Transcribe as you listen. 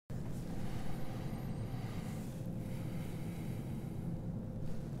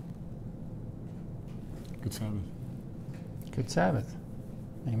Good Sabbath. Good Sabbath.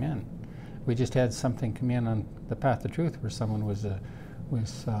 Amen. We just had something come in on the Path of Truth where someone was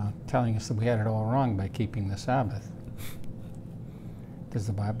telling us that we had it all wrong by keeping the Sabbath. Does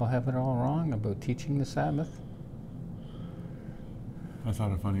the Bible have it all wrong about teaching the Sabbath? I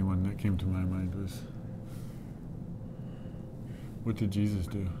thought a funny one that came to my mind was, what did Jesus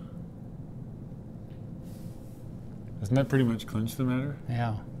do? Doesn't that pretty much clinch the matter?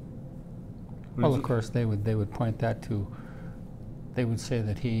 Yeah. Well, of course, they would point that to, they would say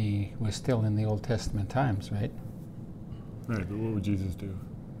that he was still in the Old Testament times, right? Right, but what would Jesus do?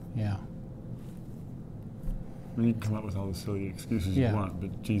 Yeah. I mean, you can come up with all the silly excuses you want,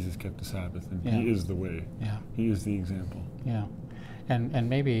 but Jesus kept the Sabbath, and he is the way. Yeah. He is the example. Yeah. And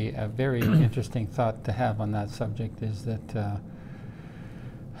maybe a very interesting thought to have on that subject is that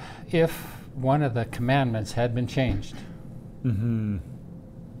if one of the commandments had been changed, in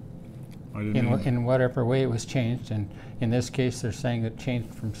whatever way it was changed, and in this case they're saying it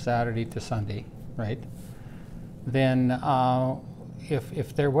changed from Saturday to Sunday, right? Then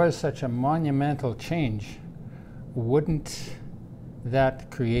if there was such a monumental change, wouldn't that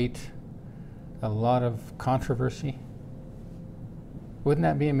create a lot of controversy? Wouldn't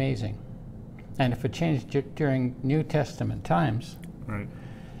that be amazing? And if it changed during New Testament times, right,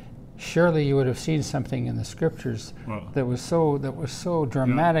 surely you would have seen something in the Scriptures that was so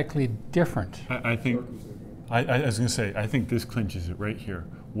dramatically different. I think, I was going to say, I think this clinches it right here.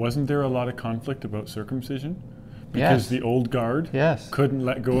 Wasn't there a lot of conflict about circumcision? Because the old guard couldn't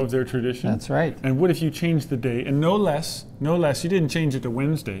let go of their tradition. That's right. And what if you changed the day, and no less, you didn't change it to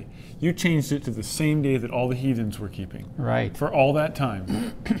Wednesday. You changed it to the same day that all the heathens were keeping. Right. For all that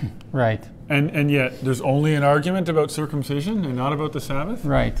time. Right. And yet there's only an argument about circumcision and not about the Sabbath?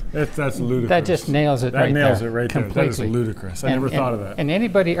 Right. That's ludicrous. That just nails it right there. That nails it right completely. There. That is ludicrous. I never thought of that. And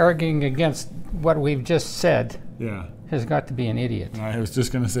anybody arguing against what we've just said has got to be an idiot. I was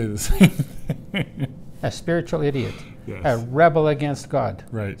just going to say the same thing. A spiritual idiot. Yes. A rebel against God.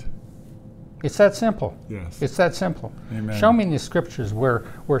 Right. It's that simple. Yes. It's that simple. Amen. Show me in the Scriptures where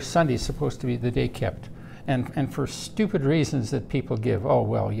Sunday's supposed to be the day kept. And for stupid reasons that people give, oh,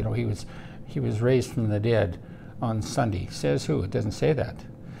 well, you know, he was raised from the dead on Sunday. Says who? It doesn't say that.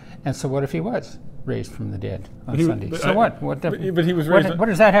 And so what if he was raised from the dead on Sunday? So what? But he was raised. What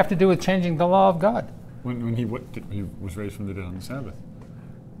does that have to do with changing the law of God? When he was raised from the dead on the Sabbath.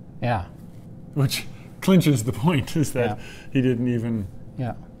 Yeah. Which clinches the point, is that he didn't even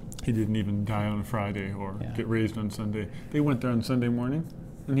die on a Friday or get raised on Sunday. They went there on Sunday morning,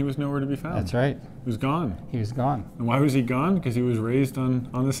 and he was nowhere to be found. That's right. He was gone. He was gone. And why was he gone? Because he was raised on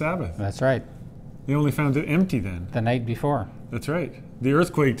the Sabbath. That's right. They only found it empty then. The night before. That's right. The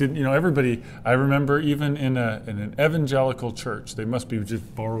earthquake didn't, everybody, I remember even in an evangelical church, they must be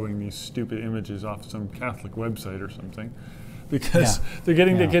just borrowing these stupid images off some Catholic website or something, because they're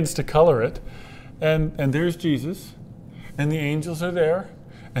getting the kids to color it. And there's Jesus, and the angels are there,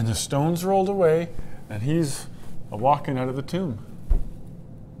 and the stone's rolled away, and he's walking out of the tomb.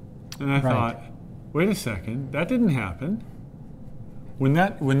 And I thought, wait a second, that didn't happen. When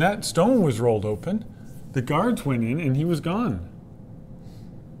that stone was rolled open, the guards went in, and he was gone.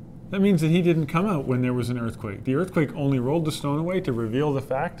 That means that he didn't come out when there was an earthquake. The earthquake only rolled the stone away to reveal the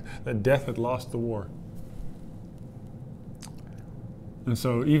fact that death had lost the war. And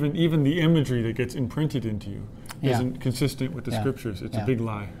so even the imagery that gets imprinted into you isn't consistent with the Scriptures. It's a big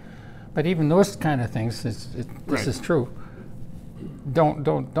lie. But even those kind of things, this is true,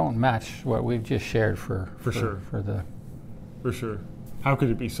 don't match what we've just shared for sure. For sure. How could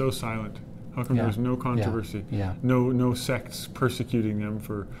it be so silent? How come there's no controversy? No sects persecuting them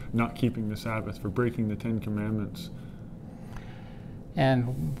for not keeping the Sabbath, for breaking the 10 Commandments?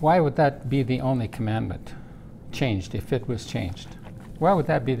 And why would that be the only commandment changed, if it was changed? Why would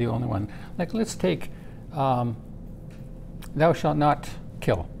that be the only one? Like, let's take, thou shalt not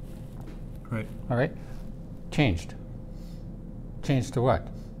kill. Right. All right? Changed. Changed to what?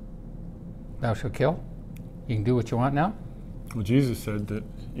 Thou shalt kill? You can do what you want now? Well, Jesus said that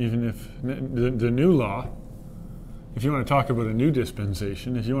even if the new law, if you want to talk about a new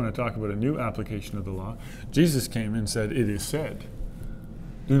dispensation, if you want to talk about a new application of the law, Jesus came and said, it is said,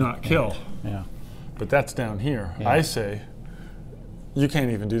 do not kill. Yeah. But that's down here. I say, you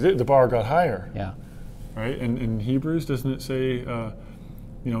can't even do that. The bar got higher. Yeah. Right? And in Hebrews, doesn't it say,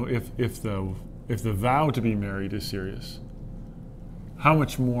 if the vow to be married is serious, how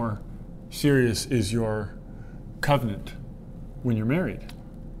much more serious is your covenant when you're married?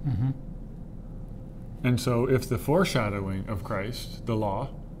 Mm-hmm. And so if the foreshadowing of Christ, the law,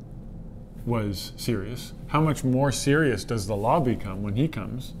 was serious, how much more serious does the law become when he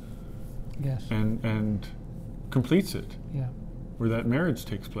comes? Yes. and completes it, Yeah. where that marriage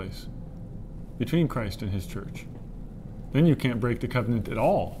takes place between Christ and his church. Then you can't break the covenant at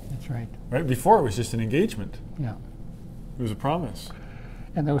all. That's right. Right? Before it was just an engagement. Yeah. It was a promise.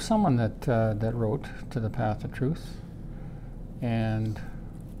 And there was someone that wrote to the Path of Truth and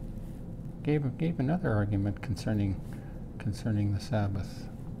gave another argument concerning the Sabbath.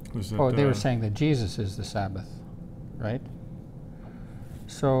 Was that, Oh, they were saying that Jesus is the Sabbath, right?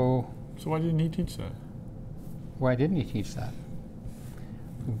 So why didn't he teach that? why didn't he teach that?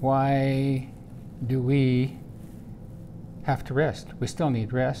 Why do we have to rest? We still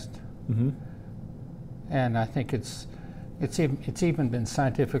need rest. Mm-hmm. And I think it's even been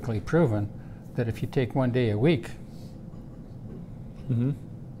scientifically proven that if you take 1 day a week, Mm-hmm.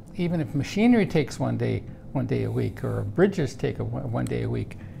 even if machinery takes 1 day a week, or bridges take one day a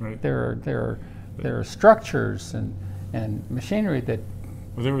week, Right. there are structures and machinery that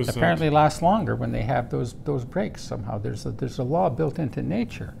Well, there was apparently last longer when they have those breaks somehow. There's a law built into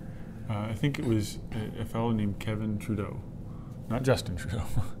nature. I think it was a fellow named Kevin Trudeau, not Justin Trudeau,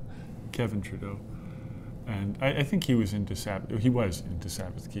 Kevin Trudeau, and I think he was into Sabbath. He was into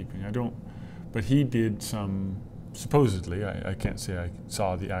Sabbath keeping. But he did some. Supposedly, I can't say I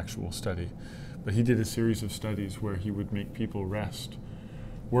saw the actual study, but he did a series of studies where he would make people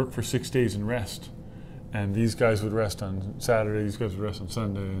work for 6 days and rest. And these guys would rest on Saturday, these guys would rest on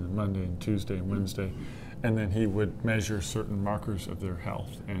Sunday and Monday and Tuesday and Wednesday. And then he would measure certain markers of their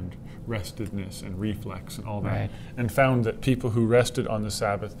health and restedness and reflex and all that. Right. And found that people who rested on the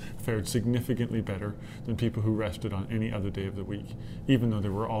Sabbath fared significantly better than people who rested on any other day of the week, even though they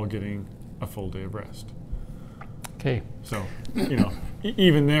were all getting a full day of rest. Okay. So,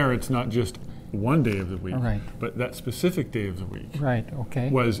 even there, it's not just 1 day of the week, Right. but that specific day of the week Right. Okay.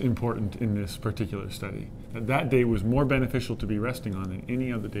 was important in this particular study. That day was more beneficial to be resting on than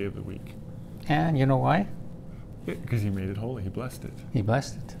any other day of the week. And you know why? Because he made it holy, he blessed it. He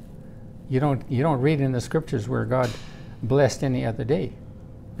blessed it. You don't read in the scriptures where God blessed any other day,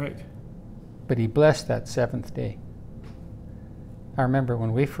 Right. but he blessed that seventh day. I remember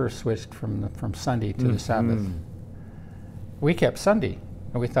when we first switched from Sunday to the Sabbath, we kept Sunday,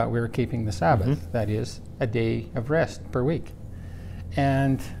 and we thought we were keeping the Sabbath. That is a day of rest per week,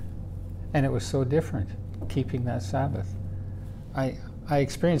 and it was so different keeping that Sabbath. I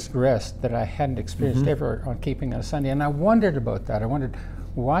experienced rest that I hadn't experienced ever on keeping on Sunday, and I wondered about that. I wondered,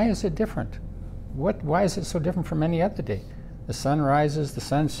 why is it different? Why is it so different from any other day? The sun rises, the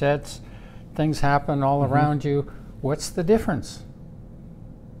sun sets, things happen all around you. What's the difference?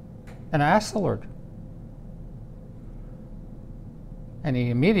 And I asked the Lord. And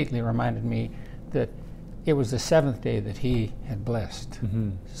he immediately reminded me that it was the seventh day that he had blessed.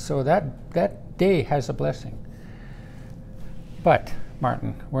 So that day has a blessing. But,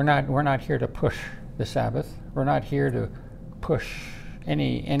 Martin, we're not here to push the Sabbath. We're not here to push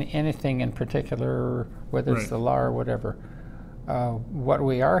anything in particular, whether it's the law or whatever. What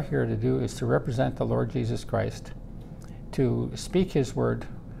we are here to do is to represent the Lord Jesus Christ, to speak his word,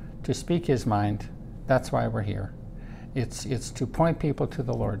 to speak his mind. That's why we're here. It's to point people to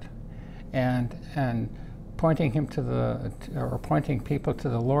the Lord, and pointing people to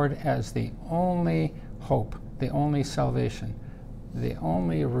the Lord as the only hope, the only salvation, the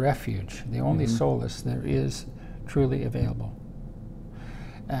only refuge, the only solace there is truly available.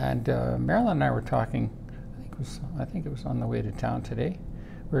 And Marilyn and I were talking, I think it was on the way to town today.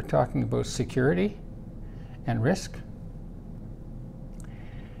 We were talking about security and risk.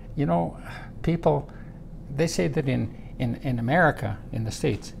 You know, people, they say that in America, in the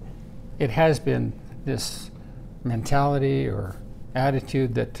States, it has been this mentality or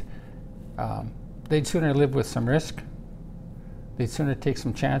attitude that they'd sooner live with some risk, they'd sooner take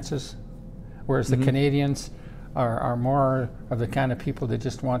some chances, whereas the Canadians are more of the kind of people that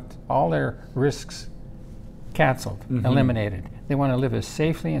just want all their risks canceled, eliminated. They want to live as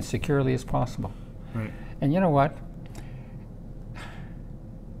safely and securely as possible. Right. And you know what?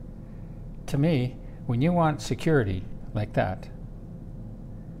 To me, when you want security like that,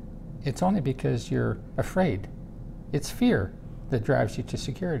 it's only because you're afraid. It's fear that drives you to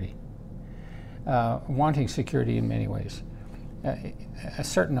security. Wanting security in many ways. A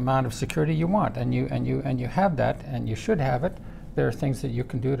certain amount of security you want, and you have that, and you should have it. There are things that you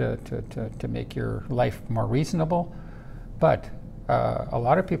can do to make your life more reasonable, but a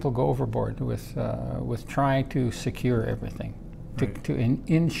lot of people go overboard with trying to secure everything, to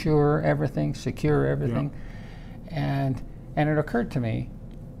insure everything, secure everything, and it occurred to me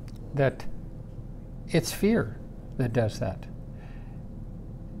that it's fear that does that,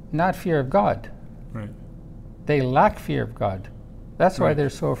 not fear of God. Right. They lack fear of God. That's why Right. they're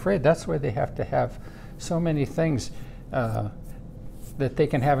so afraid. That's why they have to have so many things that they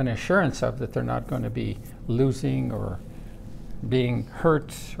can have an assurance of, that they're not going to be losing or being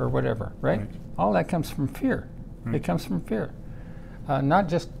hurt or whatever, right? Right. All that comes from fear. Right. It comes from fear. Not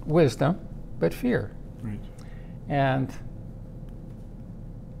just wisdom, but fear. Right. And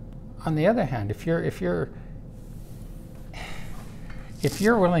on the other hand, if you're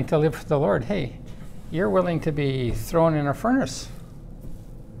willing to live for the Lord, hey, you're willing to be thrown in a furnace,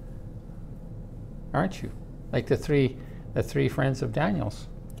 aren't you? Like the three friends of Daniel's.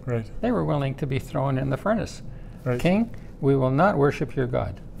 Right. They were willing to be thrown in the furnace. Right. King, we will not worship your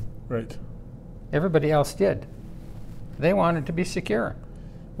God. Right. Everybody else did. They wanted to be secure.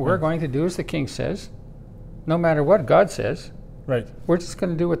 We're going to do as the king says, no matter what God says. Right. We're just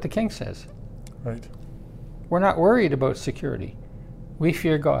going to do what the king says. Right. We're not worried about security. We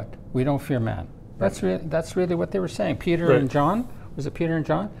fear God. We don't fear man. That's really what they were saying. Peter Right. and John, was it Peter and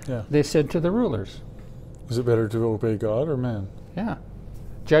John? Yeah. They said to the rulers, Is it better to obey God or man? yeah,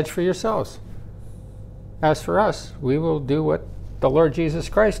 judge for yourselves. As for us, we will do what the Lord Jesus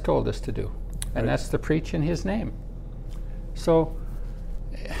Christ told us to do, and Right. that's to preach in his name. So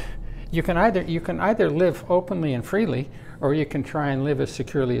you can either live openly and freely, or you can try and live as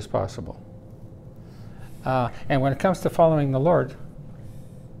securely as possible. And when it comes to following the Lord,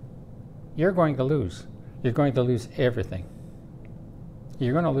 you're going to lose. You're going to lose everything.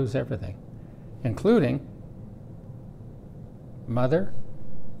 You're going to lose everything, including mother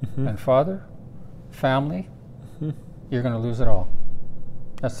and father, family. You're going to lose it all.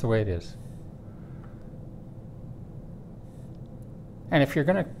 That's the way it is. And if you're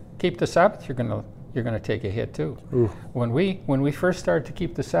going to keep the Sabbath, you're going to take a hit too. Ooh. When we first started to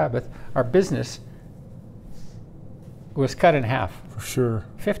keep the Sabbath, our business was cut in half. For sure.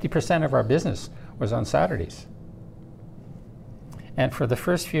 50% of our business was on Saturdays. And for the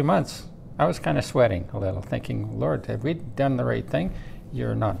first few months, I was kind of sweating a little, thinking, Lord, have we done the right thing?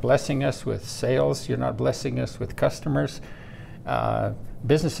 You're not blessing us with sales. You're not blessing us with customers.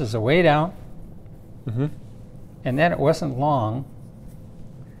 Businesses are way down. Mm-hmm. And then it wasn't long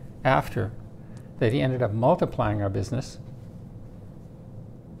after that he ended up multiplying our business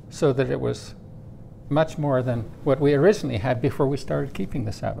so that it was much more than what we originally had before we started keeping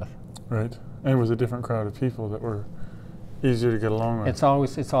the Sabbath. Right. And it was a different crowd of people that were easier to get along with. It's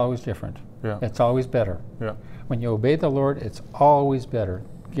always different. Yeah. It's always better. Yeah. When you obey the Lord, it's always better,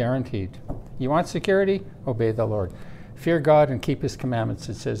 guaranteed. You want security? Obey the Lord. Fear God and keep his commandments,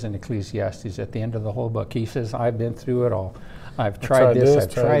 it says in Ecclesiastes at the end of the whole book. He says, I've been through it all. I've tried this,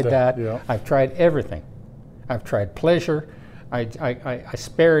 I've tried that, yeah. I've tried everything. I've tried pleasure. I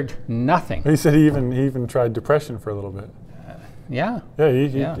spared nothing. He said he even tried depression for a little bit. Yeah. Yeah,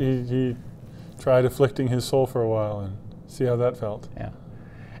 he tried afflicting his soul for a while and see how that felt. Yeah.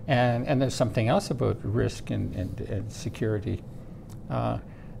 And there's something else about risk and security.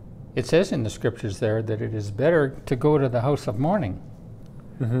 It says in the scriptures there that it is better to go to the house of mourning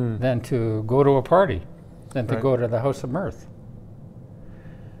than to go to a party, than to Right. go to the house of mirth.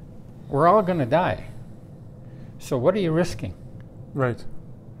 We're all going to die. So what are you risking? Right.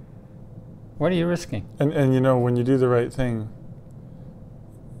 What are you risking? And you know, when you do the right thing,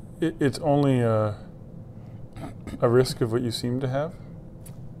 it's only a risk of what you seem to have.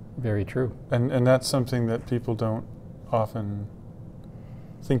 Very true. And that's something that people don't often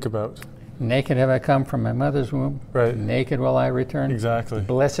think about. Naked have I come from my mother's womb. Right. Naked will I return. Exactly.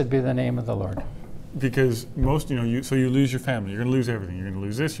 Blessed be the name of the Lord. Because most, you lose your family. You're going to lose everything. You're going to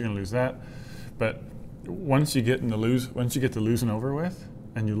lose this. You're going to lose that. But once you get to losing over with,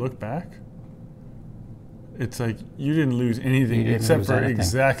 and you look back, it's like you didn't lose anything except for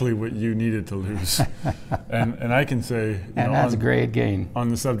exactly what you needed to lose. and I can say, and that's great gain on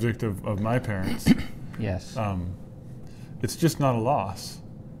the subject of my parents. Yes. It's just not a loss.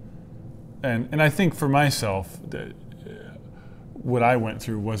 And I think for myself, that what I went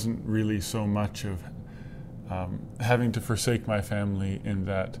through wasn't really so much of having to forsake my family in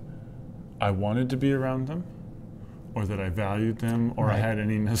that I wanted to be around them, or that I valued them, or I had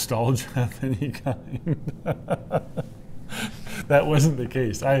any nostalgia of any kind. That wasn't the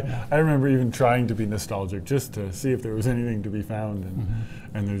case. I remember even trying to be nostalgic just to see if there was anything to be found,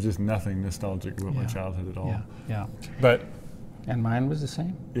 and there's just nothing nostalgic about my childhood at all. Yeah. But and mine was the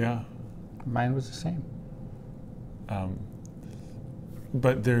same. Yeah. Mine was the same.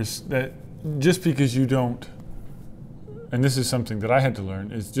 But there's that, just because you don't, and this is something that I had to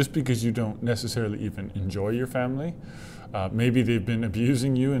learn, is just because you don't necessarily even enjoy your family, maybe they've been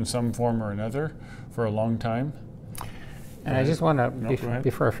abusing you in some form or another for a long time. And I just want to,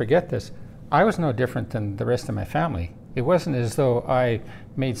 before I forget this, I was no different than the rest of my family. It wasn't as though I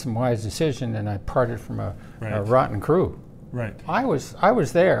made some wise decision and I parted from a rotten crew. Right. I was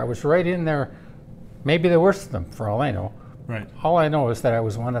there. I was right in there, maybe the worst of them, for all I know. Right. All I know is that I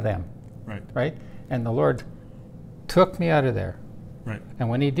was one of them. Right. Right? And the Lord took me out of there. Right. And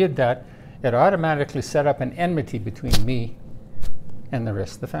when he did that, it automatically set up an enmity between me and the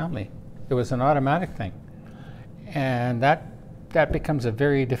rest of the family. It was an automatic thing. And that becomes a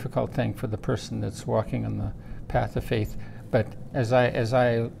very difficult thing for the person that's walking on the path of faith. But as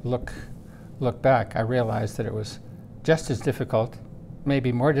I look back, I realized that it was just as difficult,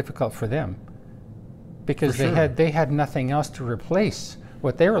 maybe more difficult for them, because they had nothing else to replace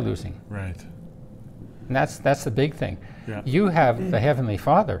what they were losing. Right. And that's the big thing. Yeah. You have the Heavenly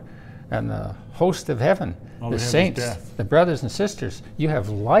Father and the host of heaven, All the they have is saints, death. the brothers and sisters. You have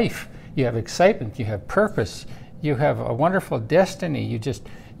life, you have excitement, you have purpose, you have a wonderful destiny.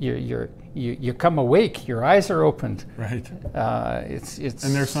 You come awake, your eyes are opened. Right. It's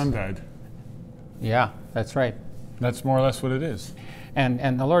And their son died. Yeah, that's right. That's more or less what it is.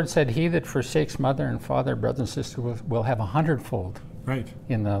 And the Lord said, he that forsakes mother and father, brother and sister will have 100-fold Right.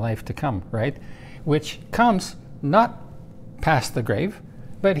 in the life to come, right? Which comes not past the grave,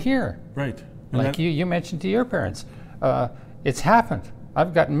 but here. Right. And Like you mentioned to your parents. It's happened.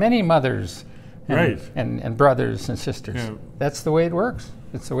 I've got many mothers and brothers and sisters. Yeah. That's the way it works.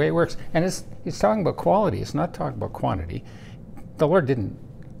 It's the way it works. And it's talking about quality. It's not talking about quantity. The Lord didn't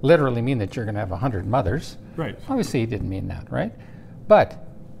literally mean that you're going to have 100 mothers. Right. Obviously, he didn't mean that, right? But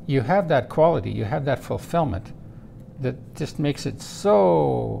you have that quality, you have that fulfillment that just makes it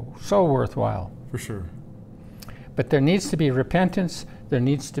so worthwhile. For sure. But there needs to be repentance. There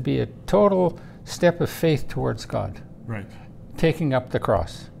needs to be a total step of faith towards God. Right. Taking up the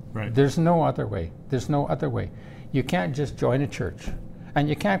cross. Right. There's no other way. There's no other way. You can't just join a church. And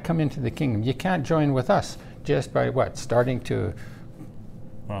you can't come into the kingdom. You can't join with us just by what? Starting to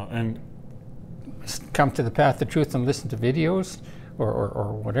Well, and come to the path of truth and listen to videos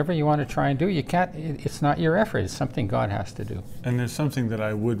or whatever you want to try and do. You can't, it's not your effort. It's something God has to do. And there's something that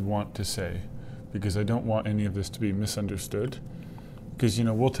I would want to say, because I don't want any of this to be misunderstood. Because,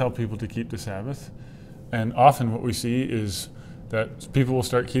 we'll tell people to keep the Sabbath, and often what we see is that people will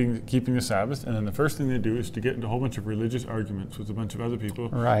start keeping the Sabbath, and then the first thing they do is to get into a whole bunch of religious arguments with a bunch of other people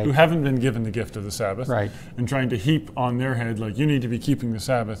who haven't been given the gift of the Sabbath, and trying to heap on their head, like, you need to be keeping the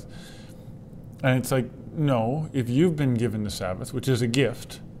Sabbath. And it's like, no, if you've been given the Sabbath, which is a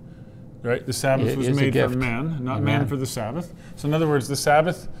gift, right? The Sabbath was made for man, not man for the Sabbath. So in other words, the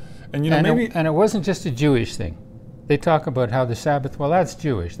Sabbath, and and it wasn't just a Jewish thing. They talk about how the Sabbath, well, that's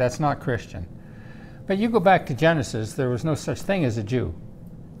Jewish, that's not Christian. But you go back to Genesis, there was no such thing as a Jew,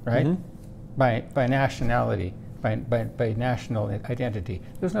 right? Mm-hmm. By nationality, by national identity.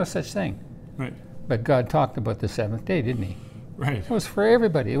 There was no such thing. Right. But God talked about the seventh day, didn't he? Right. It was for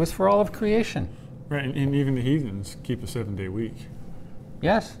everybody. It was for all of creation. Right, and even the heathens keep a 7-day week.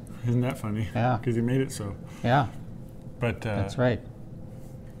 Yes. Isn't that funny? Yeah. Because he made it so. Yeah. But that's right.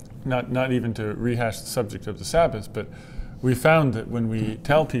 Not even to rehash the subject of the Sabbath, but we found that when we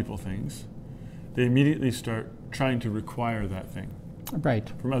tell people things, they immediately start trying to require that thing. Right.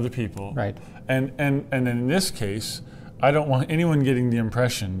 From other people. Right. And in this case, I don't want anyone getting the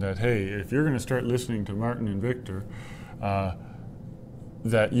impression that, hey, if you're going to start listening to Martin and Victor,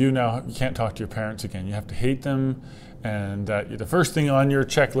 that you can't talk to your parents again. You have to hate them, and that the first thing on your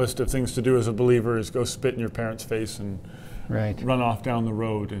checklist of things to do as a believer is go spit in your parents' face and run off down the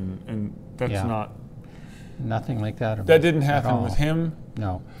road, and that's not... Nothing like that. That didn't happen with him.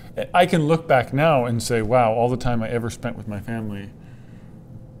 No. I can look back now and say, wow, all the time I ever spent with my family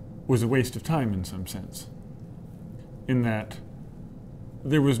was a waste of time in some sense. In that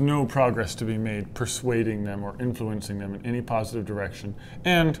there was no progress to be made persuading them or influencing them in any positive direction.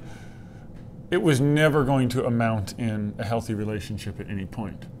 And it was never going to amount in a healthy relationship at any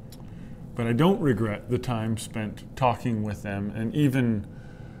point. But I don't regret the time spent talking with them and even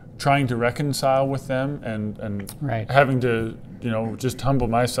trying to reconcile with them and having to, just humble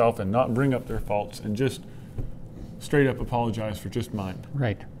myself and not bring up their faults and just straight up apologize for just mine.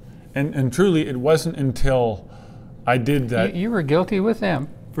 Right. And truly, it wasn't until I did that. You were guilty with them.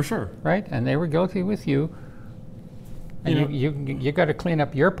 For sure. Right? And they were guilty with you. And you got to clean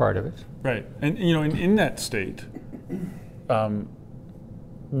up your part of it. Right. And, in that state, then,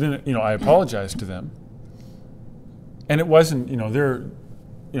 I apologized to them. And it wasn't, they're,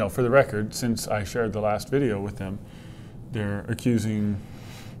 for the record, since I shared the last video with them, they're accusing,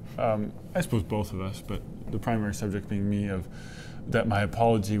 I suppose both of us, but the primary subject being me, of that my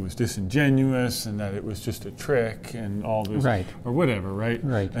apology was disingenuous and that it was just a trick and all this, Right. or whatever, right?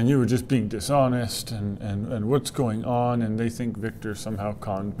 Right. And you were just being dishonest and what's going on, and they think Victor somehow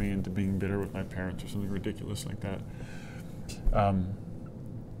conned me into being bitter with my parents or something ridiculous like that.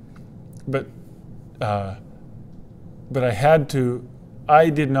 But I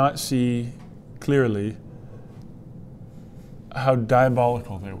did not see clearly how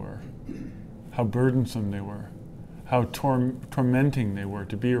diabolical they were, how burdensome they were, how tormenting they were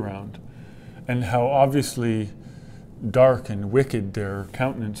to be around, and how obviously dark and wicked their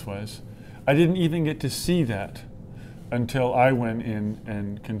countenance was. I didn't even get to see that until I went in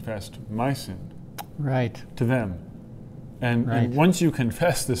and confessed my sin to them. And once you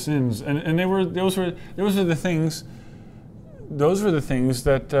confess the sins, and those were the things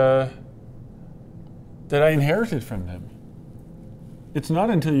that I inherited from them. It's not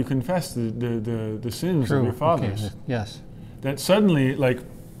until you confess the sins of your fathers that suddenly, like,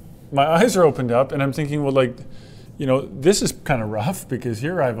 my eyes are opened up, and I'm thinking, well, like, this is kind of rough because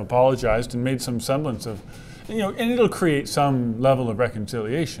here I've apologized and made some semblance of, and it'll create some level of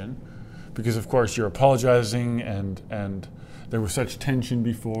reconciliation because, of course, you're apologizing and there was such tension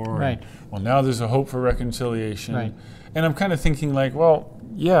before. Right. Well, now there's a hope for reconciliation. Right. And I'm kind of thinking like, well,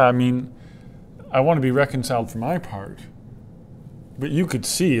 yeah, I mean, I want to be reconciled for my part. But you could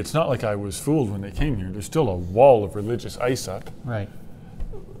see, it's not like I was fooled when they came here. There's still a wall of religious ice up. Right.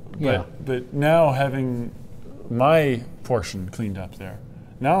 Yeah. But now having my portion cleaned up there,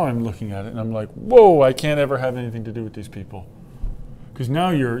 now I'm looking at it and I'm like, whoa, I can't ever have anything to do with these people. Because now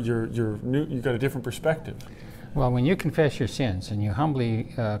you've got a different perspective. Well, when you confess your sins and you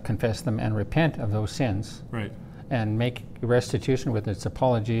humbly confess them and repent of those sins, right, and make restitution, whether it's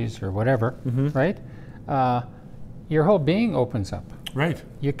apologies or whatever, right? Your whole being opens up. Right.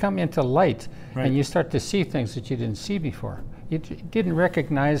 You come into light, right, and you start to see things that you didn't see before. You didn't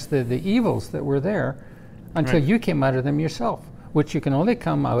recognize the evils that were there until right, you came out of them yourself, which you can only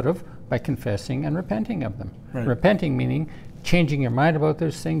come out of by confessing and repenting of them. Right. Repenting meaning changing your mind about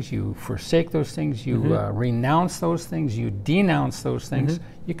those things, you forsake those things, you renounce those things, you denounce those things,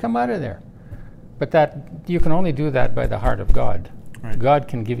 you come out of there. But that you can only do that by the heart of God. Right. God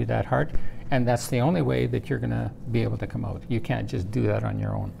can give you that heart, and that's the only way that you're going to be able to come out. You can't just do that on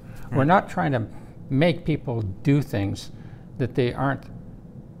your own. Right. We're not trying to make people do things that they aren't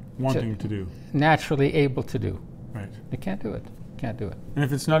wanting to do, naturally able to do. Right. They can't do it. Can't do it. And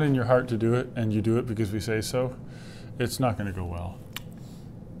if it's not in your heart to do it, and you do it because we say so, it's not going to go well.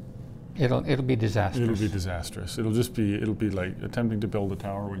 It'll be disastrous. It'll be disastrous. It'll be like attempting to build a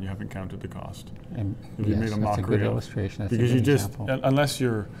tower when you haven't counted the cost. And if you made a mockery, that's a good illustration. That's because a good you just example. Unless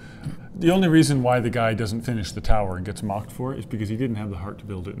you're the only reason why the guy doesn't finish the tower and gets mocked for it is because he didn't have the heart to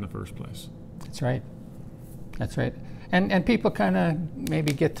build it in the first place. That's right. That's right. And people kind of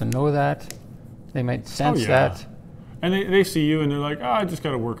maybe get to know that. They might sense that. And they see you and they're like, I just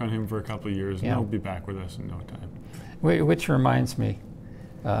got to work on him for a couple of years and Yeah. he'll be back with us in no time. Which reminds me,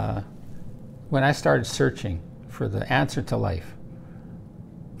 when I started searching for the answer to life,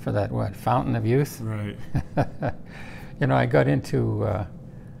 for that fountain of youth. Right. I got into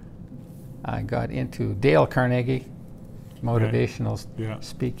Dale Carnegie, motivational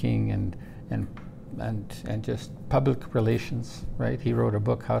speaking and just public relations. Right. He wrote a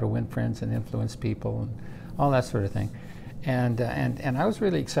book, How to Win Friends and Influence People, and all that sort of thing. And I was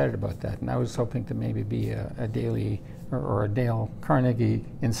really excited about that, and I was hoping to maybe be a Daily or a Dale Carnegie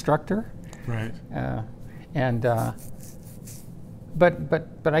instructor. Right.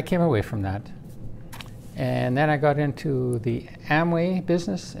 But I came away from that, and then I got into the Amway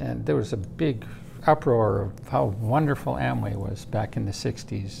business, and there was a big uproar of how wonderful Amway was back in the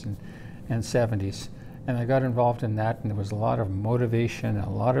 '60s and '70s, and I got involved in that, and there was a lot of motivation, a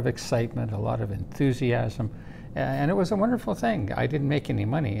lot of excitement, a lot of enthusiasm. And it was a wonderful thing. I didn't make any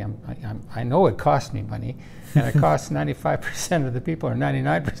money. I know it cost me money, and it costs 95% of the people or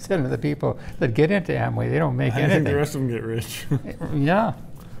 99% of the people that get into Amway. They don't make anything. I think the rest of them get rich. Yeah,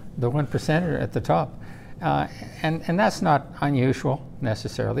 the 1% at the top. And that's not unusual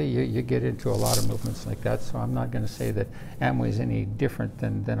necessarily. You get into a lot of movements like that, so I'm not going to say that Amway is any different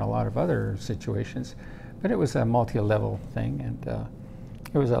than a lot of other situations. But it was a multi-level thing, and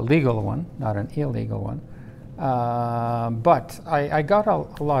it was a legal one, not an illegal one. But I got a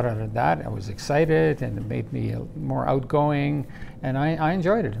lot out of that. I was excited, and it made me more outgoing, and I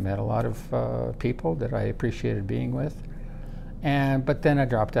enjoyed it. I met a lot of people that I appreciated being with, but then I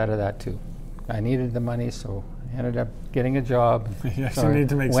dropped out of that too. I needed the money, so I ended up getting a job. Yes, so you need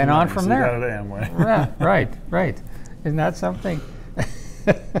to make went some on money, from so there. You got out of Amway. Right. Isn't that something?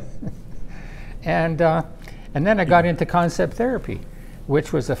 And then I got into concept therapy,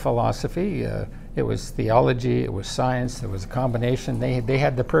 which was a philosophy. It was theology, it was science, it was a combination. They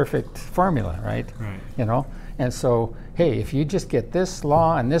had the perfect formula, right? Right. You know? And so, hey, if you just get this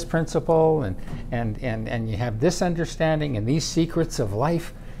law and this principle and you have this understanding and these secrets of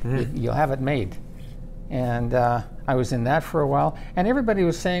life, you'll have it made. And I was in that for a while. And everybody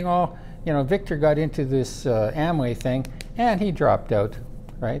was saying, oh, you know, Victor got into this Amway thing and he dropped out,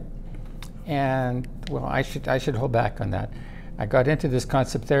 right? And well, I should hold back on that. I got into this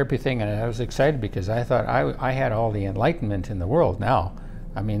concept therapy thing and I was excited because I thought I had all the enlightenment in the world now.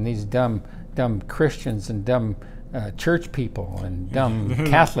 I mean, these dumb Christians and dumb church people and dumb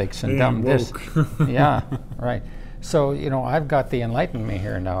Catholics and dumb this. Yeah, right. So, you know, I've got the enlightenment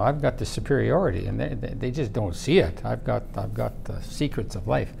here now. I've got the superiority, and they just don't see it. I've got the secrets of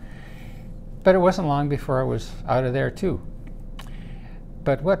life. But it wasn't long before I was out of there too.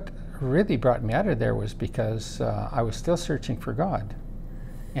 But what really brought me out of there was because I was still searching for God.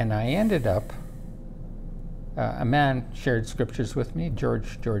 And I ended up, a man shared scriptures with me,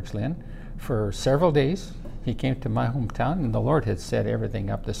 George Lynn, for several days. He came to my hometown, and the Lord had set everything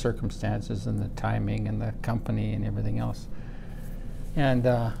up, the circumstances and the timing and the company and everything else. And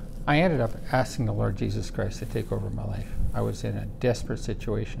I ended up asking the Lord Jesus Christ to take over my life. I was in a desperate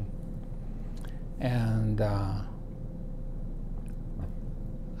situation. And I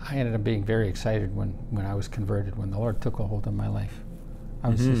ended up being very excited when I was converted, when the Lord took a hold of my life. I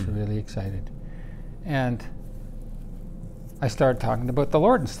was just really excited. And I started talking about the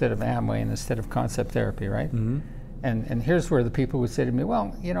Lord instead of Amway and instead of concept therapy, right? And here's where the people would say to me,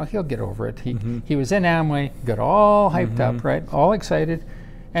 well, you know, he'll get over it. He was in Amway, got all hyped up, right? All excited,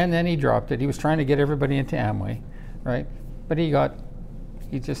 and then he dropped it. He was trying to get everybody into Amway, right? But he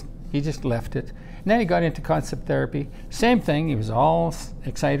just left it. And then he got into concept therapy. Same thing. He was all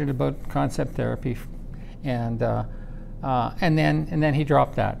excited about concept therapy, and then he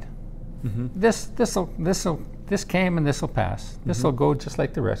dropped that. This came and this will pass. This will go just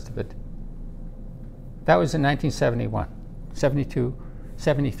like the rest of it. That was in 1971, 72,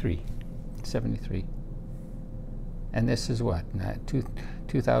 73. And this is what?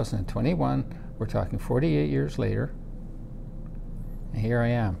 2021. We're talking 48 years later. And here I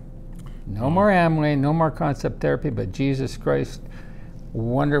am. No more Amway, no more concept therapy, but Jesus Christ,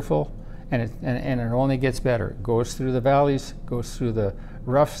 wonderful. And it only gets better. It goes through the valleys, goes through the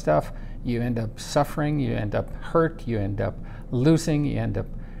rough stuff. You end up suffering, you end up hurt, you end up losing, you end up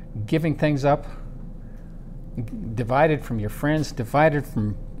giving things up, divided from your friends, divided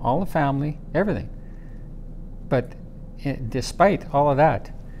from all the family, everything. But despite all of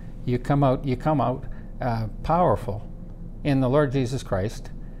that, you come out powerful in the Lord Jesus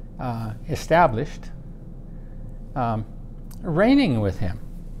Christ, established, reigning with Him.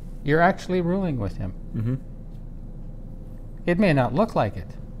 You're actually ruling with Him. It may not look like it,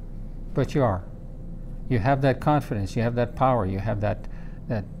 but you are. You have that confidence, you have that power, you have that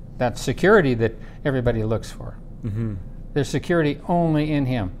security that everybody looks for. There's security only in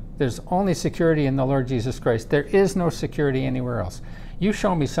Him. There's only security in the Lord Jesus Christ. There is no security anywhere else. You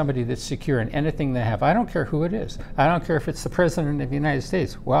show me somebody that's secure in anything they have. I don't care who it is. I don't care if it's the President of the United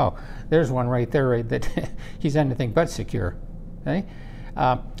States. Wow, there's one right there, right, that he's anything but secure. Okay?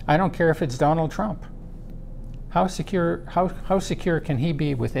 I don't care if it's Donald Trump. How secure can he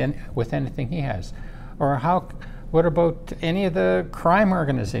be with anything he has? Or what about any of the crime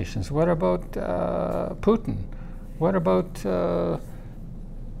organizations? What about Putin? What about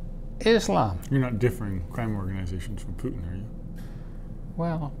Islam? You're not differing crime organizations from Putin, are you?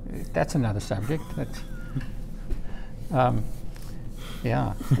 Well, that's another subject.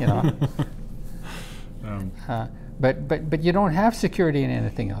 Yeah, you know. But you don't have security in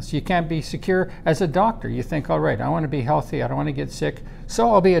anything else. You can't be secure as a doctor. You think, all right, I want to be healthy, I don't want to get sick, so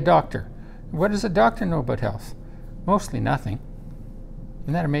I'll be a doctor. What does a doctor know about health? Mostly nothing.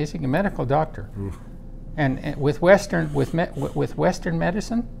 Isn't that amazing? A medical doctor. Oof. And with Western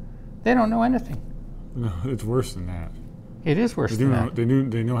medicine, they don't know anything. No, it's worse than that. It is worse than that. They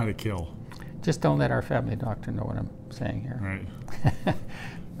know how to kill. Just don't let our family doctor know what I'm saying here.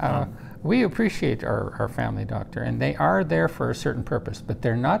 Right. We appreciate our family doctor, and they are there for a certain purpose, but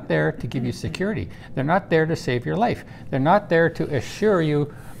they're not there to give you security. They're not there to save your life. They're not there to assure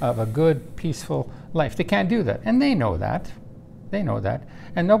you of a good, peaceful life. They can't do that, and they know that. They know that.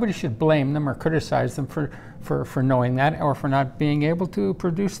 And nobody should blame them or criticize them for knowing that or for not being able to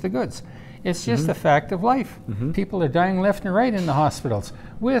produce the goods. It's just a fact of life. People are dying left and right in the hospitals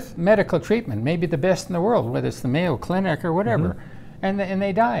with medical treatment, maybe the best in the world, whether it's the Mayo Clinic or whatever. And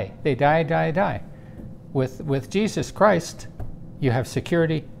they die. They die. With Jesus Christ, you have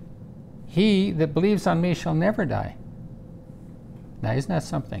security. he that believes on me shall never die. Now, isn't that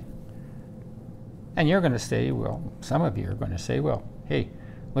something? And you're going to say, well, some of you are going to say, well, hey,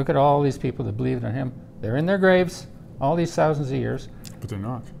 look at all these people that believed on him. They're in their graves all these thousands of years. But they're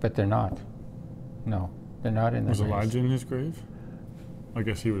not. But they're not. No, they're not in their graves. Was Elijah in his grave? I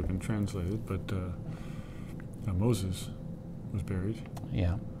guess he would have been translated, but Moses was buried.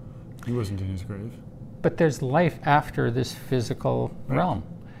 Yeah. He wasn't in his grave. But there's life after this physical realm.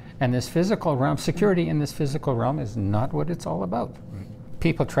 And this physical realm, security in this physical realm is not what it's all about. Right.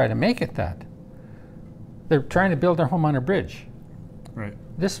 People try to make it that. They're trying to build their home on a bridge. Right.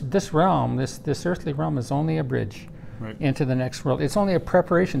 This realm, this earthly realm is only a bridge into the next world. It's only a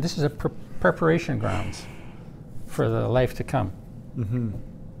preparation. This is a preparation grounds for the life to come. Mm-hmm.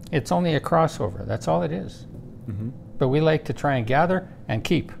 It's only a crossover. That's all it is. Mm-hmm. But we like to try and gather and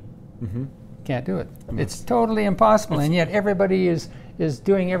keep. Mm-hmm. Can't do it. It's totally impossible, and yet everybody is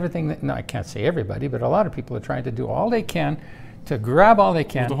doing everything that, no, I can't say everybody, but a lot of people are trying to do all they can to grab all they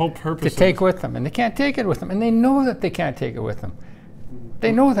can the whole purpose to take with them, and they can't take it with them, and they know that they can't take it with them.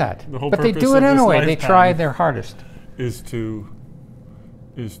 They know that, but they do it anyway. They try their hardest. Is to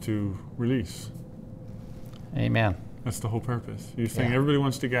release. Amen. That's the whole purpose. You're saying Yeah. everybody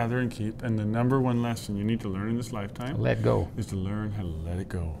wants to gather and keep, and the number one lesson you need to learn in this lifetime Let go. is to learn how to let it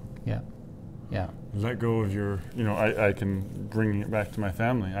go. Yeah. Yeah. Let go of your, I can bring it back to my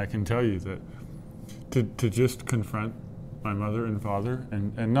family. I can tell you that to just confront my mother and father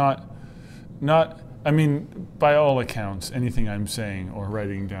and not, I mean, by all accounts, anything I'm saying or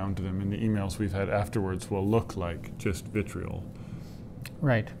writing down to them in the emails we've had afterwards will look like just vitriol.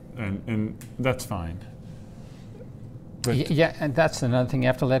 Right. And that's fine. But Yeah, and that's another thing you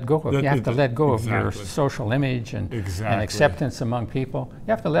have to let go of. You have to let go of your social image and acceptance among people.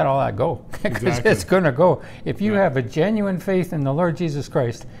 You have to let all that go because it's going to go. If you have a genuine faith in the Lord Jesus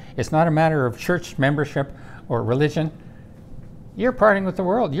Christ, it's not a matter of church membership or religion. You're parting with the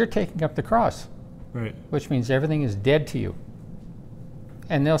world. You're taking up the cross, which means everything is dead to you.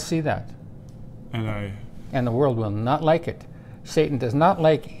 And they'll see that. And the world will not like it. Satan does not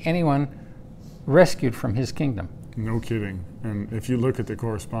like anyone rescued from his kingdom. No kidding. And if you look at the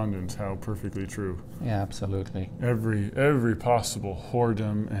correspondence, how perfectly true. Yeah, absolutely. Every possible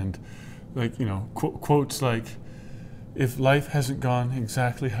whoredom and quotes like, if life hasn't gone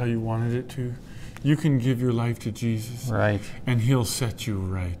exactly how you wanted it to, you can give your life to Jesus. Right. And he'll set you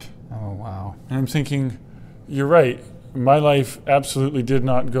right. Oh, wow. And I'm thinking, you're right. My life absolutely did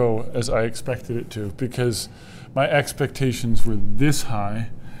not go as I expected it to because my expectations were this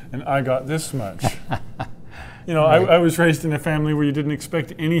high and I got this much. I was raised in a family where you didn't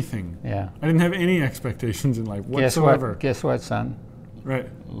expect anything. Yeah. I didn't have any expectations in life whatsoever. Guess what, son? Right.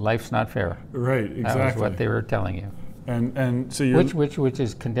 Life's not fair. Right, exactly. That was what they were telling you. And so you're... Which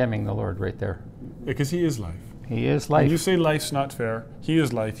is condemning the Lord right there. Because he is life. He is life. When you say life's not fair, he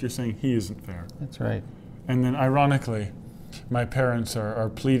is life, you're saying he isn't fair. That's right. And then ironically, my parents are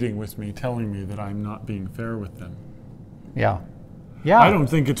pleading with me, telling me that I'm not being fair with them. Yeah. Yeah. I don't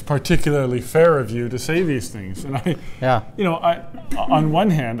think it's particularly fair of you to say these things. And on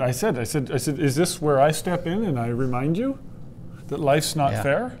one hand, I said, is this where I step in and I remind you that life's not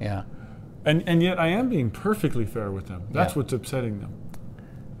fair? Yeah. And yet I am being perfectly fair with them. That's what's upsetting them.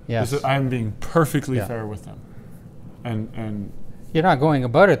 Yes. Is that I am being perfectly fair with them. And you're not going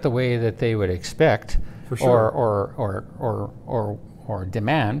about it the way that they would expect, for sure. or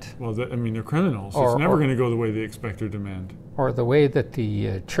demand. Well, they're criminals. It's never going to go the way they expect or demand. Or the way that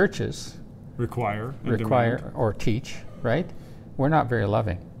the churches require or teach, right? We're not very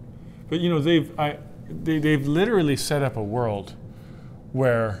loving. But they've literally set up a world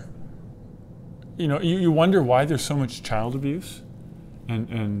where you wonder why there's so much child abuse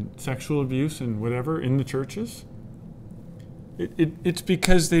and sexual abuse and whatever in the churches. It's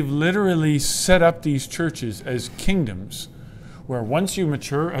because they've literally set up these churches as kingdoms where once you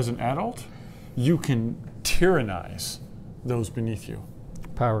mature as an adult, you can tyrannize those beneath you.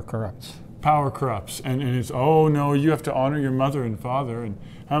 Power corrupts. Power corrupts. And it's, oh no, you have to honor your mother and father. And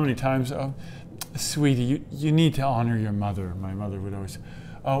how many times, oh, sweetie, you need to honor your mother. My mother would always,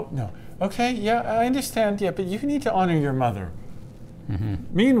 oh no, okay, yeah, I understand, yeah, but you need to honor your mother.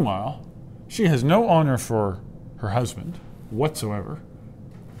 Mm-hmm. Meanwhile, she has no honor for her husband whatsoever,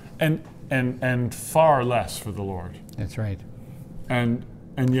 and far less for the Lord. That's right. And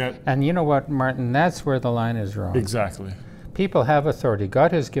yet... And you know what, Martin, that's where the line is wrong. Exactly. People have authority.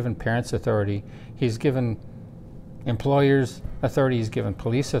 God has given parents authority. He's given employers authority. He's given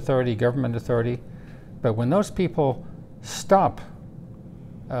police authority, government authority. But when those people stop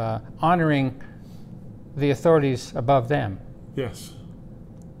honoring the authorities above them, yes,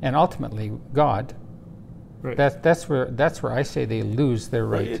 and ultimately God. Right. That's where I say they lose their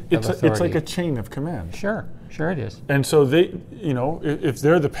right of authority. It's like a chain of command. Sure it is. And so they, if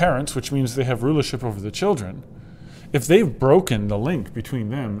they're the parents, which means they have rulership over the children, if they've broken the link between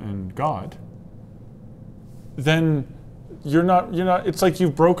them and God, then you're not, it's like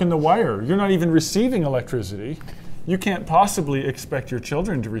you've broken the wire. You're not even receiving electricity. You can't possibly expect your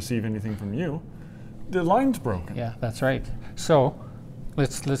children to receive anything from you. The line's broken. Yeah, that's right. So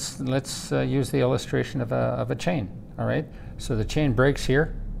let's use the illustration of a chain, all right? So the chain breaks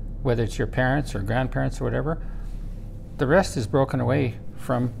here, whether it's your parents or grandparents or whatever. The rest is broken away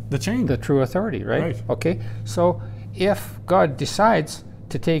from the chain, the true authority, right? Right. Okay, so if God decides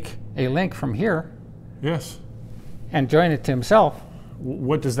to take a link from here, yes, and join it to himself,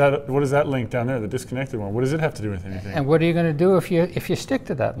 what does that link down there, the disconnected one, what does it have to do with anything? and what are you going to do if you stick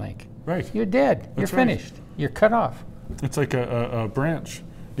to that link? Right. You're dead. You're finished. You're cut off. It's like a branch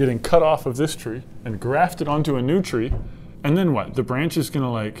getting cut off of this tree and grafted onto a new tree, and then what? The branch is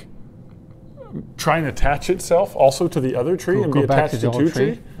going to try and attach itself also to the other tree and be attached to two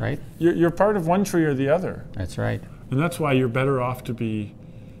trees. Right. You're part of one tree or the other. That's right. And that's why you're better off to be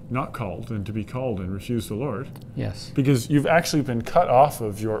not called than to be called and refuse the Lord. Yes. Because you've actually been cut off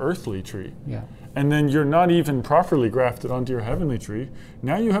of your earthly tree. Yeah. And then you're not even properly grafted onto your heavenly tree.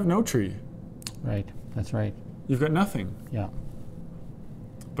 Now you have no tree. Right. That's right. You've got nothing. Yeah.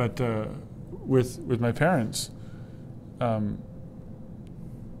 But with my parents,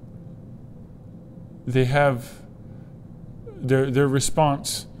 they have their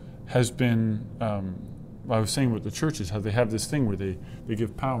response has been. I was saying with the churches, how they have this thing where they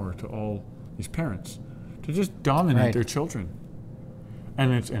give power to all these parents to just dominate their children,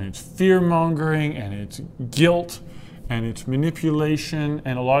 and it's fear mongering, and it's guilt, and it's manipulation,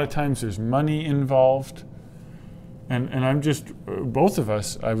 and a lot of times there's money involved. And I'm just, both of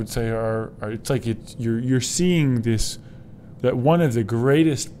us, I would say, are it's like you're seeing this, that one of the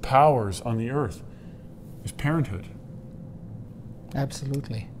greatest powers on the earth is parenthood.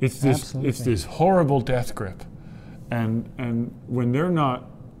 Absolutely. It's this horrible death grip, and when they're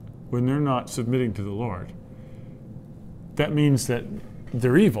not submitting to the Lord, that means that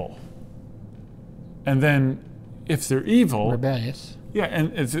they're evil. And then if they're evil, rebellious. Yeah,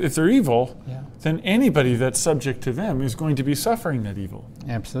 and if they're evil, yeah, then anybody that's subject to them is going to be suffering that evil.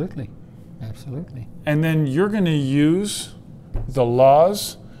 Absolutely. Absolutely. And then you're going to use the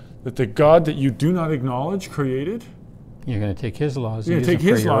laws that the God that you do not acknowledge created. You're going to take his laws. You're going to take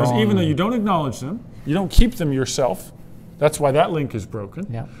his laws, even though you don't acknowledge them. You don't keep them yourself. That's why that link is broken.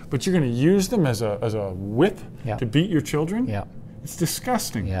 Yeah. But you're going to use them as a whip to beat your children. Yeah. It's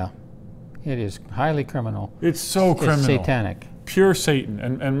disgusting. Yeah. It is highly criminal. It's so criminal. It's satanic. Pure Satan.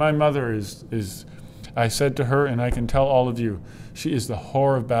 And my mother is, I said to her, and I can tell all of you, she is the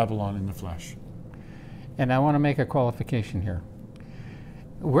whore of Babylon in the flesh. And I want to make a qualification here.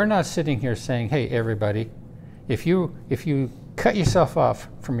 We're not sitting here saying, hey, everybody, if you cut yourself off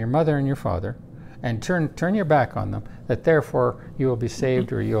from your mother and your father and turn your back on them, that therefore you will be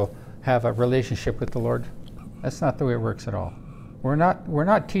saved or you'll have a relationship with the Lord. That's not the way it works at all. We're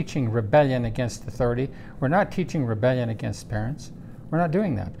not teaching rebellion against authority. We're not teaching rebellion against parents. We're not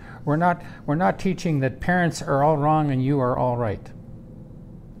doing that. We're not teaching that parents are all wrong and you are all right.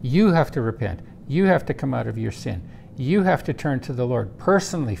 You have to repent. You have to come out of your sin. You have to turn to the Lord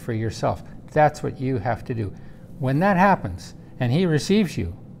personally for yourself. That's what you have to do. When that happens and He receives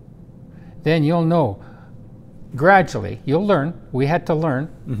you, then you'll know gradually, you'll learn. We had to learn.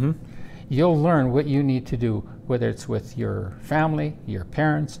 Mm-hmm. You'll learn what you need to do, whether it's with your family, your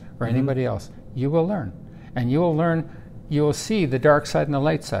parents, or anybody else. You will learn. And you will learn, you will see the dark side and the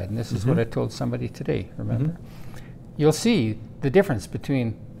light side. And this is what I told somebody today, remember? You'll see the difference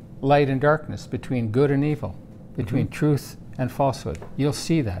between light and darkness, between good and evil, between truth and falsehood. You'll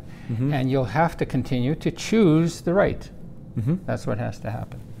see that. And you'll have to continue to choose the right. That's what has to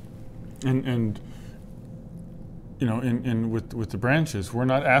happen. And you know, with the branches, we're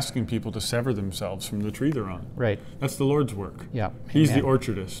not asking people to sever themselves from the tree they're on. Right. That's the Lord's work. Yeah. He's Amen. the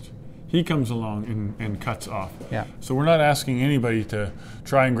orchardist. He comes along and cuts off. Yeah. So we're not asking anybody to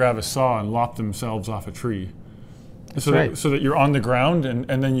try and grab a saw and lop themselves off a tree. So that you're on the ground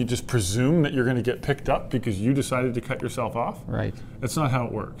and then you just presume that you're going to get picked up because you decided to cut yourself off. Right. That's not how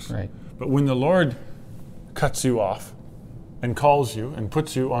it works. Right. But when the Lord cuts you off and calls you and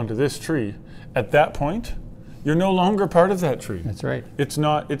puts you onto this tree, at that point, you're no longer part of that tree. That's right. It's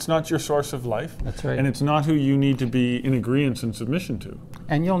not your source of life. That's right. And it's not who you need to be in agreement and submission to.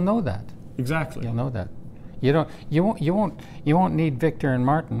 And you'll know that. Exactly. You'll know that. You won't need Victor and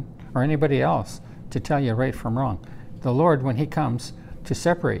Martin or anybody else to tell you right from wrong. The Lord, when He comes, to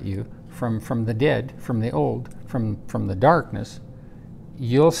separate you from the dead, from the old, from the darkness,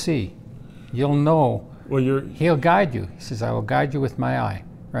 you'll see. You'll know. Well, He'll guide you. He says, I will guide you with my eye,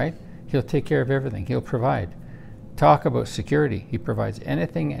 right? He'll take care of everything. He'll provide. Talk about security. He provides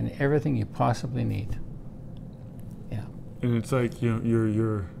anything and everything you possibly need. Yeah. And it's like,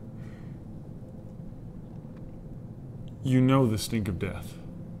 you know the stink of death,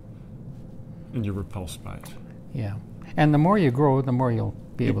 and you're repulsed by it. Yeah. And the more you grow, the more you'll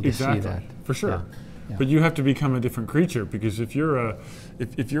be able to see that. For sure. Yeah. Yeah. But you have to become a different creature, because if you're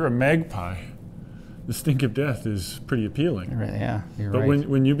a magpie, the stink of death is pretty appealing. Right, yeah, you're but right.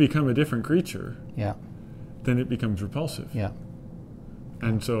 when you become a different creature, yeah, then it becomes repulsive. Yeah.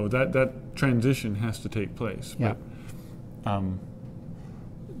 And so that transition has to take place. Yeah. But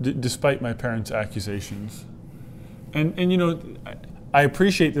despite my parents' accusations, and I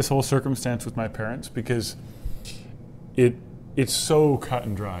appreciate this whole circumstance with my parents, because it's so cut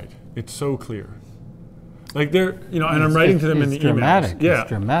and dried. It's so clear. Like they're, and I'm writing to them in the dramatic. emails. Yeah, it's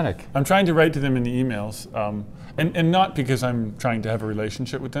dramatic. I'm trying to write to them in the emails, and not because I'm trying to have a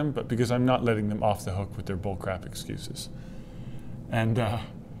relationship with them, but because I'm not letting them off the hook with their bullcrap excuses. And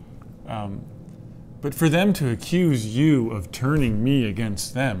but for them to accuse you of turning me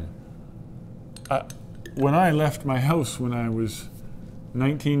against them, when I left my house when I was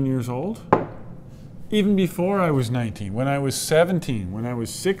 19 years old, even before I was 19, when I was 17, when I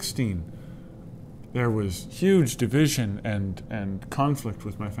was 16. There was huge division and conflict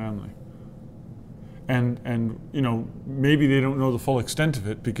with my family. And maybe they don't know the full extent of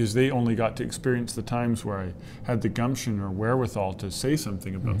it, because they only got to experience the times where I had the gumption or wherewithal to say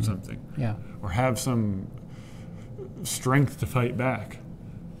something about something. Yeah. Or have some strength to fight back.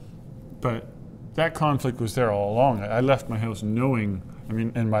 But that conflict was there all along. I left my house knowing,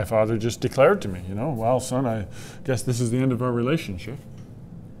 and my father just declared to me, well, son, I guess this is the end of our relationship.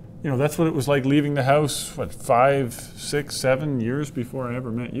 That's what it was like leaving the house, 5, 6, 7 years before I ever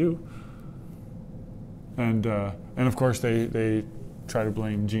met you. And of course they try to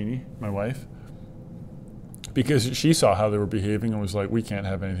blame Jeannie, my wife, because she saw how they were behaving and was like, we can't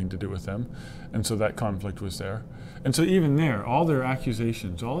have anything to do with them. And so that conflict was there. And so even there, all their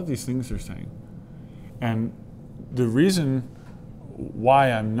accusations, all of these things they're saying. And the reason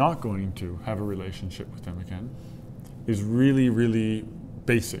why I'm not going to have a relationship with them again is really, really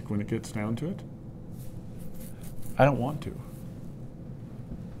basic when it gets down to it. I don't want to.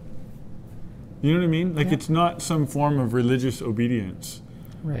 You know what I mean? Like, it's not some form of religious obedience,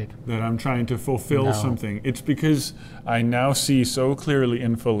 right, that I'm trying to fulfill No. something. It's because I now see so clearly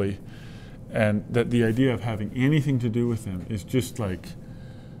and fully, and that the idea of having anything to do with them is just like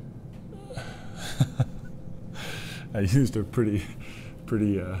I used a pretty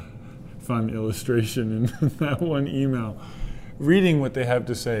fun illustration in that one email. Reading what they have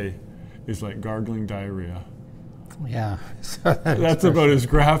to say is like gargling diarrhea. Yeah. That's about as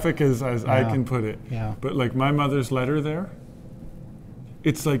graphic as I can put it. Yeah. But like my mother's letter there,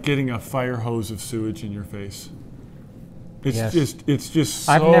 it's like getting a fire hose of sewage in your face. It's just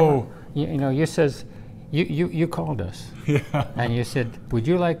so. I've never, you says, you called us. Yeah. And you said, would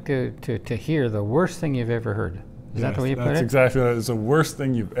you like to hear the worst thing you've ever heard? Is that the way you put it? That's exactly right. It's the worst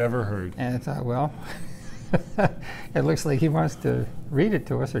thing you've ever heard. And I thought, well, it looks like he wants to read it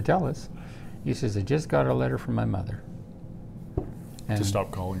to us or tell us. He says, I just got a letter from my mother. And, to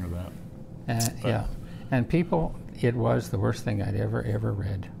stop calling her that. Yeah. And people, it was the worst thing I'd ever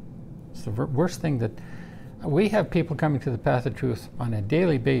read. It's the worst thing that... We have people coming to the path of truth on a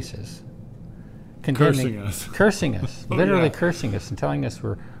daily basis. Cursing us. Cursing us. Literally cursing us and telling us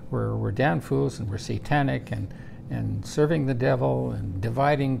we're damn fools and we're satanic and serving the devil and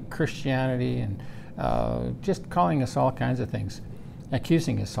dividing Christianity and just calling us all kinds of things,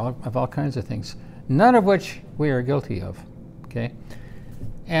 accusing us of all kinds of things, none of which we are guilty of, okay?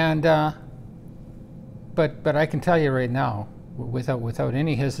 And but I can tell you right now, without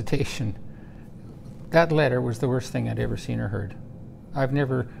any hesitation, that letter was the worst thing I'd ever seen or heard. I've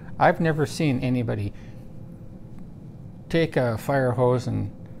never seen anybody take a fire hose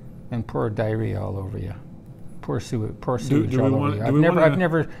and pour diarrhea all over you. Pour sewage all over you.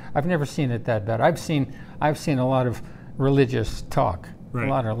 I've never seen it that bad. I've seen a lot of religious talk, right. A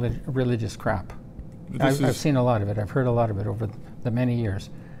lot of religious crap. I've seen a lot of it. I've heard a lot of it over the many years,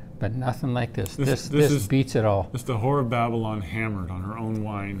 but nothing like this. This beats it all. It's the whore of Babylon hammered on her own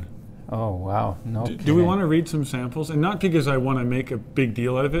wine. Oh wow! No. Do we want to read some samples? And not because I want to make a big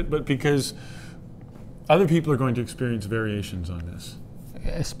deal out of it, but because other people are going to experience variations on this.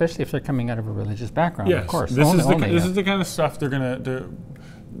 Especially if they're coming out of a religious background, yes, of course. This is the kind of stuff they're gonna do.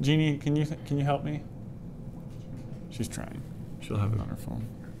 Jeannie, can you help me? She's trying. She'll have it on her phone.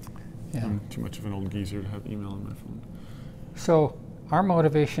 Yeah. I'm too much of an old geezer to have email on my phone. So our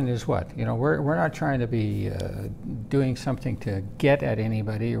motivation is what? We're not trying to be doing something to get at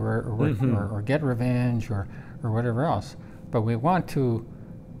anybody or get revenge or whatever else. But we want to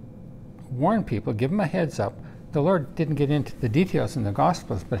warn people, give them a heads up. The Lord didn't get into the details in the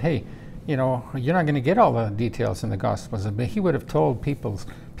Gospels, but hey, you're not going to get all the details in the Gospels. But He would have told people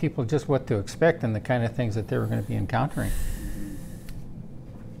just what to expect and the kind of things that they were going to be encountering.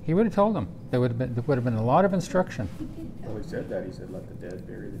 He would have told them. There would have been a lot of instruction. Well, He said that. He said, "Let the dead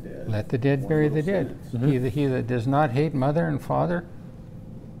bury the dead." Let the dead bury the dead. Mm-hmm. He that does not hate mother and father,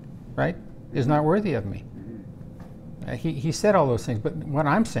 right, is not worthy of me. He said all those things. But what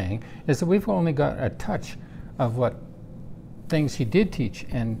I'm saying is that we've only got a touch of what things He did teach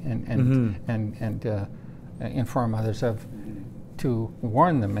and inform others of, to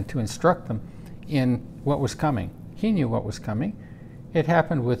warn them and to instruct them in what was coming. He knew what was coming. It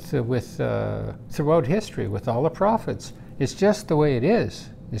happened with throughout history with all the prophets. It's just the way it is.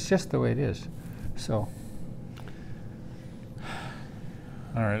 It's just the way it is. So.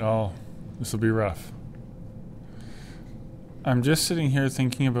 All right, this will be rough. I'm just sitting here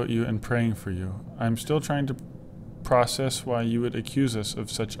thinking about you and praying for you. I'm still trying to process why you would accuse us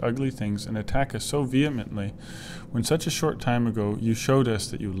of such ugly things and attack us so vehemently when such a short time ago you showed us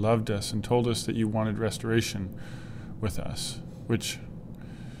that you loved us and told us that you wanted restoration with us, which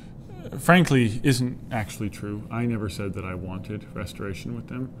frankly isn't actually true. I never said that I wanted restoration with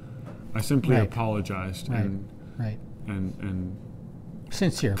them. I simply apologized and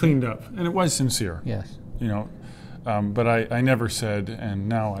sincere, cleaned up, and it was sincere. Yes. But I never said, and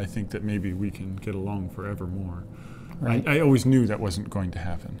now I think that maybe we can get along forevermore. Right. I always knew that wasn't going to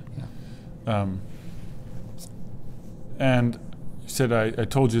happen. Yeah. And you said I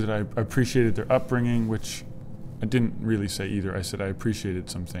told you that I appreciated their upbringing, which I didn't really say either. I said I appreciated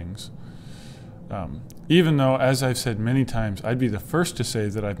some things. Even though, as I've said many times, I'd be the first to say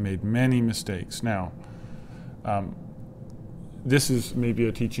that I've made many mistakes. Now, this is maybe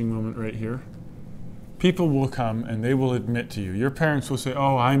a teaching moment right here. People will come and they will admit to you. Your parents will say,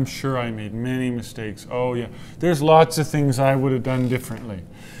 "Oh, I'm sure I made many mistakes. Oh, yeah, there's lots of things I would have done differently."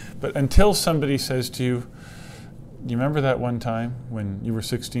 But until somebody says to you, "You remember that one time when you were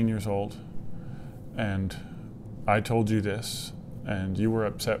 16 years old and I told you this and you were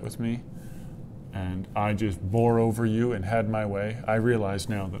upset with me and I just bore over you and had my way, I realize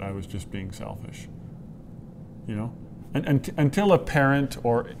now that I was just being selfish." And until a parent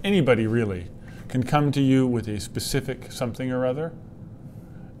or anybody really can come to you with a specific something or other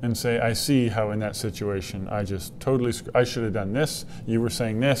and say, "I see how in that situation I just totally, I should have done this, you were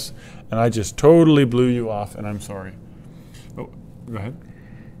saying this, and I just totally blew you off, and I'm sorry." Oh, go ahead.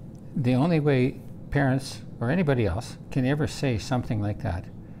 The only way parents or anybody else can ever say something like that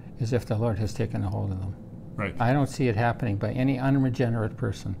is if the Lord has taken a hold of them. Right. I don't see it happening by any unregenerate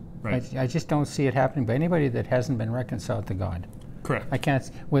person. Right. I just don't see it happening by anybody that hasn't been reconciled to God. Correct. I can't,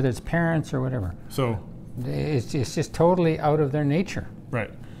 whether it's parents or whatever. So it's just totally out of their nature. right.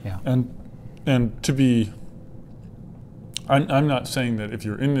 Yeah. And to be, I'm not saying that if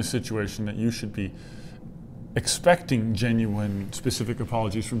you're in this situation that you should be expecting genuine, specific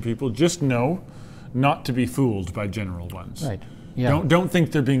apologies from people. Just know not to be fooled by general ones. Right. Yeah. Don't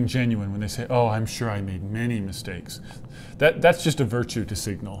think they're being genuine when they say, "Oh, I'm sure I made many mistakes." That's just a virtue to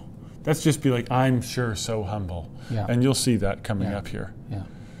signal. That's just be like, "I'm sure, so humble." Yeah. And you'll see that coming up here.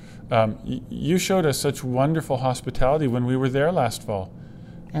 Yeah. You showed us such wonderful hospitality when we were there last fall.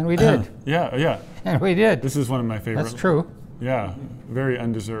 And we did. Yeah. And we did. This is one of my favorite. That's true. Yeah, very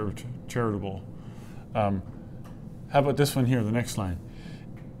undeserved, charitable. How about this one here, the next line?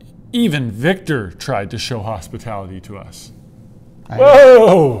 Even Victor tried to show hospitality to us.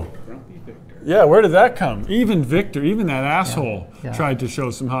 Whoa! Grumpy Victor. Yeah, where did that come? Even Victor, even that asshole, Yeah. tried to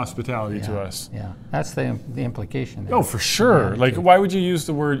show some hospitality to us. Yeah. That's the implication there. Oh, for sure. Yeah, Like, too. why would you use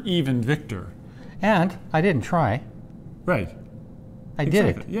the word even Victor? And I didn't try. Right. I did it.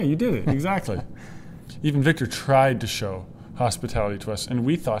 Exactly. Yeah, you did it. Exactly. Even Victor tried to show hospitality to us, and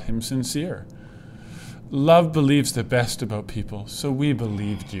we thought him sincere. Love believes the best about people, so we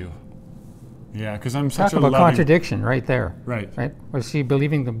believed you. Yeah, because I'm such Talk a about loving... contradiction right there. Right. Right? Was she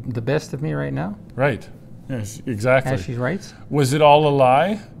believing the best of me right now? Right. Yes, exactly. As she writes? Was it all a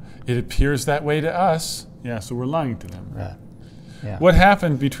lie? It appears that way to us. Yeah, so we're lying to them. Yeah. What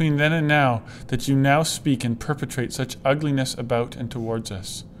happened between then and now that you now speak and perpetrate such ugliness about and towards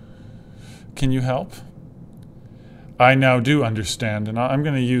us? Can you help? I now do understand, and I'm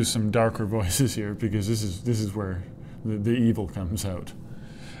going to use some darker voices here because this is where the evil comes out.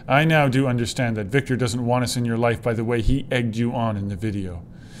 I now do understand that Victor doesn't want us in your life by the way he egged you on in the video.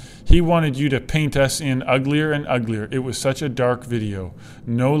 He wanted you to paint us in uglier and uglier. It was such a dark video.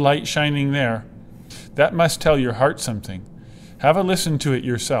 No light shining there. That must tell your heart something. Have a listen to it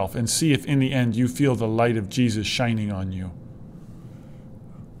yourself and see if in the end you feel the light of Jesus shining on you.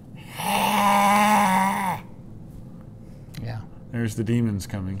 Yeah. There's the demons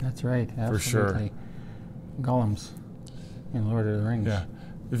coming. That's right. Absolutely. For sure. Golems in Lord of the Rings. Yeah.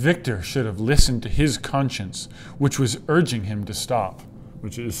 Victor should have listened to his conscience, which was urging him to stop,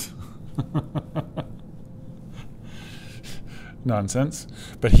 which is nonsense.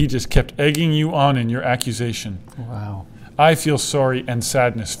 But he just kept egging you on in your accusation. Wow. I feel sorry and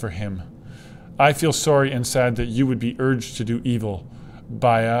sadness for him. I feel sorry and sad that you would be urged to do evil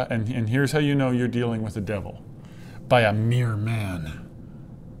by and here's how you know you're dealing with the devil, by a mere man.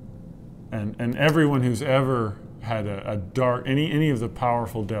 And everyone who's ever had a dark, any of the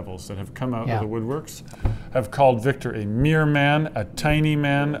powerful devils that have come out of the woodworks have called Victor a mere man, a tiny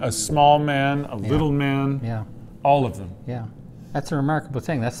man, a small man, a little man. Yeah. All of them. Yeah. That's a remarkable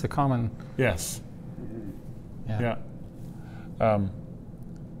thing. That's the common. Yes. Yeah. Yeah.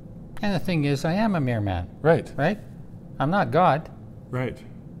 And the thing is, I am a mere man. Right. Right? I'm not God, Right.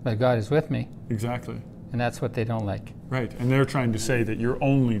 but God is with me. Exactly. And that's what they don't like. Right. And they're trying to say that you're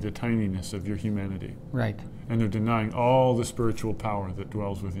only the tininess of your humanity. Right. And they're denying all the spiritual power that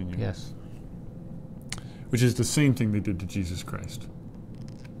dwells within you. Yes. Which is the same thing they did to Jesus Christ.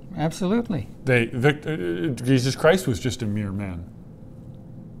 Absolutely. Jesus Christ was just a mere man.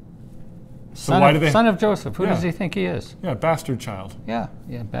 So Son of Joseph. Who does he think he is? Yeah, bastard child. Yeah,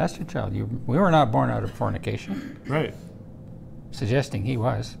 bastard child. We were not born out of fornication. Right. Suggesting he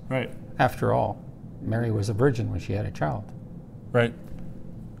was. Right. After all, Mary was a virgin when she had a child. Right.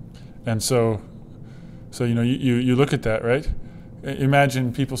 And so you look at that, right?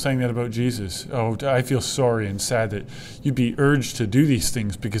 Imagine people saying that about Jesus. Oh, I feel sorry and sad that you'd be urged to do these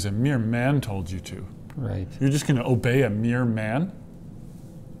things because a mere man told you to. Right. You're just going to obey a mere man?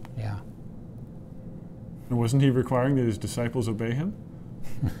 Yeah. And wasn't he requiring that his disciples obey him?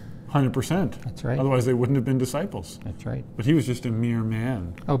 100%. That's right. Otherwise they wouldn't have been disciples. That's right. But he was just a mere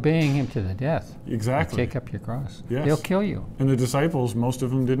man. Obeying him to the death. Exactly. Take up your cross. Yes. He'll kill you. And the disciples, most of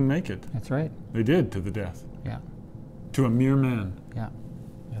them didn't make it. That's right. They did to the death. Yeah. To a mere man. Yeah.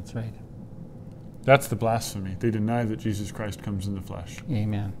 That's right. That's the blasphemy. They deny that Jesus Christ comes in the flesh.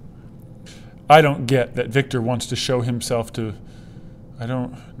 Amen. I don't get that Victor wants to show himself to... I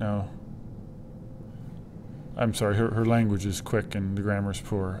don't know. I'm sorry, her language is quick and the grammar's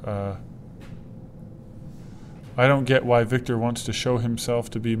poor. I don't get why Victor wants to show himself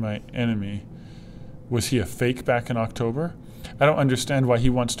to be my enemy. Was he a fake back in October? I don't understand why he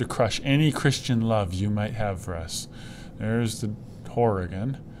wants to crush any Christian love you might have for us. There's the whore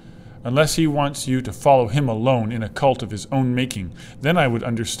again. Unless he wants you to follow him alone in a cult of his own making, then I would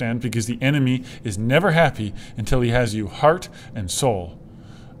understand, because the enemy is never happy until he has you heart and soul.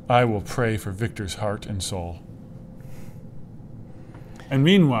 I will pray for Victor's heart and soul. And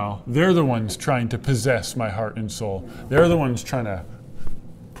meanwhile, they're the ones trying to possess my heart and soul. They're the ones trying to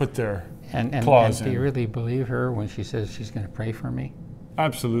put their claws in. Do you really believe her when she says she's going to pray for me?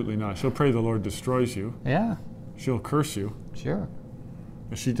 Absolutely not. She'll pray the Lord destroys you. Yeah. She'll curse you. Sure.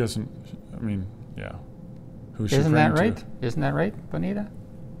 But she doesn't, yeah. Who's she Isn't that praying right? to? Isn't that right, Bonita?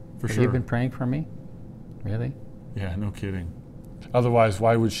 For Have sure. you been praying for me? Really? Yeah, no kidding. Otherwise,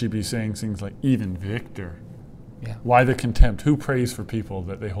 why would she be saying things like, even Victor? Yeah. Why the contempt? Who prays for people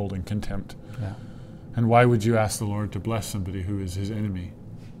that they hold in contempt? Yeah. And why would you ask the Lord to bless somebody who is his enemy?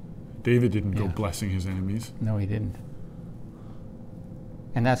 David didn't go Yeah. blessing his enemies. No, he didn't.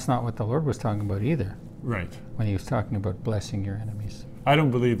 And that's not what the Lord was talking about either, Right. when he was talking about blessing your enemies. I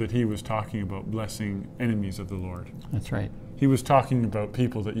don't believe that he was talking about blessing enemies of the Lord. That's right. He was talking about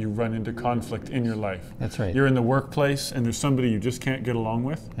people that you run into conflict in your life. That's right. You're in the workplace and there's somebody you just can't get along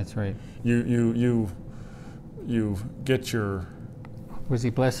with. That's right. You get your... Was he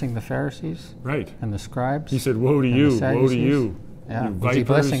blessing the Pharisees Right. and the scribes? He said, woe to And you, the woe to Sadducees? you. Yeah. You Was he vipers,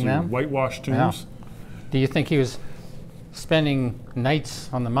 blessing you them? whitewashed tombs. Yeah. Do you think he was spending nights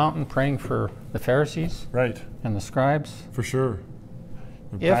on the mountain praying for the Pharisees Right. and the scribes? For sure.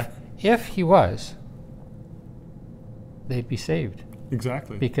 Back- If he was, they'd be saved,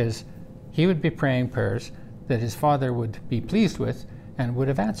 Exactly. because he would be praying prayers that his Father would be pleased with and would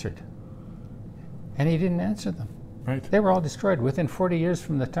have answered. And he didn't answer them. Right. They were all destroyed. Within 40 years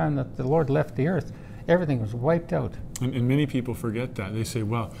from the time that the Lord left the earth, everything was wiped out. And many people forget that. They say,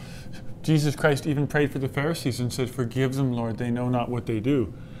 well, Jesus Christ even prayed for the Pharisees and said, forgive them, Lord, they know not what they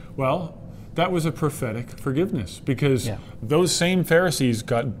do. Well, that was a prophetic forgiveness, because Yeah. those same Pharisees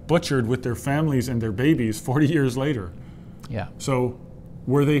got butchered with their families and their babies 40 years later. Yeah. So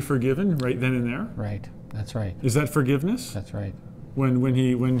were they forgiven right then and there? Right. That's right. Is that forgiveness? That's right.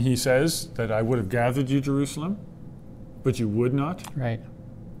 When he says that I would have gathered you, Jerusalem, but you would not? Right.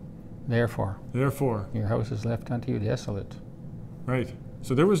 Therefore, Therefore, your house is left unto you desolate. right.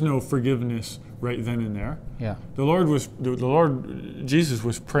 So there was no forgiveness right then and there. Yeah. The Lord Jesus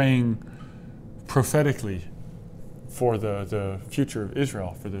was praying prophetically for the future of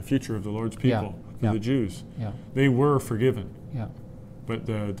Israel, for the future of the Lord's people, for Yeah. the Jews. Yeah. They were forgiven, Yeah. but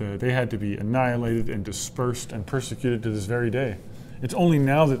they had to be annihilated and dispersed and persecuted to this very day. It's only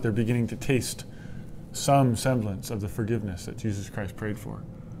now that they're beginning to taste some semblance of the forgiveness that Jesus Christ prayed for,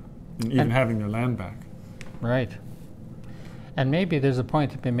 and even having their land back. Right. And maybe there's a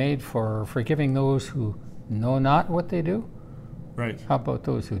point to be made for forgiving those who know not what they do. Right. How about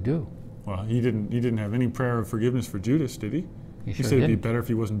those who do? Well, he didn't have any prayer of forgiveness for Judas, did he? He He sure said it'd be didn't. better if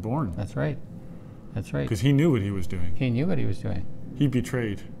he wasn't born, That's right. That's right. because he knew what he was doing. He knew what he was doing. He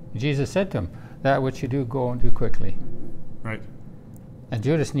betrayed. Jesus said to him, that which you do, go and do quickly. Right. And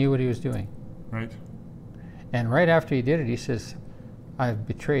Judas knew what he was doing. Right. And right after he did it, he says, I've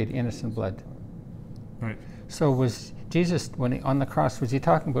betrayed innocent blood. Right. So was Jesus, when on the cross, was he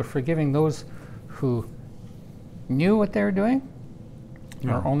talking about forgiving those who knew what they were doing?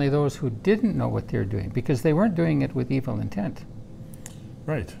 No. Or only those who didn't know what they were doing? Because they weren't doing it with evil intent.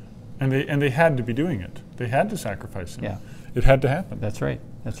 Right. And they had to be doing it. They had to sacrifice him. Yeah. It had to happen. That's right.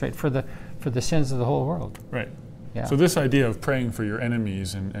 That's right. For the sins of the whole world. Right. Yeah. So this idea of praying for your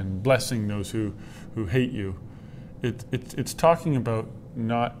enemies and blessing those who hate you, it's talking about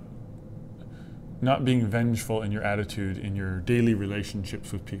not being vengeful in your attitude in your daily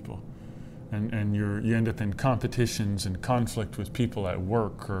relationships with people. And you end up in competitions and conflict with people at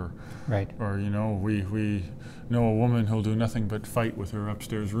work, or Right. we know a woman who'll do nothing but fight with her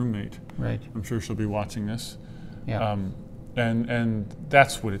upstairs roommate. Right. I'm sure she'll be watching this. Yeah. And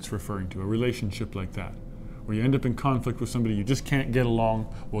that's what it's referring to, a relationship like that, where you end up in conflict with somebody you just can't get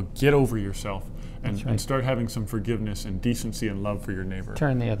along. Well, get over yourself and, That's right. and start having some forgiveness and decency and love for your neighbor.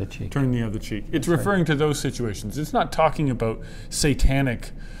 Turn the other cheek. Turn the other cheek. It's That's right. referring to those situations. It's not talking about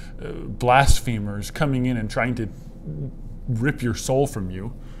satanic blasphemers coming in and trying to rip your soul from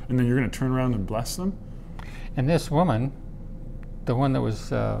you, and then you're going to turn around and bless them. And this woman, the one that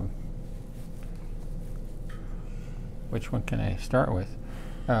was, which one can I start with?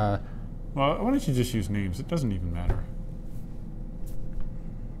 Well, why don't you just use names? It doesn't even matter.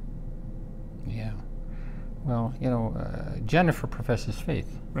 Yeah. Well, Jennifer professes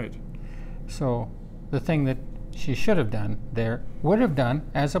faith. Right. So the thing that she should have done there, would have done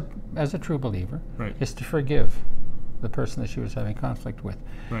as a true believer, Right. is to forgive the person that she was having conflict with.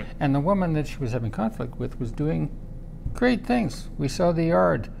 Right. And the woman that she was having conflict with was doing great things. We saw the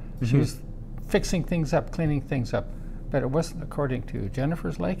yard. She was fixing things up, cleaning things up. But it wasn't according to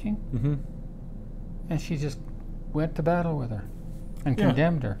Jennifer's liking. Mm-hmm. And she just went to battle with her and Yeah.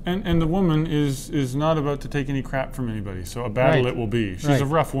 condemned her. And the woman is not about to take any crap from anybody, so a battle Right. it will be. She's Right. a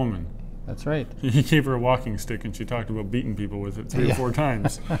rough woman. That's right. He gave her a walking stick, and she talked about beating people with it 3 or Yeah. 4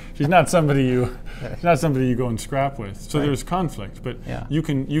 times. She's not somebody you go and scrap with. So Right. there's conflict, but Yeah. you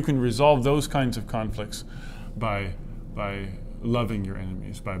can resolve those kinds of conflicts by loving your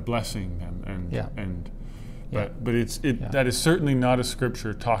enemies, by blessing them, and Yeah. Yeah. but Yeah. that is certainly not a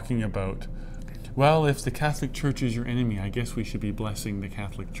scripture talking about. Well, if the Catholic Church is your enemy, I guess we should be blessing the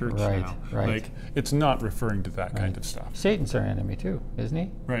Catholic Church Right, now. right. Like, it's not referring to that kind Right. of stuff. Satan's our enemy too, isn't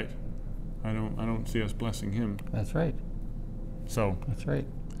he? Right. I don't see us blessing him. That's right. So That's right.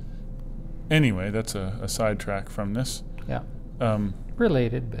 anyway, that's a sidetrack from this. Yeah. Um,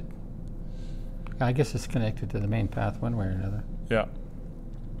 Related, but I guess it's connected to the main path one way or another. yeah.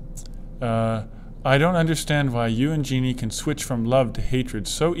 I don't understand why you and Jeannie can switch from love to hatred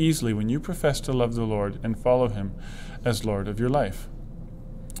so easily when you profess to love the Lord and follow Him as Lord of your life.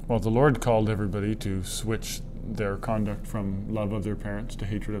 Well, the Lord called everybody to switch their conduct from love of their parents to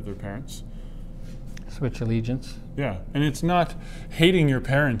hatred of their parents. Switch allegiance. Yeah, and it's not, hating your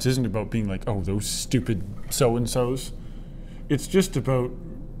parents isn't about being like, oh, those stupid so-and-sos. It's just about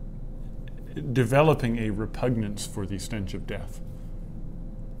developing a repugnance for the stench of death.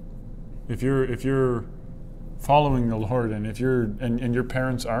 If you're following the Lord, and if and your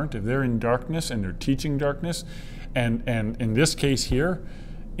parents aren't, if they're in darkness and they're teaching darkness, and in this case here,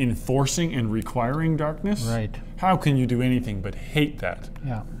 enforcing and requiring darkness, Right. how can you do anything but hate that?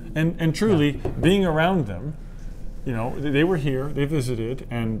 Yeah. And truly, being around them, they were here, they visited,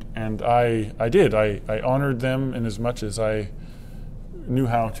 and I honored them in as much as I knew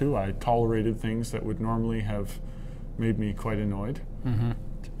how to. I tolerated things that would normally have made me quite annoyed,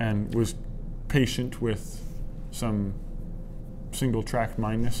 and was patient with some single-track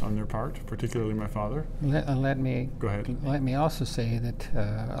mindedness on their part, particularly my father. Let me Go ahead. Let me also say that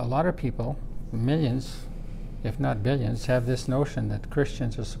a lot of people, millions, if not billions, have this notion that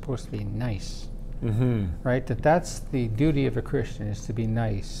Christians are supposed to be nice, right? That's the duty of a Christian, is to be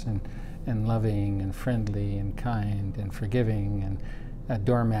nice and loving and friendly and kind and forgiving and a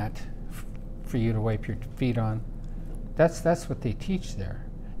doormat for you to wipe your feet on. That's what they teach there.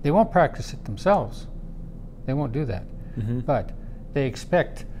 They won't practice it themselves. They won't do that. But they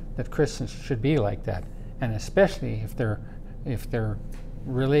expect that Christians should be like that, and especially if they're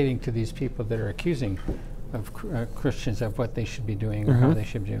relating to these people that are accusing of Christians of what they should be doing or how they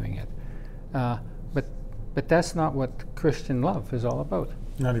should be doing it. But that's not what Christian love is all about.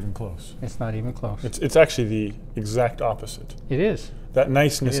 Not even close. It's not even close. It's actually the exact opposite. It is. That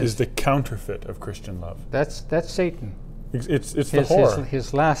niceness is the counterfeit of Christian love. That's Satan. It's the whore.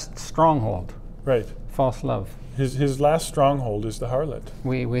 His last stronghold. Right. False love. His last stronghold is the harlot.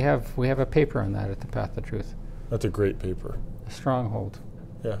 We have a paper on that at the Path of Truth. That's a great paper. The stronghold.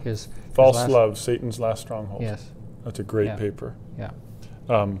 Yeah. His False love, Satan's last stronghold. Yes. That's a great paper. Yeah.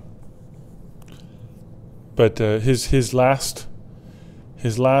 But his last,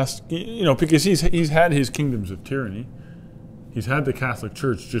 because he's had his kingdoms of tyranny. He's had the Catholic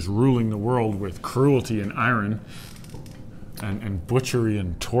Church just ruling the world with cruelty and iron, and butchery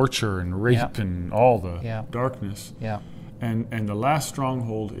and torture and rape and all the darkness. Yeah. And the last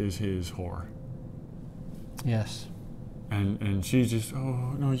stronghold is his whore. Yes. And she just,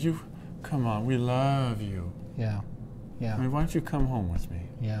 oh no, you, come on, we love you. Yeah. Yeah. I mean, why don't you come home with me?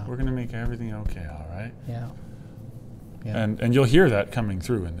 Yeah. We're gonna make everything okay, all right? Yeah. Yeah. And you'll hear that coming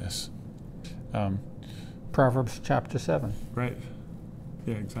through in this. Proverbs chapter 7. Right.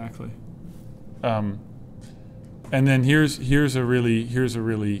 Yeah, exactly. And then here's a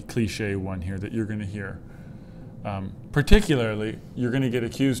really cliche one here that you're going to hear. Particularly, you're going to get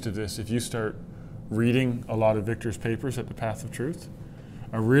accused of this if you start reading a lot of Victor's papers at the Path of Truth.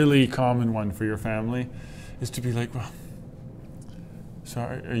 A really common one for your family is to be like, well, so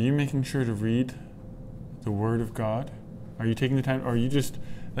are you making sure to read the Word of God? Are you taking the time, or are you just,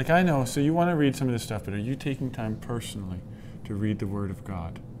 like, I know, so you want to read some of this stuff, but are you taking time personally to read the Word of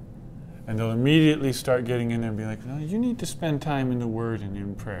God? And they'll immediately start getting in there and be like, no, you need to spend time in the Word and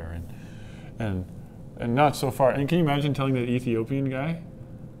in prayer, and not so far. And can you imagine telling that Ethiopian guy?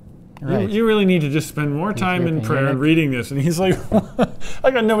 Right. You really need to just spend more time in prayer and reading this. And he's like,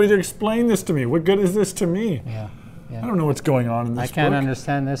 I got nobody to explain this to me. What good is this to me? Yeah. Yeah. I don't know what's going on in this I can't book.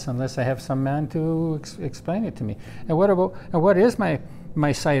 understand this unless I have some man to explain it to me. And what is my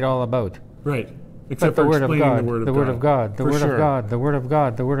site all about? Right. Except but the for Word of explaining God, the Word of the God. Word of God, the For Word sure. of God, the Word of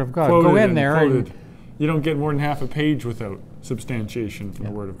God, the Word of God. Quoted Go in there quoted. You don't get more than half a page without substantiation from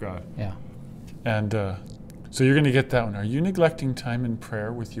the Word of God. Yeah. And so you're going to get that one. Are you neglecting time in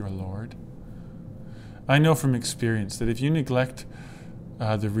prayer with your Lord? I know from experience that if you neglect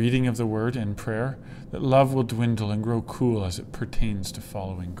the reading of the Word and prayer, that love will dwindle and grow cool as it pertains to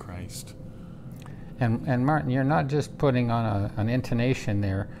following Christ. And Martin, you're not just putting on an intonation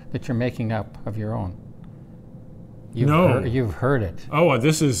there that you're making up of your own. You've heard it. Oh,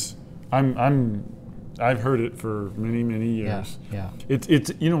 this is I've heard it for many years. Yeah.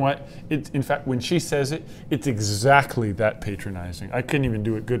 It's you know what? It's, in fact, when she says it, it's exactly that patronizing. I couldn't even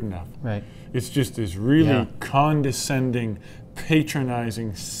do it good enough. Right. It's just this really condescending,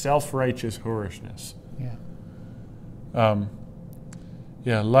 patronizing, self-righteous whorishness. Yeah.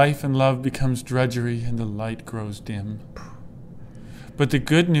 Life and love becomes drudgery and the light grows dim. But the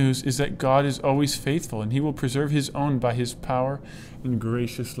good news is that God is always faithful, and He will preserve His own by His power and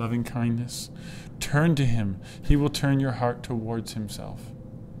gracious loving kindness. Turn to Him. He will turn your heart towards Himself.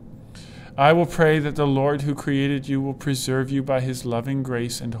 I will pray that the Lord who created you will preserve you by His loving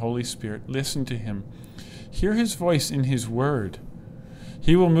grace and Holy Spirit. Listen to Him. Hear His voice in His word.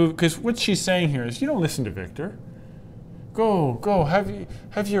 He will move, because what she's saying here is, you don't listen to Victor. Go,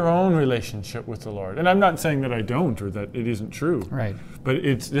 have your own relationship with the Lord. And I'm not saying that I don't or that it isn't true. Right. But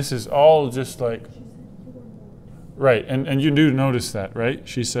this is all just like, right, and you do notice that, right?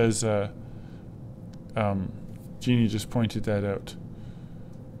 She says, Jeannie just pointed that out.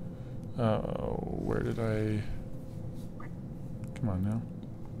 Where did I, come on now.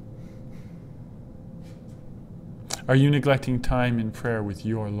 Are you neglecting time in prayer with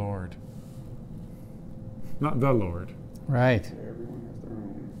your Lord? Not the Lord. Right.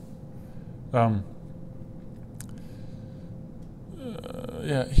 Everyone has their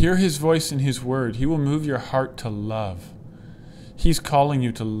own. Hear His voice in His word. He will move your heart to love. He's calling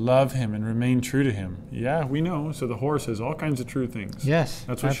you to love him and remain true to him. Yeah, we know. So the whore says all kinds of true things. Yes,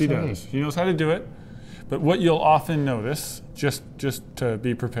 That's what absolutely. she does. She knows how to do it. But what you'll often notice, just to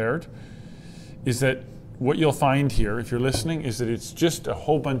be prepared, is that what you'll find here, if you're listening, is that it's just a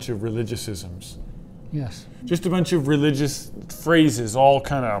whole bunch of religious-isms. Yes. Just a bunch of religious phrases all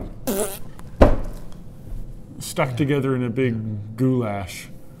kind of stuck together in a big goulash.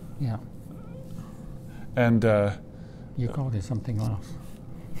 Yeah. And, You called it something else.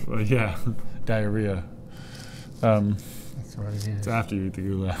 well, yeah, diarrhea. That's what it is. It's after you eat the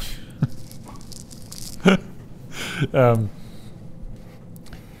goulash.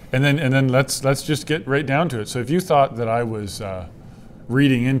 And then let's just get right down to it. So if you thought that I was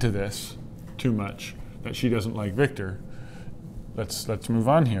reading into this too much, that she doesn't like Victor, let's move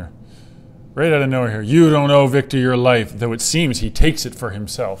on here. Right out of nowhere here. You don't owe Victor your life, though it seems he takes it for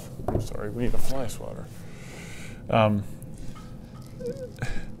himself. I'm sorry, we need a fly swatter.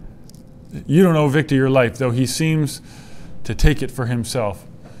 You don't owe Victor your life, though he seems to take it for himself.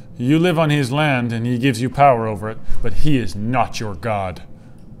 You live on his land and he gives you power over it, but he is not your God.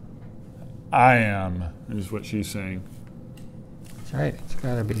 I am, is what she's saying. That's right. It's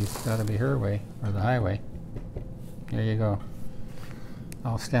gotta be her way or the highway. There you go.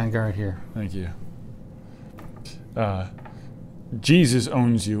 I'll stand guard here. Thank you. Jesus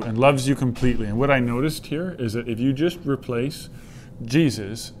owns you and loves you completely. And what I noticed here is that if you just replace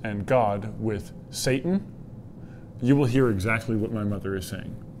Jesus and God with Satan, you will hear exactly what my mother is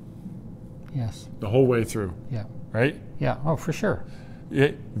saying. Yes. The whole way through. Yeah. Right? Yeah. Oh, for sure.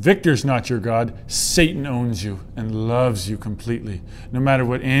 Victor's not your God. Satan owns you and loves you completely, no matter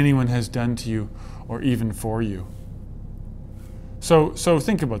what anyone has done to you or even for you. So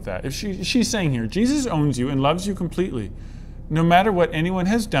think about that. If she's saying here, Jesus owns you and loves you completely, no matter what anyone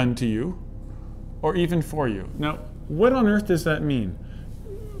has done to you or even for you. Now, what on earth does that mean?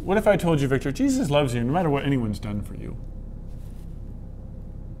 What if I told you, Victor, Jesus loves you no matter what anyone's done for you?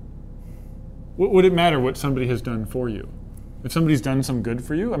 What would it matter what somebody has done for you? If somebody's done some good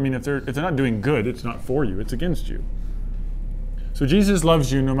for you, I mean, if they're not doing good, it's not for you, it's against you. So Jesus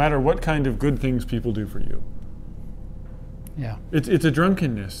loves you no matter what kind of good things people do for you. Yeah. It's a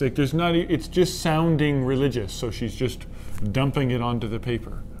drunkenness. Like it's just sounding religious, so she's just dumping it onto the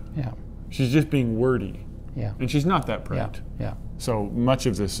paper. Yeah. She's just being wordy. Yeah. And she's not that bright. Yeah. So much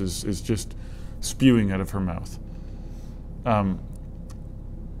of this is just spewing out of her mouth.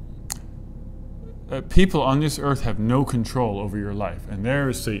 People on this earth have no control over your life. And there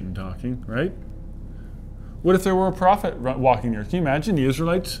is Satan talking, right? What if there were a prophet walking there? Can you imagine the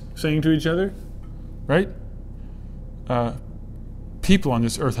Israelites saying to each other, right? People on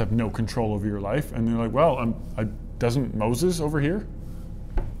this earth have no control over your life. And they're like, well, doesn't Moses over here?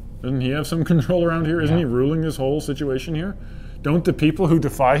 Doesn't he have some control around here? Isn't he ruling this whole situation here? Don't the people who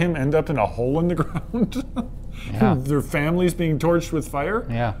defy him end up in a hole in the ground? Yeah. Their families being torched with fire?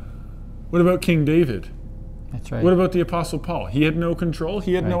 Yeah. What about King David? That's right. What about the Apostle Paul? He had no control?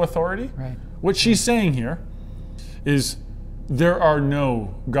 He had no authority? Right. What she's saying here is there are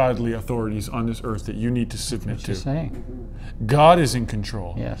no godly authorities on this earth that you need to submit What to. she's saying. God is in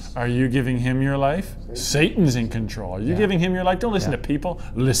control. Yes. Are you giving him your life? Satan's in control. Are you giving him your life? Don't listen to people.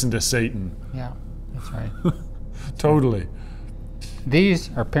 Listen to Satan. Yeah. That's right. Totally. These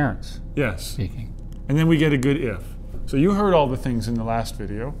are parents Yes. speaking. And then we get a good if. So you heard all the things in the last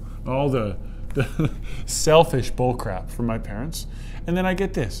video, all the selfish bullcrap from my parents. And then I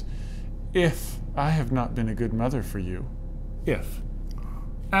get this. If I have not been a good mother for you, if,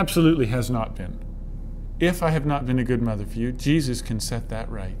 absolutely has not been. If I have not been a good mother for you, Jesus can set that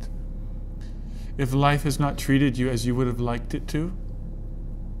right. If life has not treated you as you would have liked it to,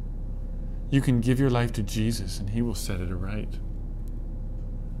 you can give your life to Jesus and he will set it right.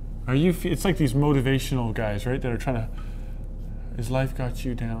 It's like these motivational guys, right, that are trying to, has life got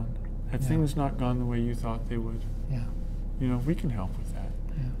you down? Have things not gone the way you thought they would? Yeah. You know, we can help with that.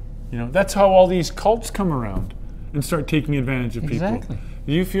 Yeah. You know, that's how all these cults come around and start taking advantage of people. Exactly.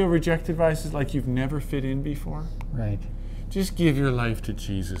 Do you feel rejected by us like you've never fit in before? Right. Just give your life to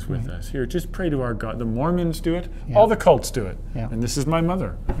Jesus with us. Here, just pray to our God. The Mormons do it. Yeah. All the cults do it. Yeah. And this is my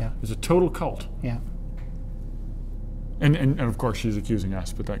mother. Yeah. It's a total cult. Yeah. And of course she's accusing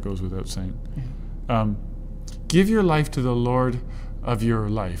us, but that goes without saying. Yeah. Give your life to the Lord of your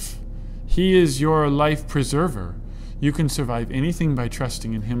life. He is your life preserver. You can survive anything by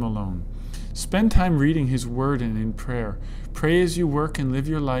trusting in him alone. Spend time reading his word and in prayer. Pray as you work and live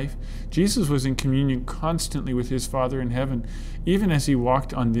your life. Jesus was in communion constantly with his Father in heaven, even as he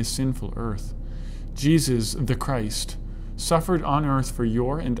walked on this sinful earth. Jesus, the Christ, suffered on earth for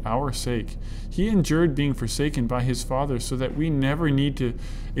your and our sake. He endured being forsaken by his Father so that we never need to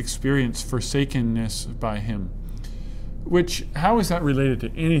experience forsakenness by him. Which, how is that related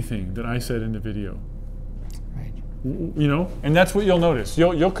to anything that I said in the video? Right. You know, and that's what you'll notice.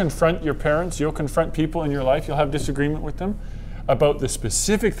 You'll confront your parents, you'll confront people in your life, you'll have disagreement with them about the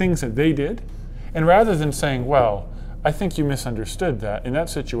specific things that they did. And rather than saying, well, I think you misunderstood that. In that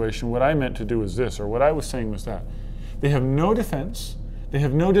situation, what I meant to do was this, or what I was saying was that. They have no defense. They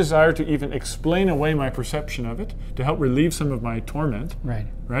have no desire to even explain away my perception of it, to help relieve some of my torment. Right.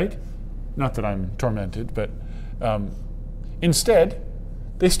 Right? Not that I'm tormented, but instead,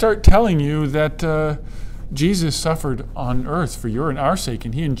 they start telling you that Jesus suffered on earth for your and our sake,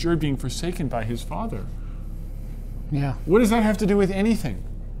 and he endured being forsaken by his Father. Yeah. What does that have to do with anything?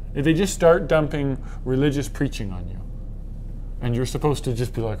 They just start dumping religious preaching on you. And you're supposed to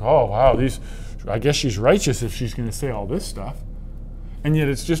just be like, oh, wow, I guess she's righteous if she's going to say all this stuff. And yet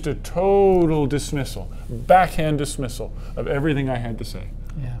it's just a total dismissal, backhand dismissal of everything I had to say.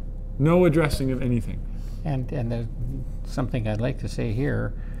 Yeah. No addressing of anything. And there's something I'd like to say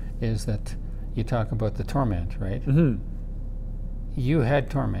here is that you talk about the torment, right? Mm-hmm. You had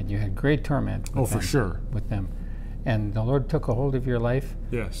torment. You had great torment with them, for sure. with them. And the Lord took a hold of your life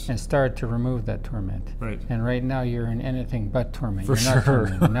Yes. and started to remove that torment. Right. And right now you're in anything but torment. For You're not sure.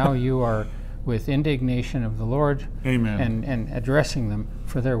 tormented. Now you are with indignation of the Lord. Amen. And addressing them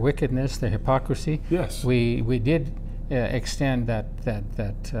for their wickedness, their hypocrisy. Yes. We did extend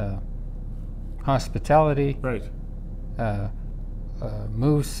that hospitality, Right.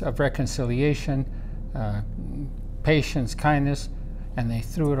 moves of reconciliation, patience, kindness, and they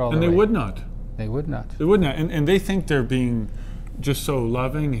threw it all away. And they would not. They would not. They would not. And they think they're being just so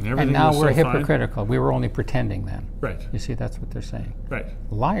loving and everything And now was we're so fine. hypocritical. We were only pretending then. Right. You see, that's what they're saying. Right.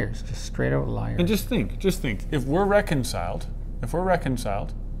 Liars, just straight out liars. And just think, if we're reconciled,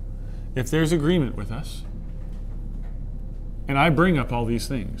 if there's agreement with us, and I bring up all these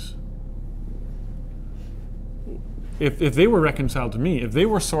things, if they were reconciled to me, if they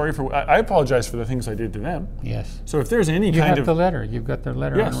were sorry for, I apologize for the things I did to them. Yes. So if there's any You kind have of the letter. You've got their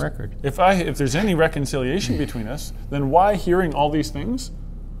letter yes, on record. if there's any reconciliation between us, then why, hearing all these things,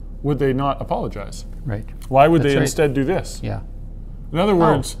 would they not apologize? Right. Why would That's they right. instead do this? Yeah. In other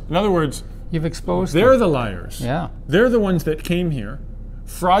words, You've exposed they're them. the liars. Yeah. They're the ones that came here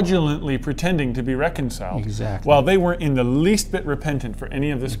fraudulently pretending to be reconciled. Exactly. While they weren't in the least bit repentant for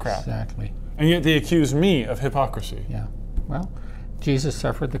any of this crap. Exactly. And yet they accuse me of hypocrisy. Yeah. Well, Jesus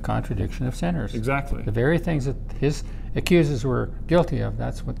suffered the contradiction of sinners. Exactly. The very things that his accusers were guilty of,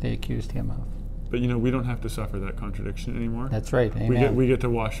 that's what they accused him of. But we don't have to suffer that contradiction anymore. That's right. Amen. We get to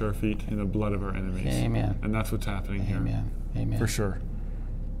wash our feet in the blood of our enemies. Amen. And that's what's happening here. Amen. Amen. For sure.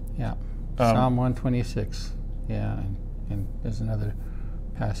 Yeah. Psalm 126. Yeah. And there's another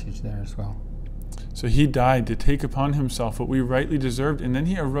passage there as well. So he died to take upon himself what we rightly deserved, and then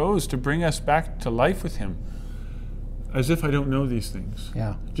he arose to bring us back to life with him. As if I don't know these things.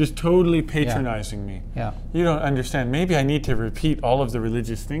 Yeah. Just totally patronizing me. Yeah. You don't understand. Maybe I need to repeat all of the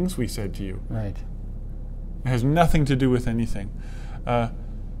religious things we said to you. Right. It has nothing to do with anything.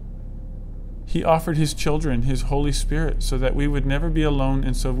 He offered his children his Holy Spirit so that we would never be alone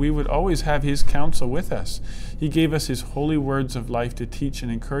and so we would always have his counsel with us. He gave us his holy words of life to teach and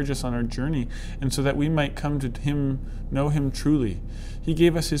encourage us on our journey and so that we might come to him, know him truly. He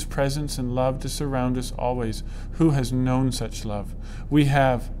gave us his presence and love to surround us always. Who has known such love? We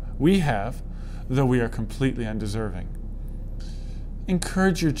have, though we are completely undeserving.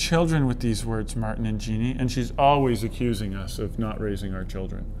 Encourage your children with these words, Martin and Jeannie, and she's always accusing us of not raising our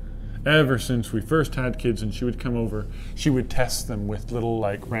children. Ever since we first had kids and she would come over, she would test them with little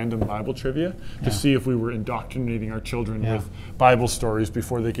random Bible trivia to see if we were indoctrinating our children with Bible stories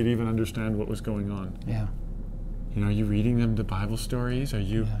before they could even understand what was going on. Yeah. Are you reading them the Bible stories? Are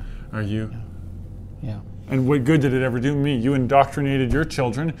you? Yeah. And what good did it ever do me? You indoctrinated your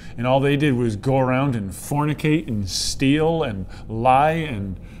children and all they did was go around and fornicate and steal and lie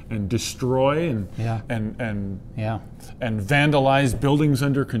and destroy and vandalize buildings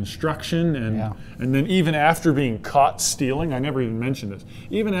under construction and then even after being caught stealing, I never even mentioned this,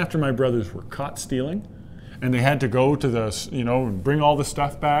 even after my brothers were caught stealing and they had to go to the, and bring all the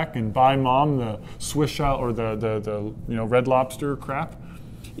stuff back and buy mom the Swiss shell or the Red Lobster crap,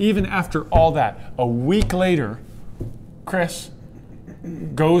 even after all that, a week later, Chris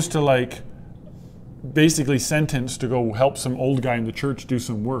goes to basically sentenced to go help some old guy in the church do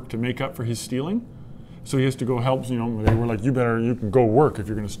some work to make up for his stealing. So he has to go help, they were like, you can go work if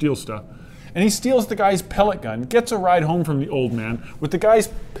you're going to steal stuff. And he steals the guy's pellet gun, gets a ride home from the old man with the guy's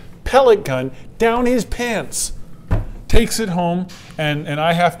pellet gun down his pants. takes it home, and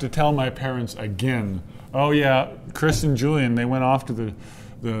I have to tell my parents again, oh yeah, Chris and Julian, they went off to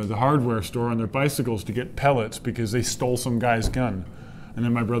the hardware store on their bicycles to get pellets because they stole some guy's gun. And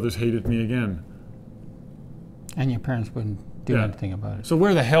then my brothers hated me again. And your parents wouldn't do anything about it. So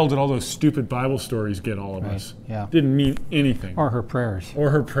where the hell did all those stupid Bible stories get all of us? Yeah. Didn't mean anything. Or her prayers. Or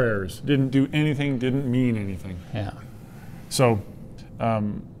her prayers. Didn't do anything, didn't mean anything. Yeah. So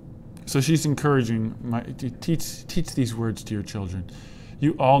she's encouraging, teach these words to your children.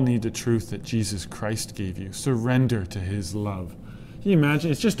 You all need the truth that Jesus Christ gave you. Surrender to his love. Can you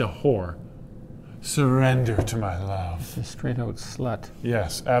imagine? It's just a whore. Surrender to my love. It's a straight out slut.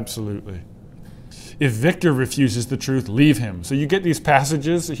 Yes, absolutely. If Victor refuses the truth, leave him. So you get these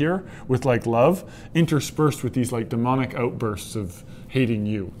passages here with like love interspersed with these like demonic outbursts of hating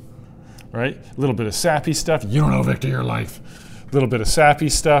you. Right? A little bit of sappy stuff. You don't know Victor your life. A little bit of sappy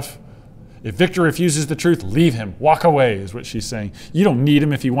stuff. If Victor refuses the truth, leave him. Walk away, is what she's saying. You don't need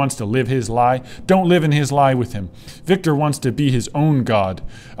him if he wants to live his lie. Don't live in his lie with him. Victor wants to be his own God.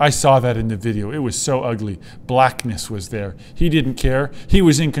 I saw that in the video. It was so ugly. Blackness was there. He didn't care. He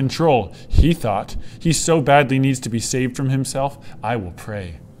was in control. He thought, he so badly needs to be saved from himself. I will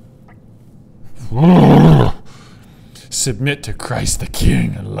pray. Submit to Christ the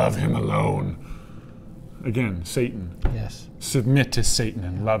King and love him alone. Again, Satan. Yes. Submit to Satan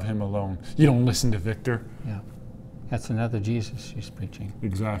and love him alone. You don't listen to Victor. Yeah. That's another Jesus she's preaching.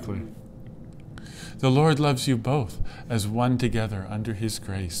 Exactly. The Lord loves you both as one together under his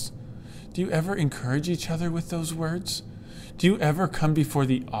grace. Do you ever encourage each other with those words? Do you ever come before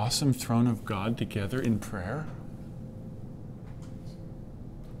the awesome throne of God together in prayer?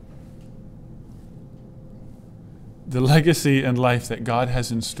 The legacy and life that God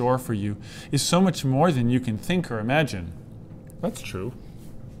has in store for you is so much more than you can think or imagine. That's true.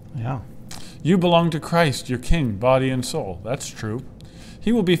 Yeah. You belong to Christ, your King, body and soul. That's true.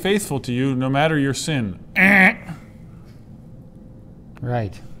 He will be faithful to you no matter your sin.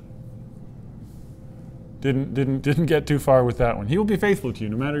 Right. Didn't get too far with that one. He will be faithful to you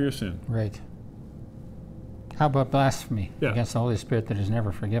no matter your sin. Right. How about blasphemy Yeah. against the Holy Spirit that is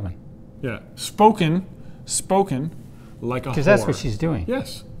never forgiven? Yeah. Spoken like a whore. Because that's what she's doing.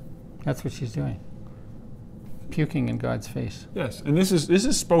 Yes. That's what she's doing. Puking in God's face. Yes. And this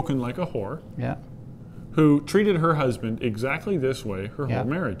is spoken like a whore Yeah. who treated her husband exactly this way her Yeah. whole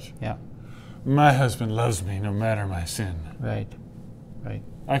marriage. Yeah. My husband loves me no matter my sin. Right. Right.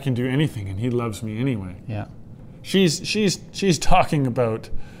 I can do anything and he loves me anyway. Yeah. She's talking about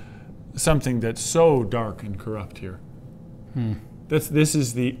something that's so dark and corrupt here. This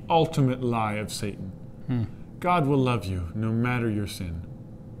is the ultimate lie of Satan. God will love you no matter your sin.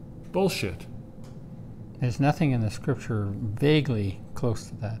 Bullshit. There's nothing in the scripture vaguely close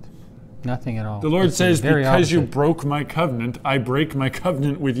to that. Nothing at all. The Lord It's says, very because you opposite. broke my covenant, I break my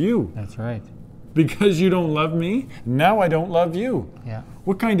covenant with you. That's right. Because you don't love me, now I don't love you. Yeah.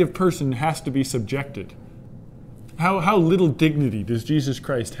 What kind of person has to be subjected? How little dignity does Jesus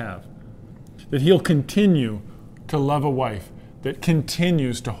Christ have? That he'll continue to love a wife that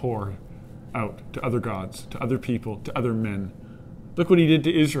continues to whore out to other gods, to other people, to other men. Look what he did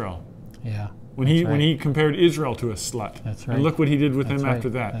to Israel. Yeah. When he compared Israel to a slut. That's right. And look what he did with That's him right. after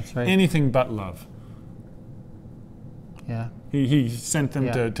that. That's right. Anything but love. Yeah. He sent them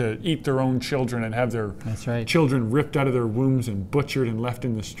Yeah. to eat their own children and have their That's right. children ripped out of their wombs and butchered and left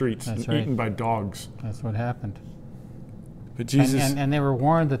in the streets That's and right. eaten by dogs. That's what happened. But Jesus, And they were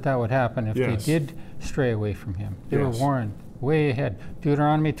warned that that would happen if Yes. they did stray away from him. They Yes. were warned way ahead.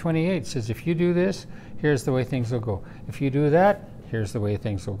 Deuteronomy 28 says, if you do this, here's the way things will go. If you do that, here's the way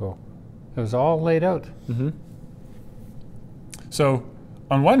things will go. It was all laid out. so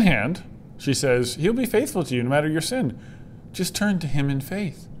on one hand, she says, he'll be faithful to you no matter your sin. Just turn to him in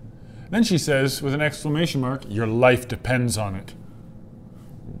faith. Then she says, with an exclamation mark, your life depends on it.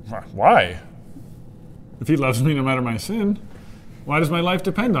 Why? If he loves me no matter my sin, why does my life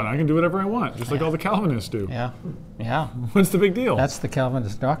depend on it? I can do whatever I want, just like all the Calvinists do. Yeah. Yeah. What's the big deal? That's the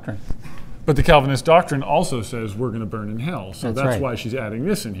Calvinist doctrine. But the Calvinist doctrine also says we're going to burn in hell. So That's that's right. why she's adding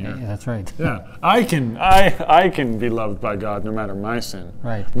this in Yeah, here. that's right. Yeah. I can be loved by God no matter my sin.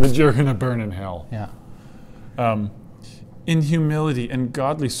 Right. But you're going to burn in hell. Yeah. In humility and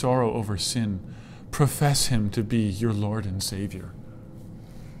godly sorrow over sin, profess him to be your Lord and Savior.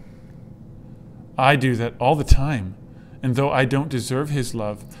 I do that all the time, and though I don't deserve his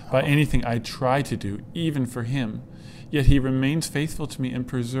love by anything I try to do, even for him, yet he remains faithful to me and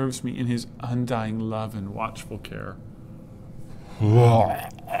preserves me in his undying love and watchful care. Oh,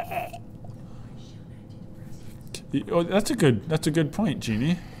 that's a good point,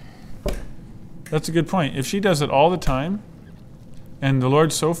 Jeannie. That's a good point. If she does it all the time, and the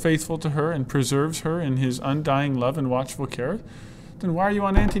Lord's so faithful to her and preserves her in his undying love and watchful care, then why are you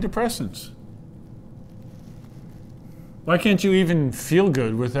on antidepressants? Why can't you even feel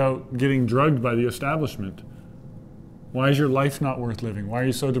good without getting drugged by the establishment? Why is your life not worth living? Why are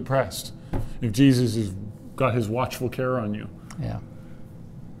you so depressed if Jesus has got his watchful care on you? Yeah.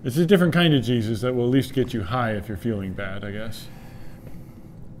 It's a different kind of Jesus that will at least get you high if you're feeling bad, I guess.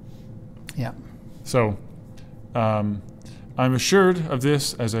 Yeah. So, I'm assured of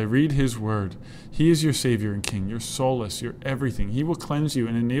this as I read his word. He is your Savior and King, your solace, your everything. He will cleanse you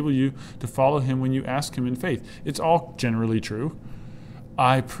and enable you to follow him when you ask him in faith. It's all generally true.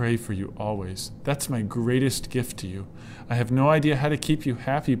 I pray for you always. That's my greatest gift to you. I have no idea how to keep you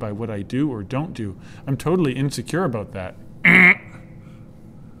happy by what I do or don't do. I'm totally insecure about that.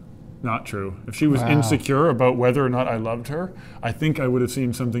 Not true. If she was insecure about whether or not I loved her, I think I would have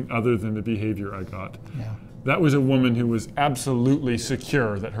seen something other than the behavior I got. Yeah. That was a woman who was absolutely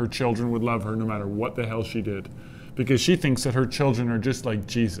secure that her children would love her no matter what the hell she did. Because she thinks that her children are just like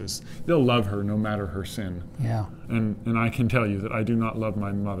Jesus. They'll love her no matter her sin. Yeah. And I can tell you that I do not love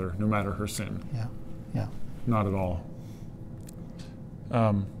my mother no matter her sin. Yeah. Yeah. Not at all.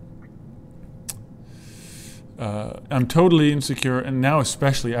 I'm totally insecure, and now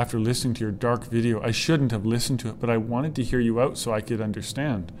especially after listening to your dark video, I shouldn't have listened to it, but I wanted to hear you out so I could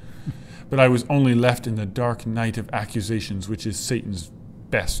understand. But I was only left in the dark night of accusations, which is Satan's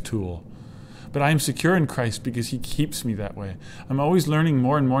best tool. But I am secure in Christ because he keeps me that way. I'm always learning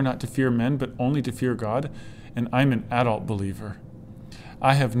more and more not to fear men, but only to fear God, and I'm an adult believer.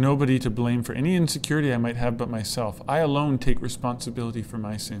 I have nobody to blame for any insecurity I might have but myself. I alone take responsibility for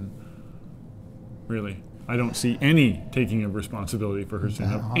my sin. Really. I don't see any taking of responsibility for her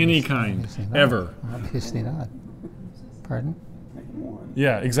sin of any kind, ever. Obviously not. Pardon?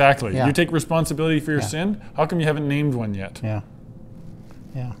 Yeah, exactly. Yeah. You take responsibility for your sin? How come you haven't named one yet? Yeah.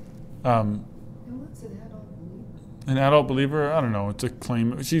 Yeah. And what's an adult believer? An adult believer? I don't know. It's a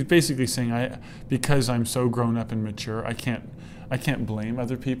claim. She's basically saying, because I'm so grown up and mature, I can't blame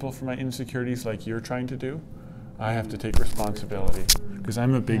other people for my insecurities like you're trying to do. I have to take responsibility because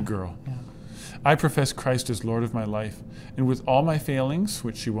I'm a big girl. Yeah. I profess Christ as Lord of my life, and with all my failings,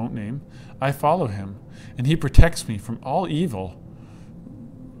 which she won't name, I follow him, and he protects me from all evil.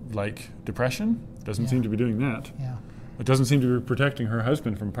 Like depression? Doesn't seem to be doing that. Yeah. It doesn't seem to be protecting her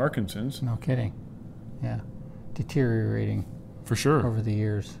husband from Parkinson's. No kidding. Yeah. Deteriorating For sure. over the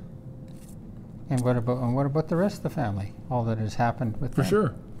years. And what about the rest of the family? All that has happened with For them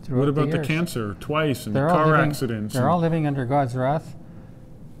sure. throughout What about the years? cancer twice and They're all car living- accidents? They're all living under God's wrath,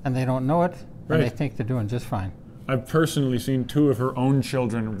 and they don't know it, and they Right. think they're doing just fine. I've personally seen 2 of her own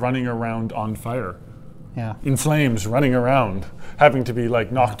children running around on fire. Yeah. In flames, running around, having to be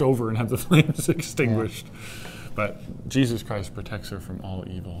like knocked over and have the flames extinguished. But Jesus Christ protects her from all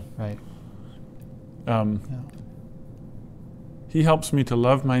evil. Right. He helps me to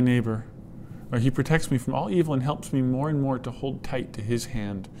love my neighbor, or he protects me from all evil and helps me more and more to hold tight to his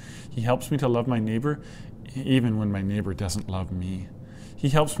hand. He helps me to love my neighbor even when my neighbor doesn't love me. He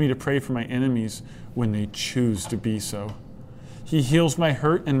helps me to pray for my enemies when they choose to be so. He heals my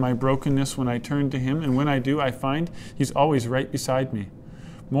hurt and my brokenness when I turn to him, and when I do, I find he's always right beside me.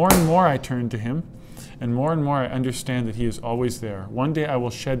 More and more I turn to him, and more I understand that he is always there. One day I will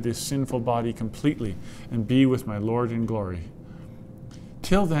shed this sinful body completely and be with my Lord in glory.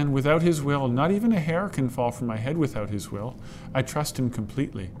 Till then, without his will, not even a hair can fall from my head without his will. I trust him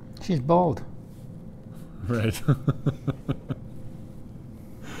completely. She's bold. Right.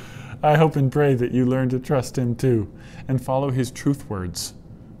 I hope and pray that you learn to trust him too and follow his truth words.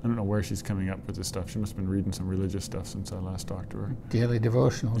 I don't know where she's coming up with this stuff. She must have been reading some religious stuff since I last talked to her. Daily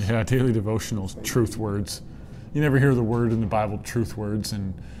devotionals. Yeah, daily devotionals, truth words. You never hear the word in the Bible, truth words,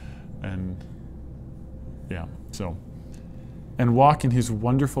 and yeah, so. And walk in his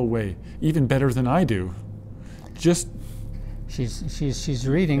wonderful way, even better than I do. Just She's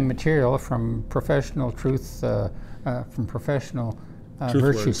reading material from professional from professional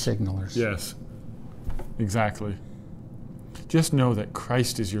virtue words. signalers. Yes, exactly. Just know that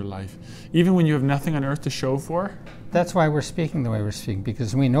Christ is your life. Even when you have nothing on earth to show for. That's why we're speaking the way we're speaking,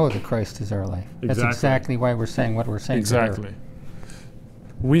 because we know that Christ is our life. That's exactly why we're saying what we're saying. Exactly.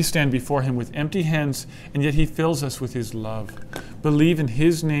 We stand before him with empty hands, and yet he fills us with his love. Believe in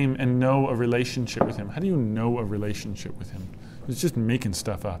his name and know a relationship with him. How do you know a relationship with him? It's just making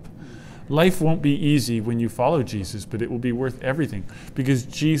stuff up. Life won't be easy when you follow Jesus, but it will be worth everything, because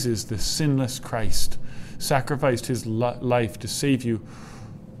Jesus, the sinless Christ, sacrificed his life to save you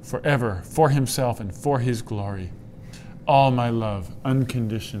forever, for himself and for his glory. All my love,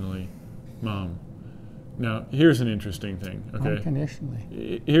 unconditionally, mom. Now, here's an interesting thing, okay?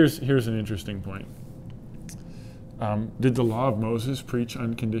 Unconditionally. Here's an interesting point. Did the law of Moses preach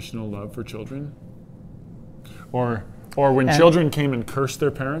unconditional love for children? Or when children came and cursed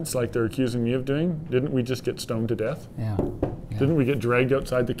their parents like they're accusing me of doing, didn't we just get stoned to death? Yeah. Didn't we get dragged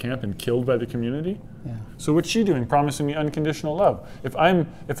outside the camp and killed by the community? Yeah. So what's she doing, promising me unconditional love? If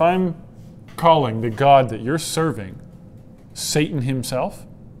I'm calling the God that you're serving Satan himself,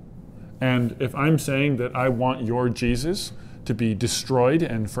 and if I'm saying that I want your Jesus to be destroyed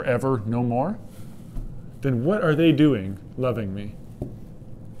and forever no more, then what are they doing loving me?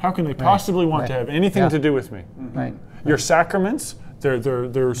 How can they possibly want to have anything to do with me? Right. Your sacraments,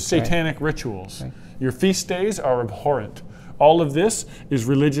 they're satanic rituals. Right. Your feast days are abhorrent. All of this is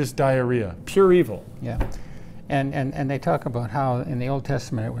religious diarrhea, pure evil. Yeah. And they talk about how in the Old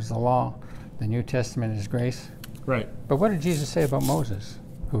Testament it was the law, the New Testament is grace. Right. But what did Jesus say about Moses,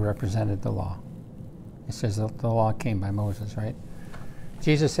 who represented the law? It says that the law came by Moses, right?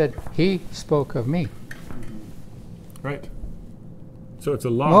 Jesus said, he spoke of me. Right. So it's a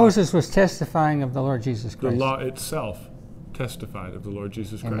law. Moses was testifying of the Lord Jesus Christ. The law itself testified of the Lord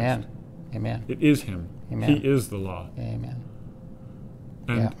Jesus Christ. Amen. Amen. It is him. Amen. He is the law. Amen.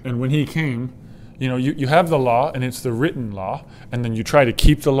 And when he came, you have the law, and it's the written law, and then you try to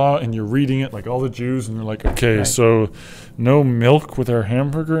keep the law, and you're reading it like all the Jews, and they're like, okay, so no milk with our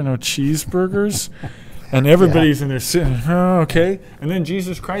hamburger, no cheeseburgers, and everybody's in there sitting, oh, okay. And then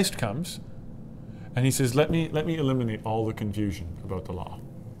Jesus Christ comes, and he says, let me eliminate all the confusion about the law.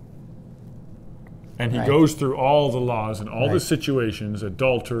 And he goes through all the laws and all the situations,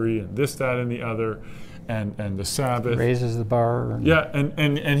 adultery and this, that, and the other, and the Sabbath. Raises the bar.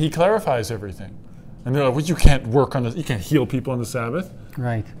 And he clarifies everything. And they're like, well, you can't you can't heal people on the Sabbath.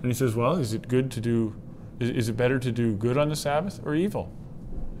 Right. And he says, well, is it better to do good on the Sabbath or evil?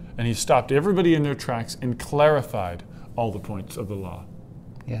 And he stopped everybody in their tracks and clarified all the points of the law.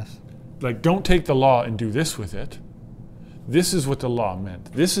 Yes. Like, don't take the law and do this with it. This is what the law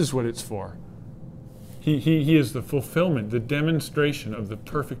meant. This is what it's for. He is the fulfillment, the demonstration of the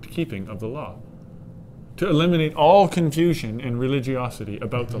perfect keeping of the law. To eliminate all confusion and religiosity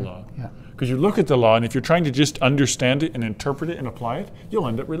about the law. Because you look at the law, and if you're trying to just understand it and interpret it and apply it, you'll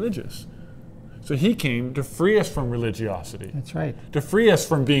end up religious. So he came to free us from religiosity. That's right. To free us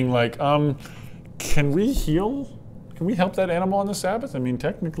from being like, can we heal? Can we help that animal on the Sabbath? I mean,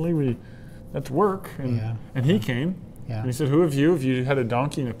 technically, that's work. And he came. Yeah. And he said, who of you, if you had a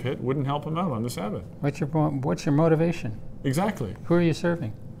donkey in a pit, wouldn't help him out on the Sabbath? What's your motivation? Exactly. Who are you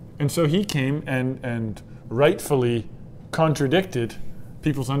serving? And so he came and rightfully contradicted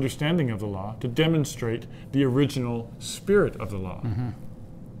people's understanding of the law to demonstrate the original spirit of the law.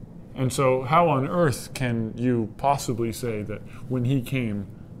 And so how on earth can you possibly say that when he came,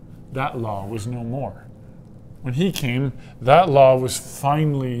 that law was no more? When he came, that law was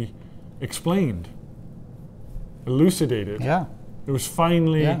finally explained, elucidated. Yeah. It was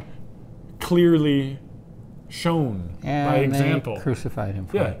finally, clearly shown by example. They crucified him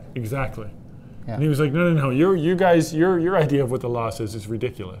for it. Exactly. Yeah. And he was like, no, you guys, your idea of what the law says is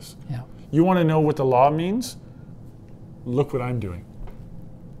ridiculous. Yeah. You want to know what the law means? Look what I'm doing.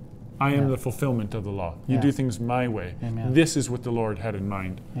 I am the fulfillment of the law. You do things my way. Amen. This is what the Lord had in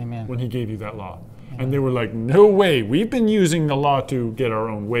mind when he gave you that law. And they were like, no way. We've been using the law to get our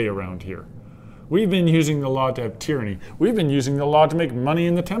own way around here. We've been using the law to have tyranny. We've been using the law to make money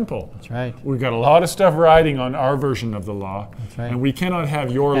in the temple. That's right. We've got a lot of stuff riding on our version of the law. That's right. And we cannot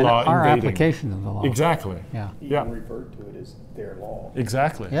have your law our invading. application of the law. Exactly. Yeah. He even referred to it as their law.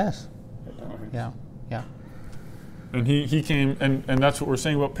 Exactly. Yes. At times. Yeah. Yeah. And he came, and that's what we're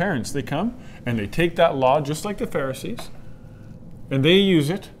saying about parents. They come, and they take that law, just like the Pharisees, and they use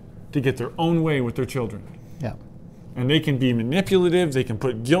it to get their own way with their children. Yeah. And they can be manipulative. They can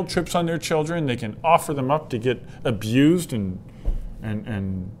put guilt trips on their children. They can offer them up to get abused and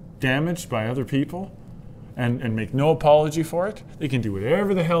damaged by other people and make no apology for it. They can do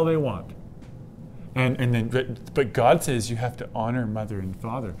whatever the hell they want. But God says you have to honor mother and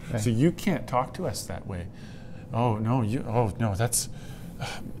father. Right. So you can't talk to us that way. You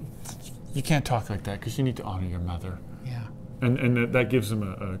can't talk like that because you need to honor your mother. Yeah. And that gives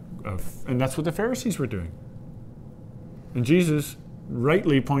them and that's what the Pharisees were doing. And Jesus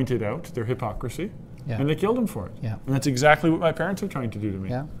rightly pointed out their hypocrisy, and they killed him for it. Yeah. And that's exactly what my parents are trying to do to me.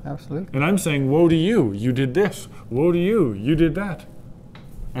 Yeah, absolutely. And I'm saying, woe to you, you did this. Woe to you, you did that.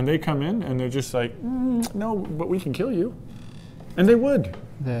 And they come in and they're just like, no, but we can kill you. And they would.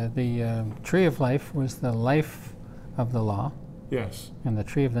 The tree of life was the life of the law, Yes. and the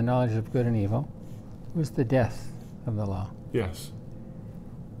tree of the knowledge of good and evil was the death of the law. Yes.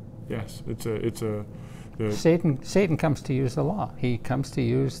 Yes, Satan comes to use the law. He comes to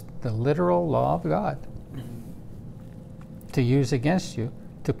use the literal law of God to use against you,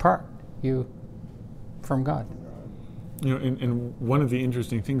 to part you from God. You know, and one of the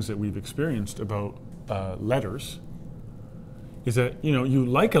interesting things that we've experienced about letters is that, you know, you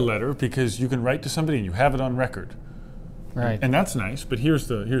like a letter because you can write to somebody and you have it on record. Right. And that's nice, but here's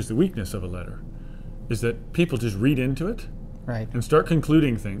the weakness of a letter, is that people just read into it Right. and start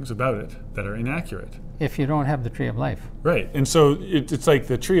concluding things about it that are inaccurate. If you don't have the tree of life. Right. And so it's like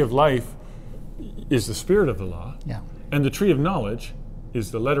the tree of life is the spirit of the law, Yeah. and the tree of knowledge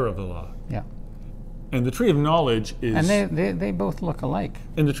is the letter of the law. Yeah. And the tree of knowledge is... And they both look alike.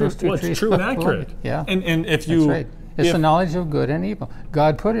 And the tree, Those two well, it's trees true and look accurate. alike. Yeah. And if you... That's right. It's if- the knowledge of good and evil.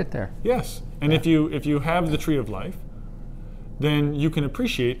 God put it there. Yes. And if you have the tree of life, then you can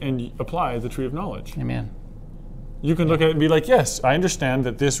appreciate and apply the tree of knowledge. Amen. You can look at it and be like, yes, I understand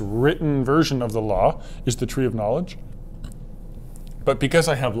that this written version of the law is the tree of knowledge. But because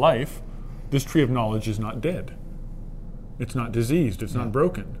I have life, this tree of knowledge is not dead. It's not diseased. It's not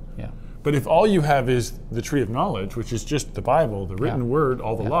broken. Yeah. But if all you have is the tree of knowledge, which is just the Bible, the written word,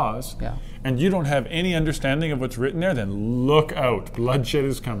 all the laws, and you don't have any understanding of what's written there, then look out. Bloodshed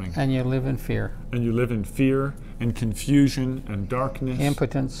is coming. And you live in fear. And you live in fear and confusion and darkness.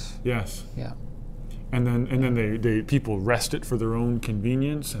 Impotence. Yes. Yeah. And then they people wrest it for their own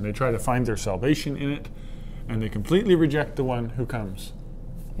convenience, and they try to find their salvation in it, and they completely reject the one who comes.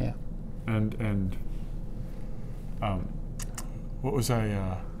 Yeah. And what was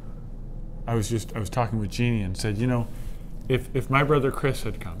I was talking with Jeannie and said, you know, if my brother Chris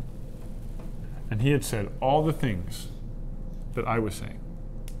had come and he had said all the things that I was saying,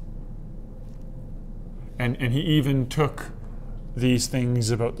 and he even took these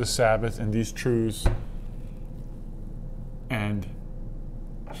things about the Sabbath and these truths, and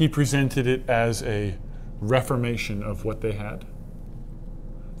he presented it as a reformation of what they had,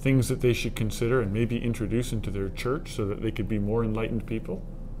 things that they should consider and maybe introduce into their church so that they could be more enlightened people,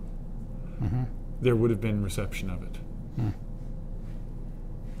 there would have been reception of it.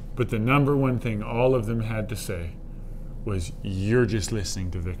 But the number one thing all of them had to say was, you're just listening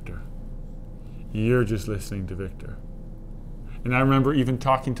to Victor. You're just listening to Victor. And I remember even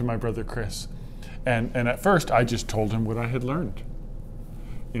talking to my brother Chris, and at first I just told him what I had learned.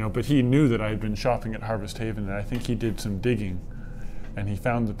 You know, but he knew that I had been shopping at Harvest Haven, and I think he did some digging, and he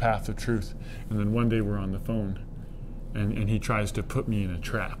found the path of truth. And then one day we're on the phone, and he tries to put me in a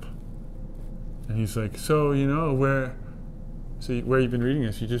trap. And he's like, so, you know, where have you been reading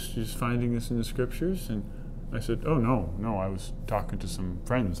this? You just finding this in the scriptures? And I said, oh, no, I was talking to some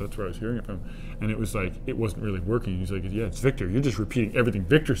friends. That's where I was hearing it from. And it was like, it wasn't really working. He's like, yeah, it's Victor. You're just repeating everything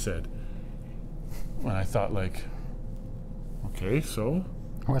Victor said. And I thought, like, okay, so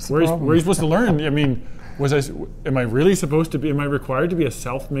where are you supposed to learn? I mean, am I required to be a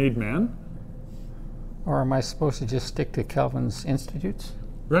self-made man? Or am I supposed to just stick to Calvin's Institutes?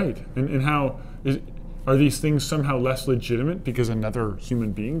 Right. And are these things somehow less legitimate because another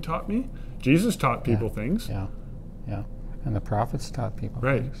human being taught me? Jesus taught people things. Yeah. And the prophets taught people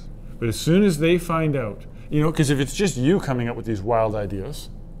right. things. But as soon as they find out, you know, because if it's just you coming up with these wild ideas,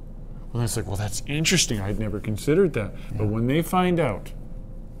 well, it's like, well, that's interesting. I'd never considered that. Yeah. But when they find out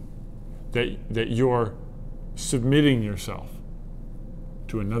that you're submitting yourself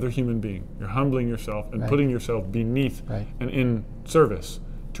to another human being, you're humbling yourself and putting yourself beneath and in service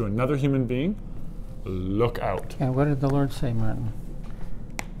to another human being, look out. And what did the Lord say, Martin?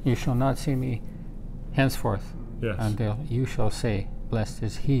 You shall not see me henceforth until you shall say, blessed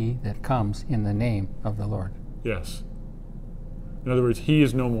is he that comes in the name of the Lord. Yes. In other words, he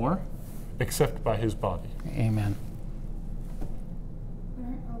is no more except by his body. Amen.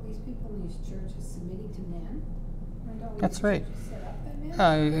 Aren't all these people in these churches submitting to men? That's right. Set up by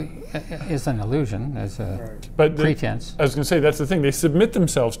men? Is an illusion, as a pretense. I was going to say, that's the thing. They submit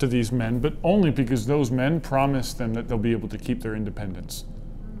themselves to these men, but only because those men promise them that they'll be able to keep their independence.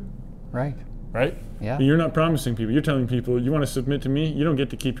 Right. Right? Yeah. You're not promising people. You're telling people, you want to submit to me, you don't get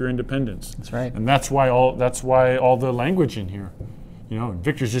to keep your independence. That's right. And that's why all the language in here. You know,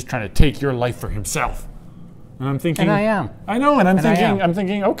 Victor's just trying to take your life for himself. And I'm thinking, and I am. I know, and I'm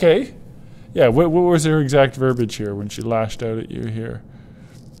thinking, okay. Yeah, what was her exact verbiage here when she lashed out at you here?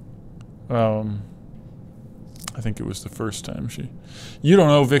 I think it was the first time you don't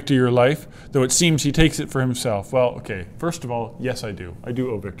owe Victor your life, though it seems he takes it for himself. Well, okay, first of all, yes, I do. I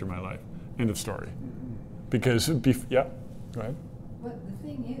do owe Victor my life. End of story. Because, go ahead. But the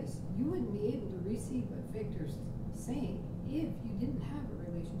thing is, you wouldn't be able to receive what Victor's saying if you didn't have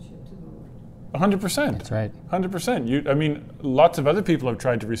a relationship to the Lord. 100%. That's right. 100%. I mean, lots of other people have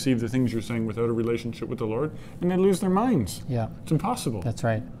tried to receive the things you're saying without a relationship with the Lord, and they lose their minds. Yeah. It's impossible. That's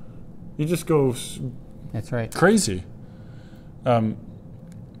right. You just go That's right. crazy. And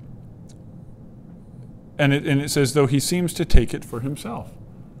it says, though he seems to take it for himself.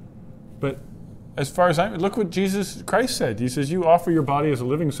 But as far as look what Jesus Christ said. He says, you offer your body as a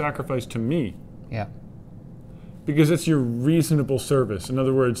living sacrifice to me. Yeah. Because it's your reasonable service. In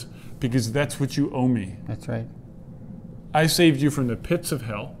other words, because that's what you owe me. That's right. I saved you from the pits of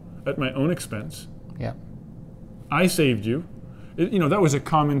hell at my own expense. Yeah. I saved you. That was a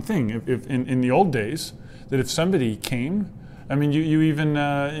common thing if in the old days, that if somebody came, I mean, you even,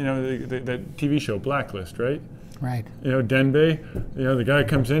 that TV show, Blacklist, right? Right. Denbei, the guy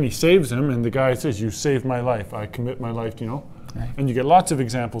comes in, he saves him, and the guy says, you saved my life. I commit my life, Right. And you get lots of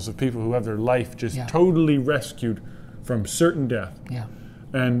examples of people who have their life just totally rescued from certain death. Yeah.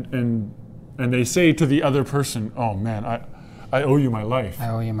 And they say to the other person, oh man, I owe you my life. I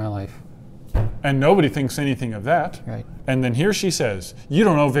owe you my life. And nobody thinks anything of that. Right. And then here she says, you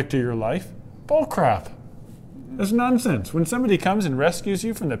don't owe Victor your life. Bull crap. That's nonsense. When somebody comes and rescues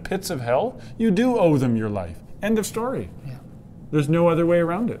you from the pits of hell, you do owe them your life. End of story. Yeah. There's no other way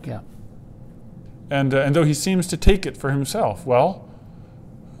around it. Yeah. And though he seems to take it for himself, well,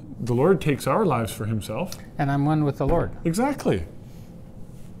 the Lord takes our lives for himself. And I'm one with the Lord. Exactly.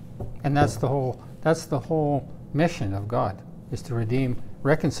 And that's the whole mission of God, is to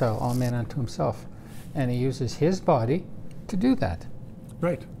reconcile all men unto himself. And he uses his body to do that.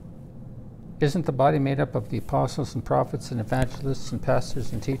 Right. Isn't the body made up of the apostles and prophets and evangelists and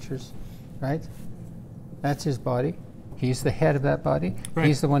pastors and teachers? Right? That's his body. He's the head of that body. Right.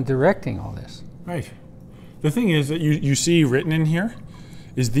 He's the one directing all this. Right. The thing is that you see written in here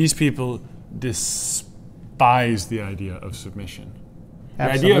is these people despise the idea of submission. The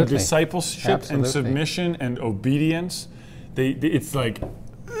Absolutely. idea of discipleship Absolutely. and submission and obedience, it's like,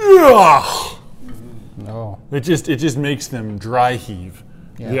 ugh! No. It just makes them dry heave.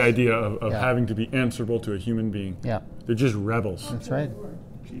 Yes. The idea of Yeah. having to be answerable to a human being. Yeah. They're just rebels. That's right.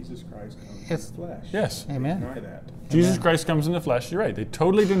 Jesus Christ comes It's- in the flesh. Yes. Amen. Deny that. Jesus Amen. Christ comes in the flesh. You're right. They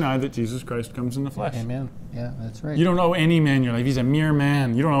totally deny that Jesus Christ comes in the flesh. Amen. Yeah, that's right. You don't owe any man your life. He's a mere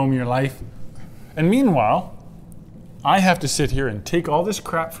man. You don't owe him your life. And meanwhile, I have to sit here and take all this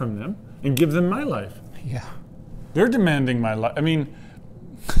crap from them and give them my life. Yeah. They're demanding my life. I mean,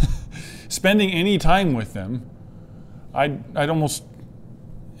 spending any time with them, I'd almost...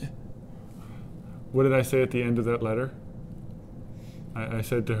 What did I say at the end of that letter? I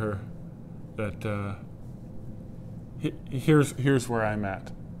said to her that here's where I'm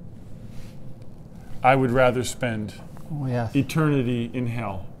at. I would rather spend Oh, yes. eternity in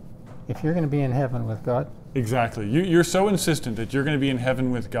hell. If you're going to be in heaven with God, Exactly. You're so insistent that you're going to be in heaven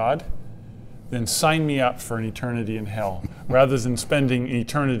with God, then sign me up for an eternity in hell, rather than spending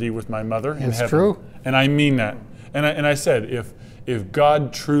eternity with my mother in It's heaven. true. And I mean that. And I said, if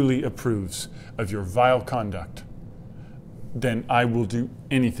God truly approves of your vile conduct, then I will do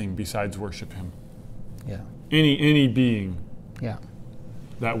anything besides worship him. yeah, Any being yeah.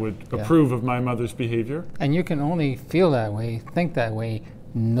 that would Yeah. approve of my mother's behavior. And you can only feel that way, think that way,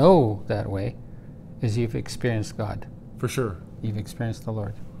 know that way, as you've experienced God. For sure. You've experienced the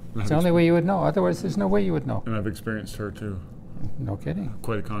Lord. And It's the only way you would know. Otherwise, there's no way you would know. I've experienced her too. No kidding.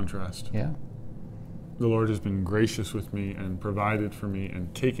 Quite a contrast. Yeah. The Lord has been gracious with me and provided for me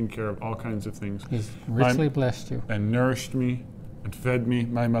and taken care of all kinds of things He's richly blessed you. and nourished me and fed me.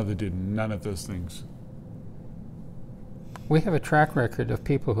 My mother did none of those things. We have a track record of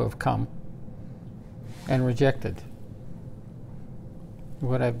people who have come and rejected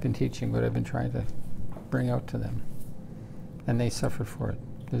what I've been teaching, what I've been trying to bring out to them. And they suffer for it.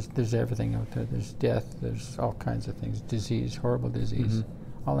 There's everything out there. There's death, there's all kinds of things, disease, horrible disease.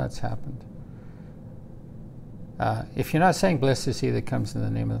 All that's happened. If you're not saying blessed is he that comes in the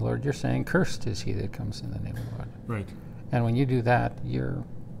name of the Lord, you're saying cursed is he that comes in the name of the Lord. Right. And when you do that, you're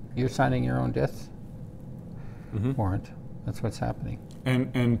signing your own death warrant. That's what's happening.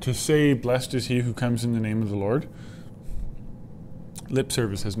 And to say blessed is he who comes in the name of the Lord, lip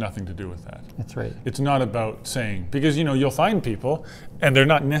service has nothing to do with that. That's right. It's not about saying, because you'll find people and they're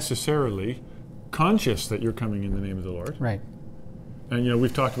not necessarily conscious that you're coming in the name of the Lord. Right. And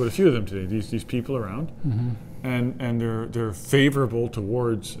we've talked about a few of them today, these people around. And they're favorable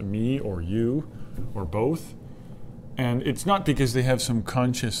towards me or you or both. And it's not because they have some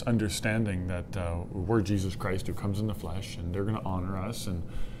conscious understanding that we're Jesus Christ who comes in the flesh and they're going to honor us,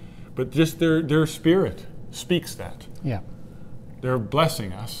 but just their spirit speaks that. Yeah. They're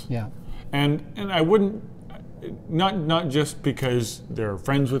blessing us. Yeah. And I wouldn't, not just because they're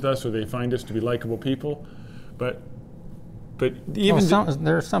friends with us or they find us to be likable people, but even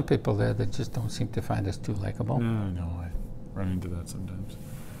there are some people there that just don't seem to find us too likable. No, I run into that sometimes.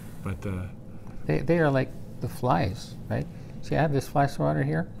 But they are like the flies, right? See, I have this fly swatter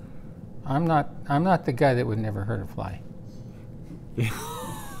here. I'm not the guy that would never hurt a fly.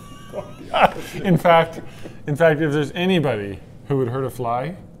 in fact, if there's anybody who would hurt a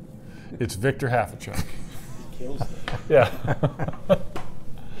fly, it's Victor Hafachuk. Kills them. Yeah.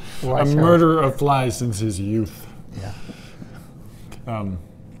 Watch A out. murderer of flies since his youth. Yeah.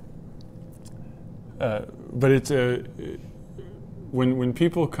 But it's when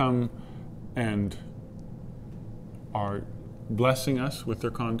people come and are blessing us with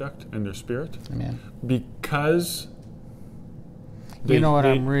their conduct and their spirit, Amen. because You know what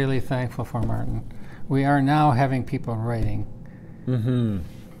I'm really thankful for, Martin? We are now having people writing. Mm-hmm.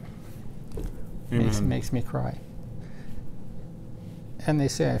 Makes me cry. And they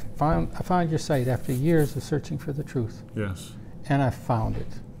say, I found your site after years of searching for the truth. Yes. And I found it.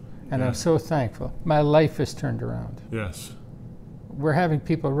 And I'm Yes. so thankful. My life has turned around. Yes. We're having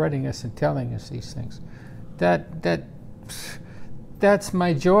people writing us and telling us these things. That's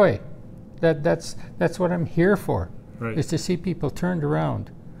my joy. That's what I'm here for. Right. Is to see people turned around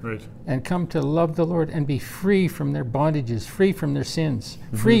Right. and come to love the Lord and be free from their bondages, free from their sins,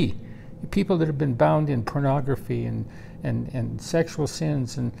 free. People that have been bound in pornography and sexual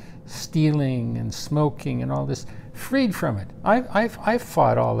sins and stealing and smoking and all this, freed from it. I've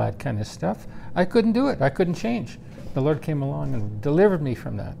fought all that kind of stuff. I couldn't do it. I couldn't change. The Lord came along and delivered me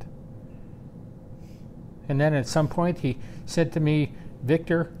from that. And then at some point he said to me,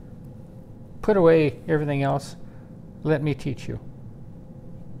 Victor, put away everything else. Let me teach you.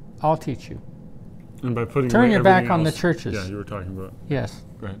 I'll teach you. And by putting Turn away your back everything on the else- churches. Yeah, you were talking about. Yes.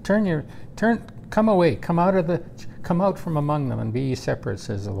 Right. Come away. Come out from among them and be ye separate,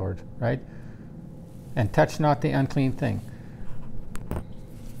 says the Lord, right? And touch not the unclean thing.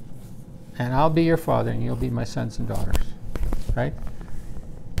 And I'll be your father and you'll be my sons and daughters, right?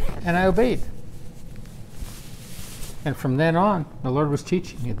 And I obeyed. And from then on, the Lord was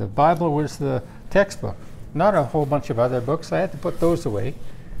teaching me. The Bible was the textbook, not a whole bunch of other books. I had to put those away.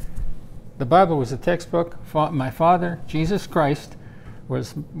 The Bible was the textbook. My Father, Jesus Christ,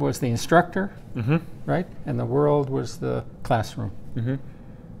 was the instructor, right? And the world was the classroom.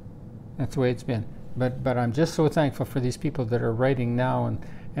 That's the way it's been. But I'm just so thankful for these people that are writing now,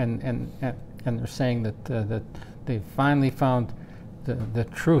 and they're saying that they finally found the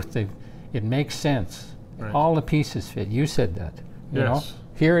truth. It makes sense. Right. All the pieces fit. You said that. You know? Yes.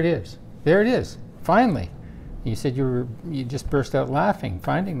 Here it is. There it is. Finally. You said you just burst out laughing,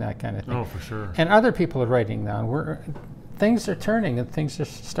 finding that kind of thing. Oh, for sure. And other people are writing down. Things are turning and things are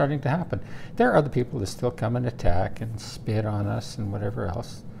starting to happen. There are other people that still come and attack and spit on us and whatever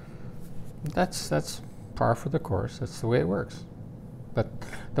else. That's par for the course. That's the way it works. But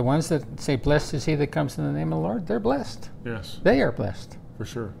the ones that say, blessed is he that comes in the name of the Lord, they're blessed. Yes, They are blessed. for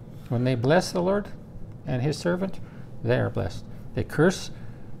sure. When they bless the Lord and his servant, they are blessed. They curse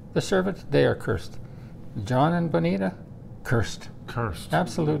the servant, they are cursed. John and Bonita, cursed. Cursed.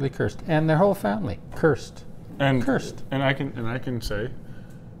 Absolutely cursed. And their whole family, cursed. And Cursed. And I can say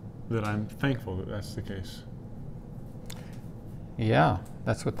that I'm thankful that that's the case. Yeah,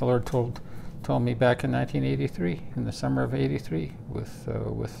 that's what the Lord told me back in 1983, in the summer of '83, with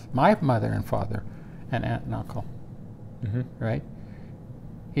my mother and father and aunt and uncle. Right?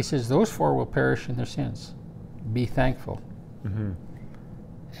 He says, those four will perish in their sins. Be thankful.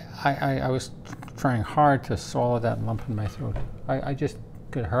 I was trying hard to swallow that lump in my throat. I just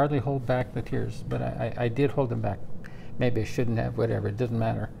could hardly hold back the tears, but I did hold them back. Maybe I shouldn't have, whatever, it doesn't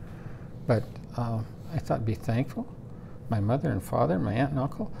matter. But I thought, be thankful. My mother and father, my aunt and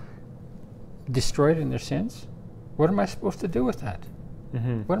uncle, destroyed in their sins. What am I supposed to do with that?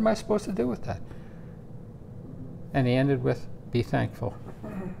 What am I supposed to do with that? And he ended with, be thankful.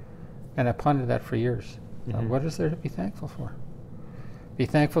 And I pondered that for years. What is there to be thankful for? Be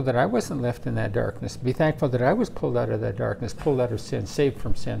thankful that I wasn't left in that darkness. Be thankful that I was pulled out of that darkness, pulled out of sin, saved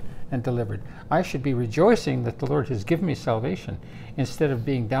from sin, and delivered. I should be rejoicing that the Lord has given me salvation instead of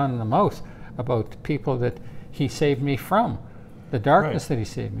being down in the mouth about people that he saved me from, the darkness that he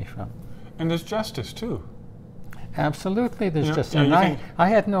saved me from. And there's justice too. Absolutely, there's You know- just, you know, and you I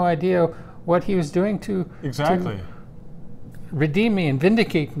had no idea what he was doing to Exactly. redeem me and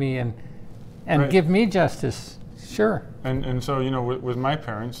vindicate me and Right. give me justice. Sure. And so, you know, with my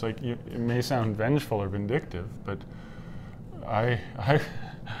parents, like, it may sound vengeful or vindictive, but I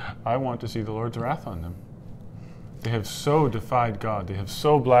want to see the Lord's wrath on them. They have so defied God. They have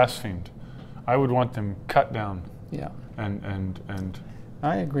so blasphemed. I would want them cut down Yeah. and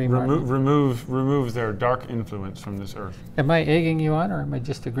I agree, Martin. remove their dark influence from this earth. Am I egging you on, or am I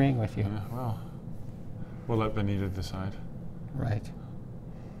just agreeing with you? Yeah, well, we'll let Benita decide, Right.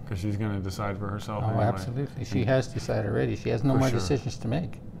 because she's going to decide for herself Oh, anyway. absolutely. She has decided already. She has no For more sure. decisions to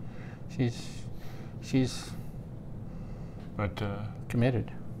make. She's But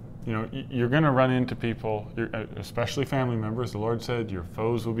committed. you know, you're going to run into people, especially family members. The Lord said, "Your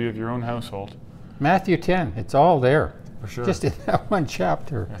foes will be of your own household." Matthew 10, it's all there. For sure. Just in that one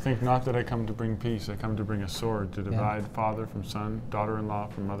chapter. I think not that I come to bring peace. I come to bring a sword to Yeah. divide father from son, daughter-in-law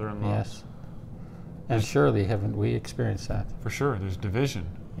from mother-in-law. Yes. And surely haven't we experienced that? For sure, there's division,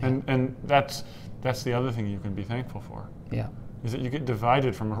 Yeah. and that's the other thing you can be thankful for, Yeah. is that you get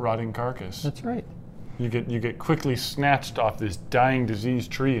divided from a rotting carcass. That's right. You get quickly snatched off this dying, diseased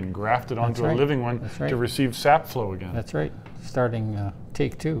tree and grafted onto right. a living one That's right. to receive sap flow again. That's right. Starting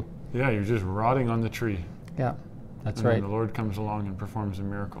take 2. Yeah, you're just rotting on the tree. Yeah. That's and right. then the Lord comes along and performs a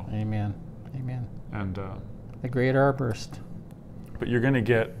miracle. Amen. Amen. And The great arborist. but you're going to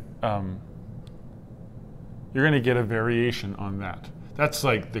get a variation on that. That's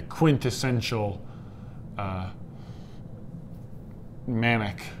like the quintessential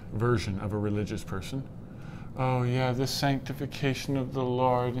manic version of a religious person. Oh yeah, the sanctification of the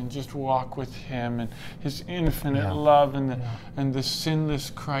Lord, and just walk with Him, and His infinite Yeah. love, and Yeah. the sinless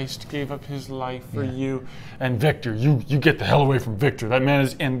Christ gave up His life for Yeah. you. And Victor, you get the hell away from Victor. That man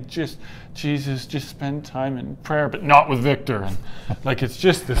is, and just Jesus, just spend time in prayer, but not with Victor. And like it's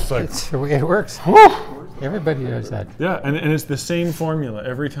just this like, It's the way it works. whew. Everybody does that. Yeah, and it's the same formula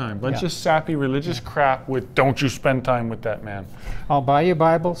every time. Bunch Yeah. of sappy religious crap with "Don't you spend time with that man." I'll buy you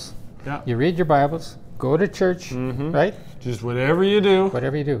Bibles. Yeah, You read your Bibles. Go to church. Mhm. Right? just whatever you do.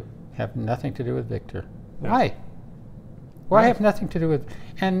 Whatever you do, have nothing to do with Victor. Yeah. Why? Why Right. have nothing to do with?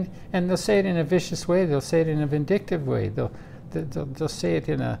 And they'll say it in a vicious way. They'll say it in a vindictive way. They'll say it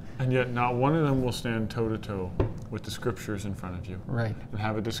in a And yet, not one of them will stand toe to toe with the scriptures in front of you right. and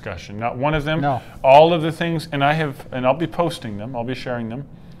have a discussion. Not one of them. No. All of the things, and I'll be posting them. I'll be sharing them.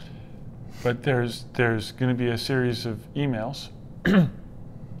 But there's going to be a series of emails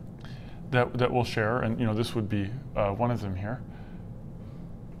that we'll share, and this would be one of them here.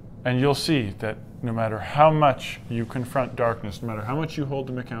 And you'll see that no matter how much you confront darkness, no matter how much you hold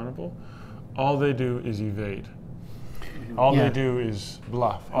them accountable, all they do is evade. All Yeah. they do is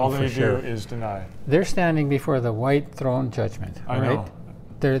bluff. All for they sure. do is deny. They're standing before the white throne judgment. I right? know.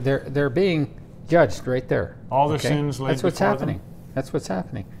 They're being judged right there. All their sins laid That's what's before happening. them. That's what's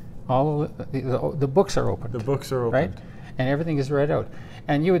happening. All of the books are opened. The books are right? opened. And everything is read out.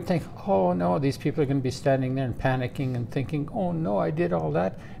 And you would think, oh no, these people are going to be standing there and panicking and thinking, oh no, I did all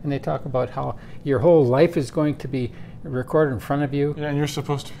that. And they talk about how your whole life is going to be recorded in front of you. Yeah, and you're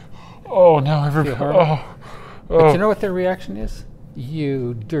supposed to. Oh, now everybody. Feel horrible. Oh. But you know what their reaction is?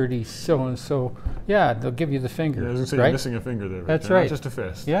 You dirty so-and-so. Yeah, they'll give you the finger. Yeah, I was going to say right? you're missing a finger there. That's there, right. Not just a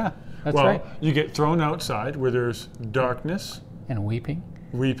fist. Yeah, that's well, right. you get thrown outside where there's darkness, And weeping.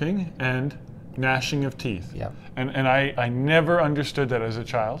 weeping, and gnashing of teeth. Yeah. And I never understood that as a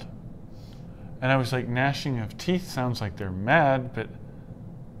child. And I was like, gnashing of teeth sounds like they're mad, but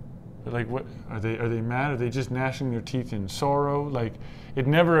like, what are they mad? Are they just gnashing their teeth in sorrow? Like, it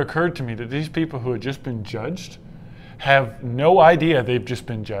never occurred to me that these people who had just been judged have no idea they've just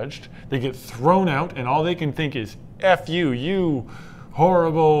been judged. They get thrown out, and all they can think is, F you, you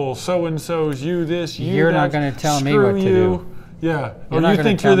horrible so-and-sos, you this, you You're that, not gonna tell me screw what to you. do. Yeah. You're Or not you gonna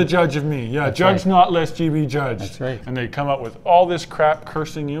think tell you're the me. judge of me. Yeah, That's judge right. not lest ye be judged. That's right. And they come up with all this crap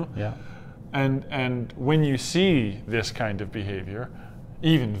cursing you. Yeah. And when you see this kind of behavior,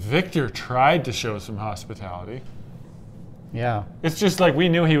 even Victor tried to show some hospitality. Yeah. It's just like we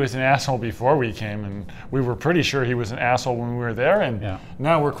knew he was an asshole before we came, and we were pretty sure he was an asshole when we were there, and Yeah.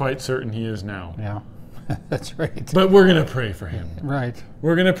 now we're quite certain he is now. Yeah. That's right. But we're going to pray for him. Right.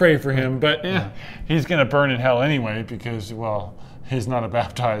 We're going to pray for him, but he's going to burn in hell anyway because, well, he's not a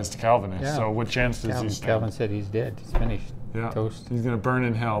baptized Calvinist, Yeah. so what chance does he stand? Calvin said he's dead. He's finished. Yeah. Toast. He's going to burn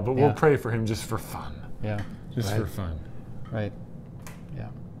in hell, but Yeah. we'll pray for him just for fun. Yeah. Just right. for fun. Right. Yeah.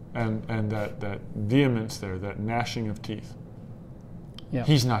 And that vehemence there, that gnashing of teeth. Yeah.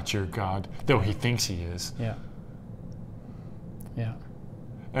 He's not your God, though he thinks he is. Yeah. Yeah.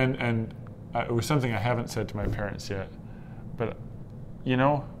 And it was something I haven't said to my parents yet, but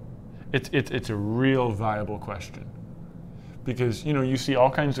it's a real viable question, because you see all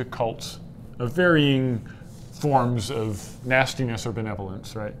kinds of cults of varying forms of nastiness or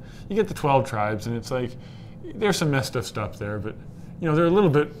benevolence, right? You get the 12 tribes, and it's like there's some messed up stuff there, but they're a little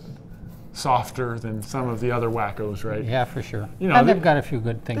bit softer than some of the other wackos, right? Yeah, for sure. You know, And they've got a few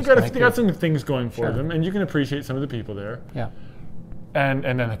good things. They got some things going for Sure. them, and you can appreciate some of the people there. Yeah. And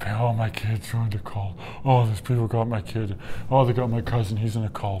then they pay, oh, my kid's joined a cult. Oh, these people got my kid. Oh, they got my cousin, he's in a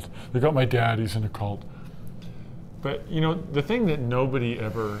cult. They got my dad, he's in a cult. But, you know, the thing that nobody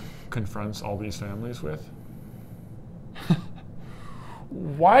ever confronts all these families with,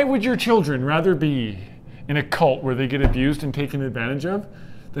 why would your children rather be in a cult where they get abused and taken advantage of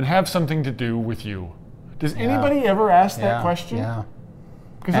than have something to do with you? Does anybody ever ask that question? Yeah.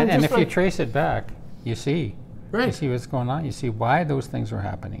 'Cause And if you trace it back, you see. Right. You see what's going on. You see why those things were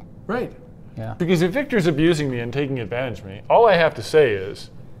happening. Right. Yeah. Because if Victor's abusing me and taking advantage of me, all I have to say is,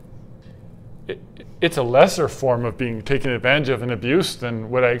 it's a lesser form of being taken advantage of and abuse than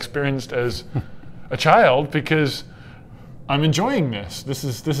what I experienced as a child, because I'm enjoying this. This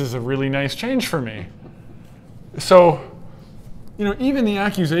is a really nice change for me. So, you know, even the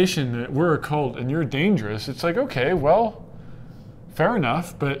accusation that we're a cult and you're dangerous, it's like, okay, well, fair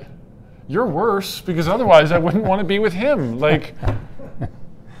enough, but you're worse, because otherwise I wouldn't want to be with him. Like,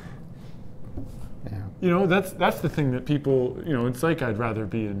 Yeah. you know, that's the thing that people, you know, it's like I'd rather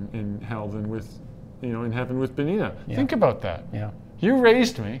be in hell than with, you know, in heaven with Benita. Yeah. Think about that. Yeah. You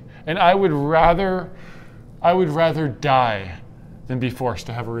raised me, and I would rather die than be forced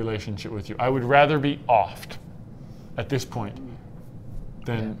to have a relationship with you. I would rather be offed at this point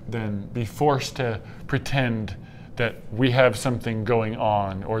than be forced to pretend that we have something going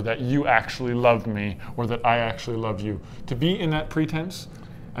on, or that you actually love me, or that I actually love you. To be in that pretense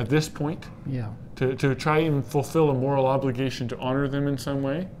at this point, Yeah. to try and fulfill a moral obligation to honor them in some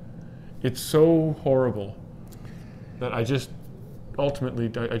way, it's so horrible that I just ultimately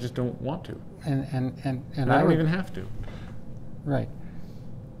I just don't want to. And And I don't even have to. Right.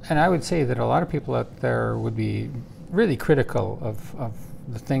 And I would say that a lot of people out there would be really critical of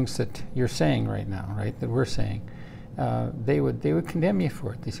the things that you're saying right now, right? That we're saying. They would condemn you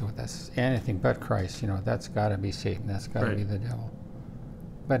for it. They say, well, that's anything but Christ. You know, that's got to be Satan. That's got to Right. be the devil.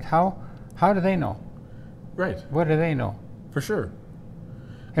 But how do they know? Right. What do they know? For sure.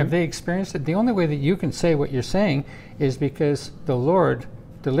 Have they experienced it? The only way that you can say what you're saying is because the Lord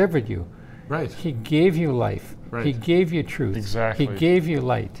delivered you. Right. He gave you life. Right. He gave you truth. Exactly. He gave you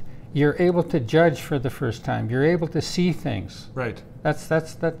light. You're able to judge for the first time. You're able to see things. Right. That's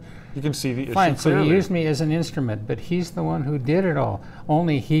You can see the issue fine. So clearly. he used me as an instrument, but he's the one who did it all.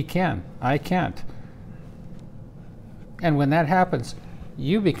 Only he can. I can't. And when that happens,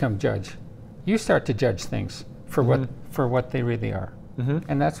 you become judge. You start to judge things for what they really are. Mm-hmm.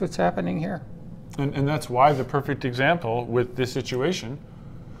 And that's what's happening here. And that's why the perfect example with this situation,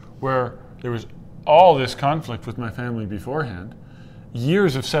 where there was all this conflict with my family beforehand,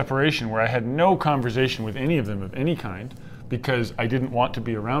 years of separation where I had no conversation with any of them of any kind because I didn't want to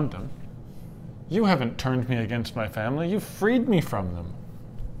be around them. You haven't turned me against my family. You've freed me from them.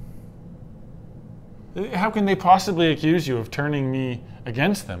 How can they possibly accuse you of turning me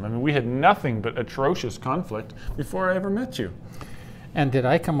against them? I mean, we had nothing but atrocious conflict before I ever met you. And did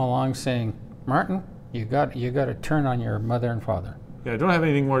I come along saying, Martin, you got to turn on your mother and father? Yeah, I don't have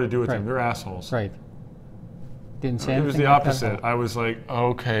anything more to do with Right. them. They're assholes. Right. Didn't say It anything. was the like that? opposite. I was like,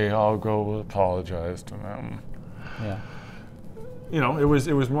 okay, I'll go apologize to them. Yeah. You know, it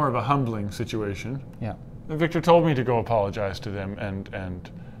was more of a humbling situation. Yeah. And Victor told me to go apologize to them and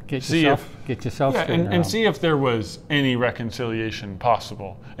Get see yourself straightened and around. see if there was any reconciliation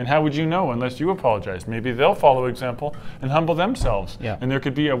possible. And how would you know unless you apologize? Maybe they'll follow example and humble themselves. Yeah. And there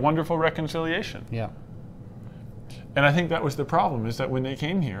could be a wonderful reconciliation. Yeah. And I think that was the problem, is that when they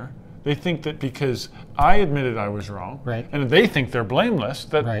came here, they think that because I admitted I was wrong, Right. and they think they're blameless,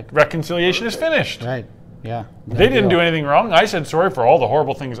 that Right. reconciliation is finished. Right. Yeah. They didn't do anything wrong. I said sorry for all the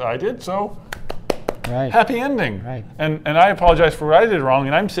horrible things I did, so Right. happy ending. Right. And I apologize for what I did wrong,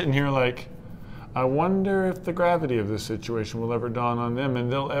 and I'm sitting here like, I wonder if the gravity of this situation will ever dawn on them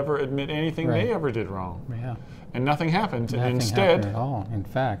and they'll ever admit anything Right. they ever did wrong. Yeah. And nothing happened. Nothing And happened at all. In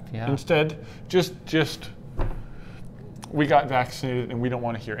fact, yeah. instead, just we got vaccinated and we don't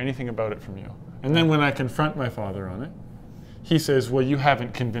want to hear anything about it from you. And then when I confront my father on it, he says, well, you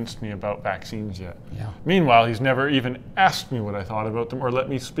haven't convinced me about vaccines yet. Yeah. Meanwhile, he's never even asked me what I thought about them or let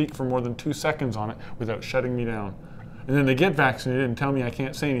me speak for more than 2 seconds on it without shutting me down. And then they get vaccinated and tell me I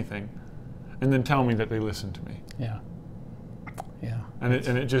can't say anything, and then tell me that they listened to me. Yeah. Yeah. And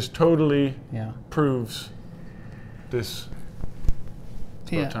it just totally Yeah. proves this.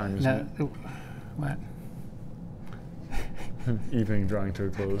 It's about time, isn't it? What? Evening drawing to a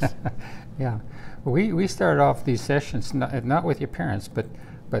close. Yeah. We started off these sessions not with your parents, but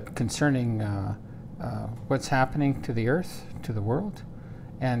concerning what's happening to the earth, to the world,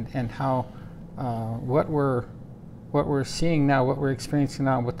 and how what we're seeing now, what we're experiencing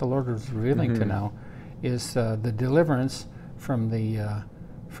now, what the Lord is revealing to now, is the deliverance from the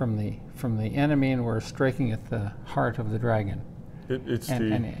enemy, and we're striking at the heart of the dragon.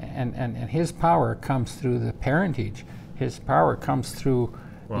 And his power comes through the parentage. His power comes through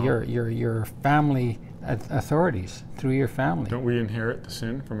your family authorities, through your family. Don't we inherit the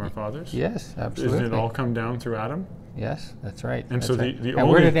sin from our fathers? Yes, absolutely. Doesn't it all come down through Adam? Yes, that's right. And that's so right. the and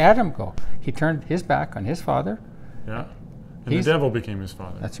only... where did Adam go? He turned his back on his father. Yeah. And the devil became his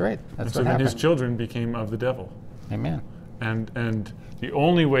father. That's right. That's and so what then happened. his children became of the devil. Amen. And the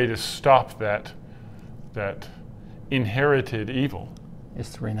only way to stop that inherited evil is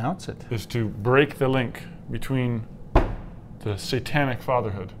to renounce it. Is to break the link between the satanic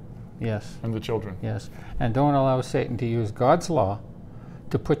fatherhood and the children. Yes. And don't allow Satan to use God's law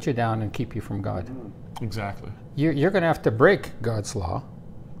to put you down and keep you from God. Exactly. You're going to have to break God's law,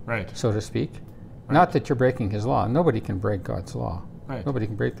 right, so to speak. Right. Not that you're breaking his law. Nobody can break God's law. Right. Nobody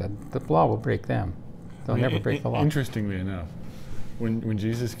can break that. The law will break them. They'll never break the law. Interestingly enough, when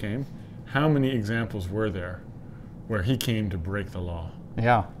Jesus came, how many examples were there where he came to break the law?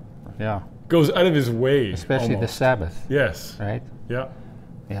 Yeah, yeah. Goes out of his way. Especially almost. the Sabbath. Yes. Right? Yeah.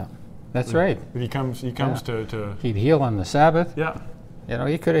 Yeah. That's right. He comes to... He'd heal on the Sabbath. Yeah. You know,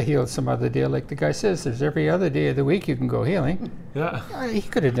 he could have healed some other day, like the guy says, there's every other day of the week you can go healing. Yeah. He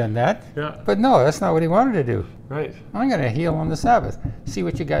could have done that. Yeah. But no, that's not what he wanted to do. Right. I'm going to heal on the Sabbath. See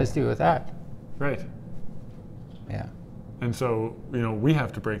what you guys do with that. Right. Yeah. And so, we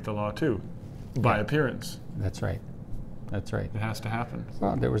have to break the law too, by appearance. That's right. That's right. It has to happen.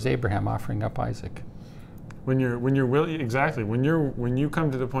 Well, there was Abraham offering up Isaac. When you're willing, exactly. When you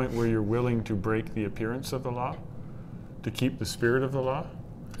come to the point where you're willing to break the appearance of the law, to keep the spirit of the law,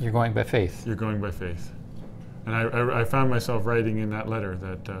 you're going by faith. You're going by faith. And I found myself writing in that letter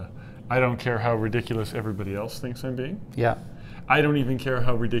that I don't care how ridiculous everybody else thinks I'm being. Yeah. I don't even care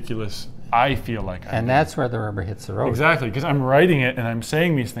how ridiculous I feel like I'm being. And that's where the rubber hits the road. Exactly, because I'm writing it and I'm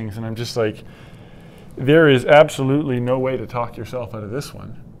saying these things and I'm just like, there is absolutely no way to talk yourself out of this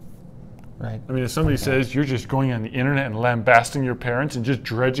one. Right. I mean, if somebody says you're just going on the internet and lambasting your parents and just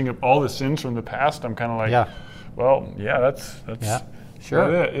dredging up all the sins from the past, I'm kind of like, well, yeah, that's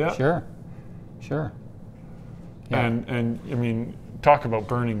sure. It, yeah. Sure. Yeah. And I mean, talk about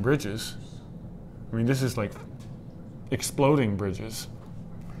burning bridges. I mean, this is like exploding bridges.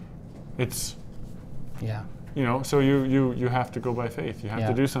 It's so you have to go by faith. You have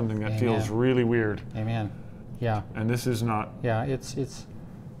to do something that feels really weird. Amen. Yeah. And this is not. Yeah, it's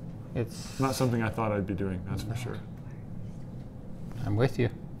not something I thought I'd be doing. That's for sure. I'm with you.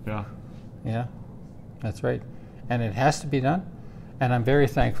 Yeah. Yeah. That's right. And it has to be done. And I'm very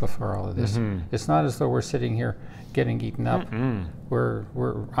thankful for all of this. Mm-hmm. It's not as though we're sitting here getting eaten up.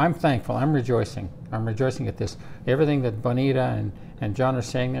 Mm-mm. I'm thankful. I'm rejoicing. I'm rejoicing at this. Everything that Bonita and John are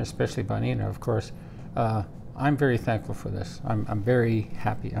saying there, especially Bonita, of course, I'm very thankful for this. I'm very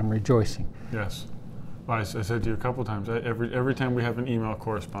happy. I'm rejoicing. Yes. Well, I said to you a couple times, every time we have an email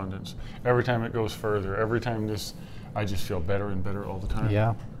correspondence, every time it goes further, every time I just feel better and better all the time.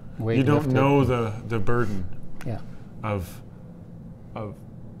 Yeah. You don't know the burden of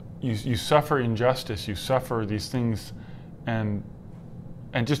you suffer injustice, you suffer these things, and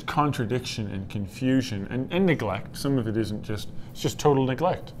just contradiction and confusion and neglect. Some of it isn't it's just total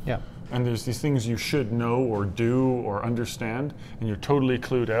neglect. Yeah. And there's these things you should know or do or understand, and you're totally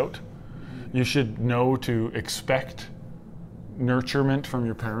clued out. You should know to expect nurturement from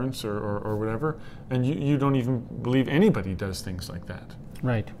your parents or whatever, and you don't even believe anybody does things like that.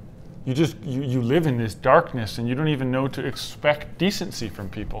 Right. You live in this darkness and you don't even know to expect decency from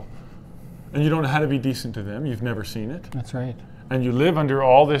people. And you don't know how to be decent to them. You've never seen it. That's right. And you live under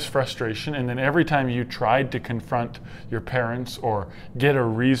all this frustration, and then every time you tried to confront your parents or get a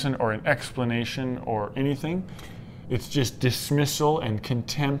reason or an explanation or anything, it's just dismissal and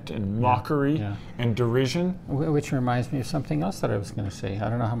contempt and mockery and derision. Which reminds me of something else that I was going to say. I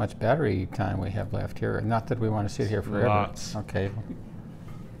don't know how much battery time we have left here. Not that we want to sit here forever. Lots. Okay.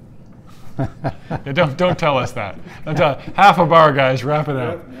 Don't tell us that. Half a bar, guys. Wrap it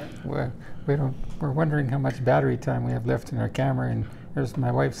up. We're wondering how much battery time we have left in our camera, and there's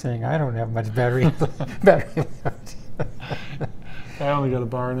my wife saying I don't have much battery left. I only got a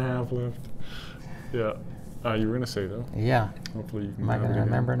bar and a half left. Yeah. You were going to say though. Yeah. Hopefully you can. Am I going to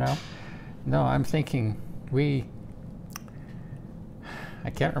remember now? No, I'm thinking I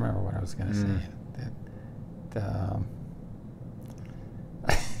can't remember what I was going to say.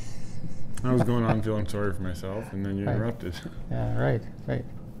 I was going on feeling sorry for myself, and then you interrupted. Yeah, right.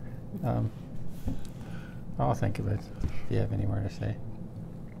 I'll think of it if you have any more to say.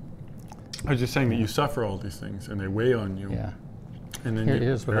 I was just saying that you suffer all these things and they weigh on you. Yeah. And then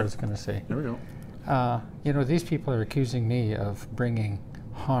Here's what I was going to say. There we go. You know, these people are accusing me of bringing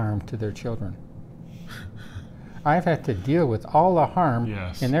harm to their children. I've had to deal with all the harm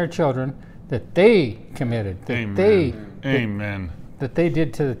in their children that they committed, that Amen. that they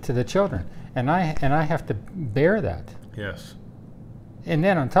did to the children, and I have to bear that. Yes. And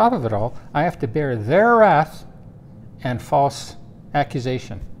then on top of it all, I have to bear their wrath and false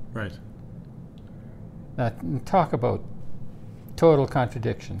accusation. Right. Talk about total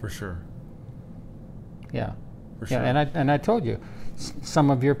contradiction. For sure. Yeah. For sure. Yeah, and I told you some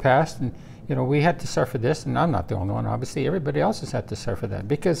of your past, and you know, we had to suffer this, and I'm not the only one. Obviously, everybody else has had to suffer that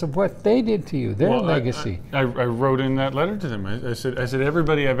because of what they did to you, their legacy. I wrote in that letter to them. I said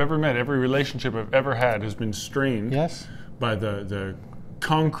everybody I've ever met, every relationship I've ever had has been strained by the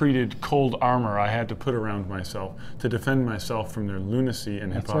concreted cold armor I had to put around myself to defend myself from their lunacy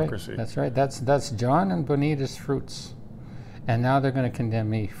and hypocrisy. Right. That's right. That's John and Bonita's fruits, and now they're going to condemn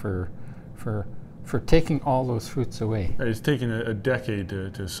me for taking all those fruits away. It's taken a decade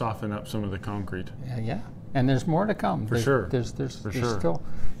to soften up some of the concrete. Yeah, and there's more to come. For sure. There's sure. still.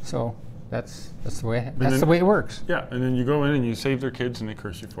 So that's the way the way it works. Yeah, and then you go in and you save their kids and they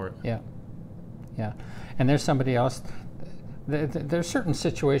curse you for it. Yeah, and there's somebody else. There's certain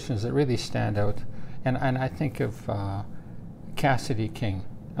situations that really stand out, and I think of Cassidy King.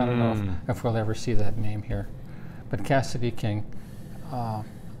 I don't know if we'll ever see that name here, but Cassidy King.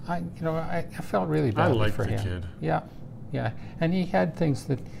 I felt really badly for him. I liked the kid. Yeah, and he had things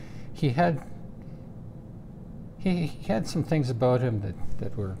that he had some things about him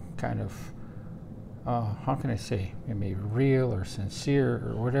that were kind of how can I say, maybe real or sincere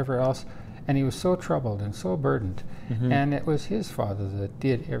or whatever else, and he was so troubled and so burdened, and it was his father that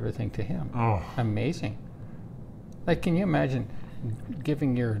did everything to him. Oh, amazing! Like, can you imagine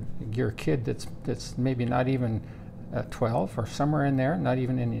giving your kid that's maybe not even 12 or somewhere in there, not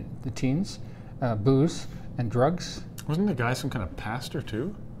even in the teens, booze and drugs? Wasn't the guy some kind of pastor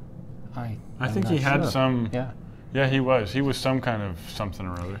too? I think he had some. Yeah, he was. He was some kind of something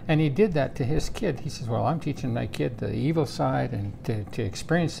or other. And he did that to his kid. He says, well, I'm teaching my kid the evil side and to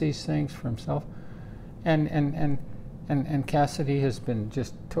experience these things for himself. And Cassidy has been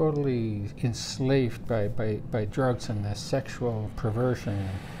just totally enslaved by drugs and the sexual perversion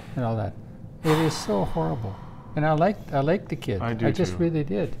and all that. It is so horrible. And I liked the kid. I just really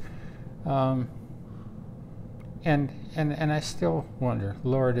did. And I still wonder,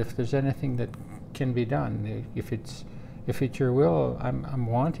 Lord, if there's anything that can be done. If it's your will, I'm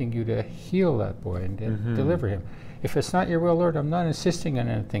wanting you to heal that boy and deliver him. If it's not your will, Lord, I'm not insisting on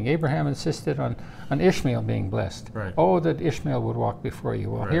anything. Abraham insisted on Ishmael being blessed. Right. Oh, that Ishmael would walk before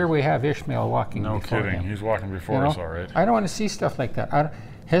you. Well, here we have Ishmael walking before him. No kidding. He's walking before us, all right. I don't want to see stuff like that.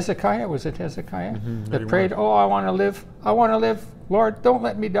 Hezekiah, was it Hezekiah that prayed, oh, I want to live, Lord, don't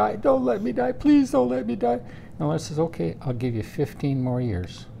let me die, please don't let me die. And the Lord says, okay, I'll give you 15 more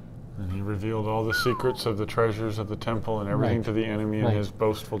years. And he revealed all the secrets of the treasures of the temple and everything to the enemy in his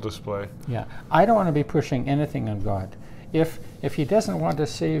boastful display. Yeah, I don't want to be pushing anything on God. If he doesn't want to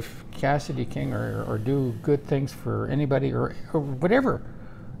save Cassidy King or do good things for anybody or whatever,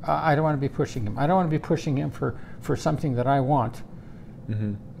 I don't want to be pushing him. I don't want to be pushing him for something that I want.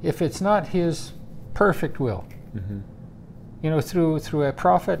 If it's not his perfect will. You know, through a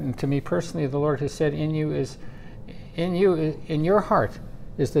prophet, and to me personally, the Lord has said, in your heart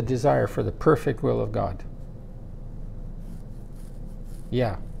is the desire for the perfect will of God.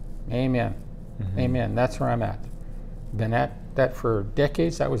 Yeah, amen. Amen. That's where I'm at. Been at that for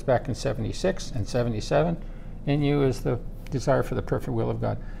decades. That was back in 76 and 77. In you is the desire for the perfect will of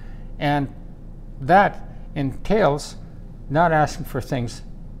God. And that entails not asking for things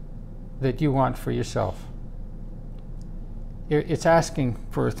that you want for yourself. It's asking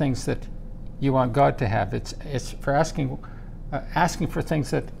for things that you want God to have. It's for asking for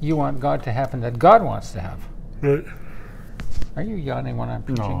things that you want God to have and that God wants to have. Right. Are you yawning when I'm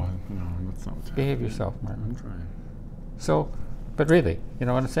preaching? No, that's not what's happening. Behave yourself, Martin. I'm trying. So, but really, you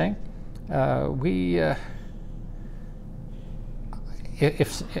know what I'm saying?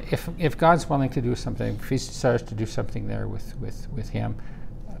 If God's willing to do something, if He desires to do something there with Him,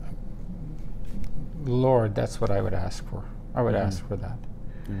 Lord, that's what I would ask for. I would ask for that.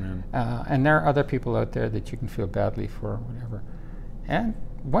 Amen. And there are other people out there that you can feel badly for, or whatever. And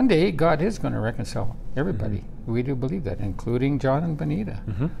one day, God is going to reconcile everybody. We do believe that, including John and Bonita.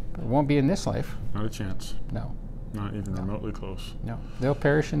 But it won't be in this life. Not a chance. No. Not even remotely close. No. They'll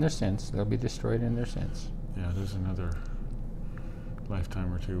perish in their sins. They'll be destroyed in their sins. Yeah, there's another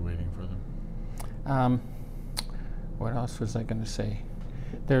lifetime or two waiting for them. What else was I going to say?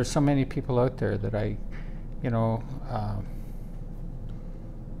 there's so many people out there that I, you know,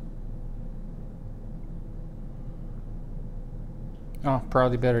 oh,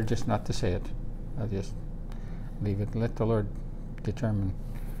 probably better just not to say it. I'll just leave it. Let the Lord determine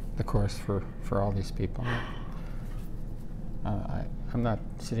the course for all these people. I'm not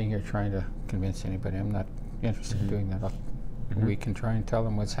sitting here trying to convince anybody. I'm not interested in doing that. We can try and tell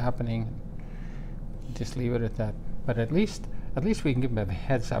them what's happening. Just leave it at that. But at least we can give them a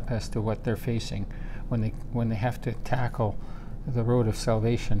heads up as to what they're facing when they have to tackle the road of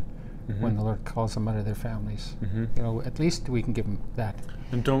salvation. When the Lord calls them out of their families, you know, at least we can give them that.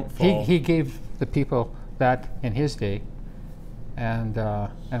 And don't fall. He gave the people that in His day, and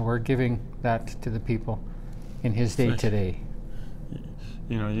we're giving that to the people in His day today.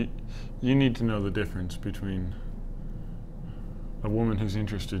 You know, you need to know the difference between a woman who's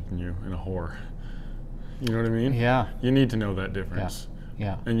interested in you and a whore. You know what I mean? Yeah. You need to know that difference.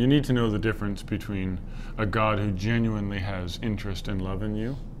 Yeah. And you need to know the difference between a God who genuinely has interest and love in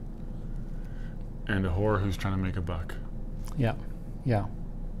you and a whore who's trying to make a buck. Yeah.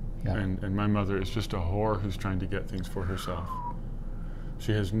 And my mother is just a whore who's trying to get things for herself.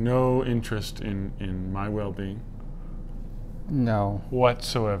 She has no interest in my well-being. No.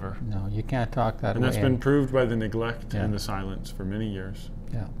 Whatsoever. No, you can't talk that way. And that's been proved by the neglect and the silence for many years.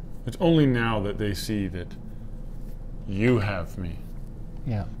 Yeah. It's only now that they see that you have me.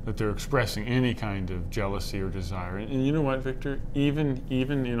 Yeah. That they're expressing any kind of jealousy or desire. And you know what, Victor? Even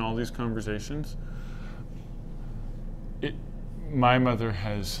in all these conversations, my mother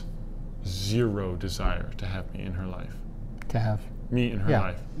has zero desire to have me in her life. To have me in her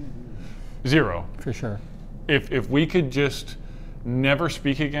life. Zero. For sure. If we could just never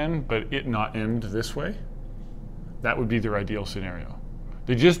speak again, but it not end this way, that would be their ideal scenario.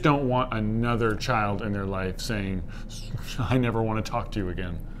 They just don't want another child in their life saying, I never want to talk to you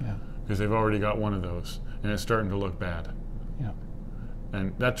again. Yeah. Because they've already got one of those, and it's starting to look bad. Yeah.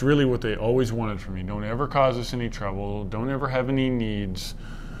 And that's really what they always wanted from me. Don't ever cause us any trouble. Don't ever have any needs.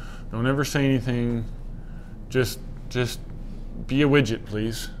 Don't ever say anything. Just be a widget,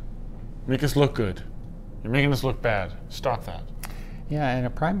 please. Make us look good. You're making us look bad. Stop that. Yeah, and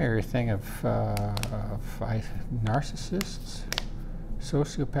a primary thing of narcissists,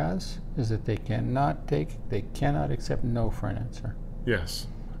 sociopaths, is that they cannot accept no for an answer. Yes.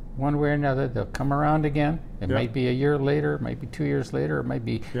 One way or another, they'll come around again. It might be a year later, it might be 2 years later, it might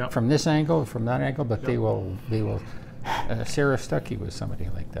be from this angle or from that angle, but they will. Sarah Stuckey was somebody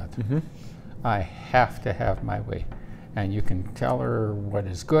like that. I have to have my way. And you can tell her what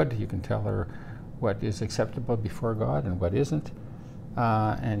is good, you can tell her what is acceptable before God and what isn't.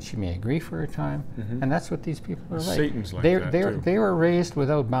 And she may agree for a time. And that's what these people are like. Satan's like that too. They were raised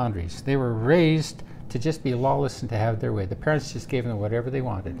without boundaries. They were raised to just be lawless and to have their way. The parents just gave them whatever they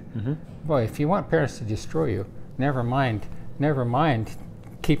wanted. Boy, if you want parents to destroy you, never mind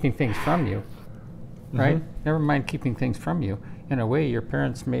keeping things from you, right? Never mind keeping things from you. In a way, your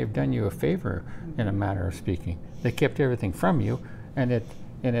parents may have done you a favor, in a manner of speaking. They kept everything from you, and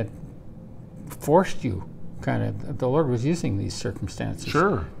it forced you. Kind of, the Lord was using these circumstances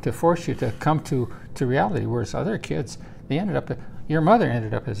to force you to come to reality. Whereas other kids, they ended up. Your mother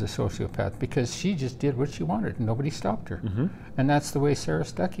ended up as a sociopath because she just did what she wanted and nobody stopped her. And that's the way Sarah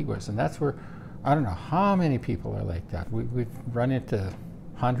Stuckey was. And that's where, I don't know how many people are like that. We've run into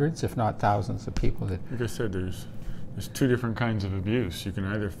hundreds, if not thousands, of people that. Like I said, there's two different kinds of abuse. You can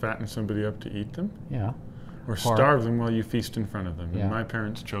either fatten somebody up to eat them, or starve them while you feast in front of them. And my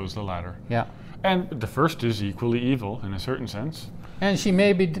parents chose the latter. And the first is equally evil in a certain sense. And she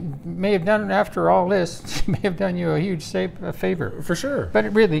may have done it after all this. She may have done you a huge favor. For sure.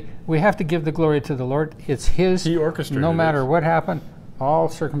 But really, we have to give the glory to the Lord. It's His. He orchestrated no matter what happened, all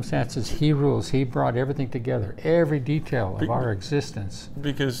circumstances, He rules. He brought everything together, every detail of our existence.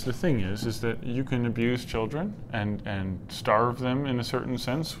 Because the thing is that you can abuse children and starve them in a certain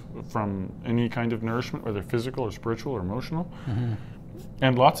sense from any kind of nourishment, whether physical or spiritual or emotional.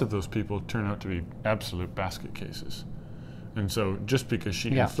 And lots of those people turn out to be absolute basket cases. And so just because she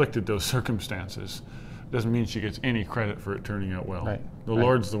inflicted those circumstances doesn't mean she gets any credit for it turning out well. The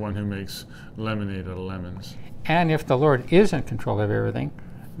Lord's the one who makes lemonade out of lemons. And if the Lord is in control of everything,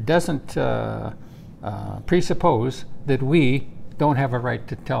 doesn't presuppose that we don't have a right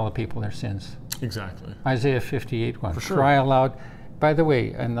to tell the people their sins. Exactly. Isaiah 58:1. For sure. Cry aloud. By the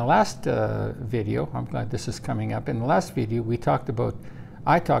way, in the last video, I'm glad this is coming up. In the last video,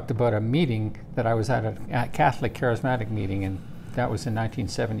 I talked about a meeting that I was at, a Catholic charismatic meeting, and that was in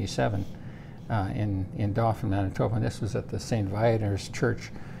 1977 in Dauphin, Manitoba. And this was at the St. Viator's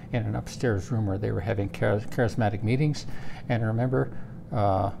Church in an upstairs room where they were having charismatic meetings. And I remember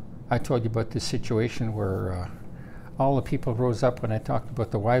I told you about this situation where all the people rose up when I talked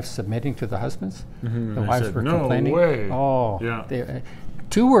about the wives submitting to the husbands. Mm-hmm. The wives were "No complaining. way." Oh, Yeah.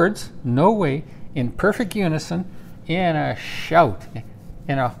 2 words, no way, in perfect unison, in a shout,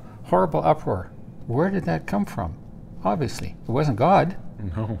 in a horrible uproar. Where did that come from? Obviously, it wasn't God.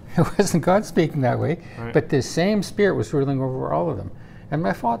 No. It wasn't God speaking that way, Right. but the same Spirit was ruling over all of them. And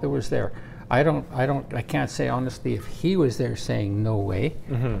my father was there. I can't say honestly if he was there saying no way.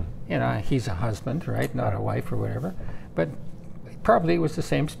 Mm-hmm. You know, he's a husband, right? Not a wife or whatever. But probably it was the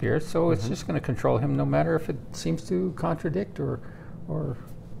same Spirit, so it's just going to control him no matter if it seems to contradict or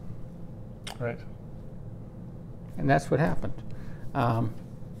Right. and that's what happened.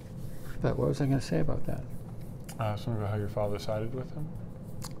 But what was I going to say about that? Something about how your father sided with him?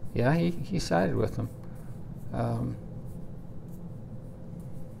 Yeah, he sided with them.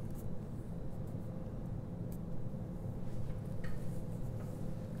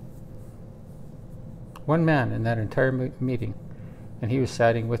 One man in that entire meeting, and he was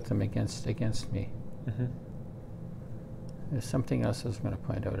siding with them against me. Mm-hmm. There's something else I was going to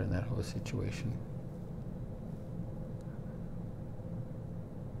point out in that whole situation.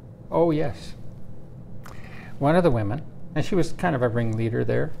 Oh, yes. One of the women, and she was kind of a ringleader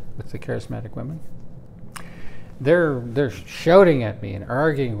there with the charismatic women, they're shouting at me and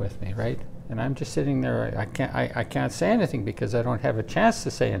arguing with me, right? And I'm just sitting there. I can't say anything because I don't have a chance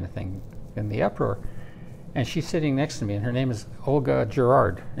to say anything in the uproar. And she's sitting next to me, and her name is Olga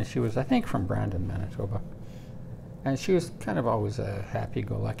Gerard, and she was, I think, from Brandon, Manitoba. And she was kind of always a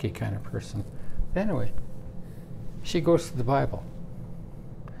happy-go-lucky kind of person. But anyway, she goes to the Bible.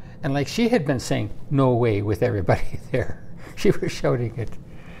 And like she had been saying, no way, with everybody there. She was shouting it.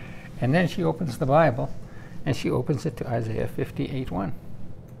 And then she opens the Bible, and she opens it to Isaiah 58:1.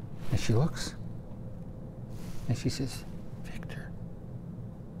 And she looks, and she says, Victor,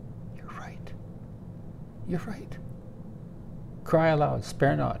 you're right. You're right. Cry aloud,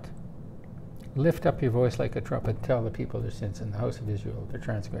 spare not. Lift up your voice like a trumpet, tell the people their sins, in the house of Israel their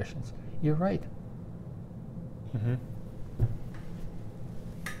transgressions. You're right. Mm-hmm.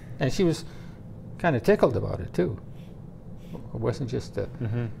 And she was kind of tickled about it too. It wasn't just a,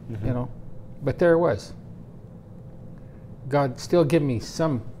 you know, but there it was. God still gave me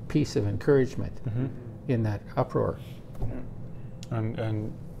some piece of encouragement in that uproar.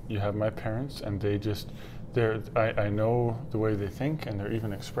 And you have my parents, and they just, I know the way they think, and they're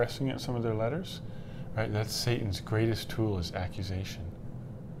even expressing it in some of their letters. Right? That's Satan's greatest tool, is accusation.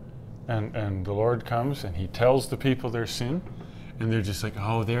 And the Lord comes and he tells the people their sin, and they're just like,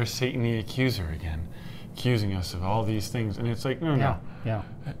 oh, there's Satan the accuser again, accusing us of all these things. And it's like, no.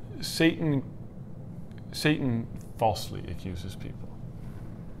 Satan falsely accuses people.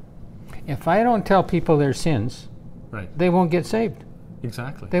 If I don't tell people their sins, Right. they won't get saved.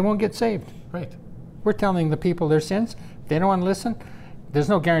 Exactly. They won't get saved. Right. We're telling the people their sins. They don't want to listen. There's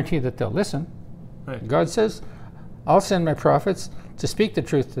no guarantee that they'll listen. Right. God says, I'll send my prophets to speak the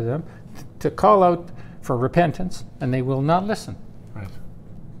truth to them, to call out for repentance, and they will not listen. Right.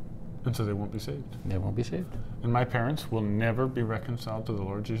 And so they won't be saved. They won't be saved. And my parents will never be reconciled to the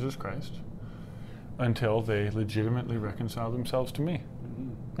Lord Jesus Christ until they legitimately reconcile themselves to me.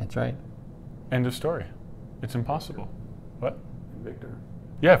 That's right. End of story. It's impossible. What? Victor,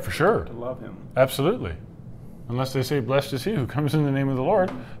 Yeah, for sure. to love him. Absolutely. Unless they say, blessed is he who comes in the name of the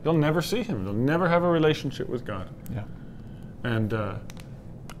Lord, they'll never see him. They'll never have a relationship with God. Yeah.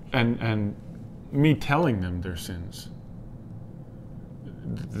 And me telling them their sins,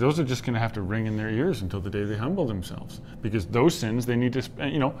 those are just going to have to ring in their ears until the day they humble themselves. Because those sins, they need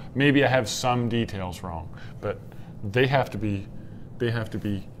to, maybe I have some details wrong, but they have to be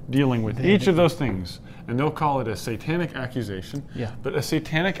dealing with each of those things. And they'll call it a satanic accusation. Yeah. But a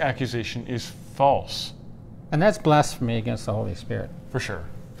satanic accusation is false. And that's blasphemy against the Holy Spirit. For sure.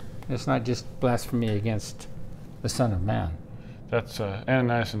 It's not just blasphemy against the Son of Man. That's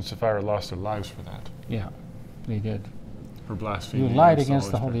Ananias and Sapphira lost their lives for that. Yeah, they did. For blasphemy. You lied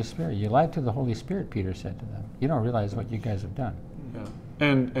against the Holy Spirit. You lied to the Holy Spirit, Peter said to them. You don't realize what you guys have done. Yeah.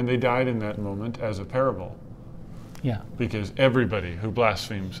 And they died in that moment as a parable. Yeah. Because everybody who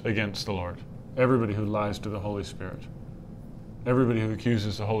blasphemes against the Lord, everybody who lies to the Holy Spirit, everybody who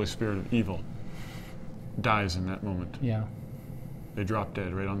accuses the Holy Spirit of evil, dies in that moment. Yeah. They drop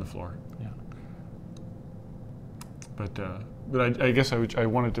dead right on the floor. Yeah. But I guess I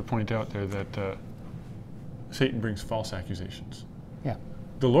wanted to point out there that Satan brings false accusations. Yeah.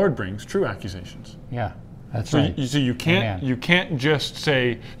 The Lord brings true accusations. Yeah. That's So right. you can't just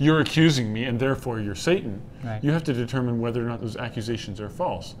say you're accusing me and therefore you're Satan. Right. You have to determine whether or not those accusations are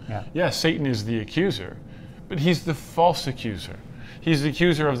false. Yeah. Yeah, Satan is the accuser, but he's the false accuser. he's the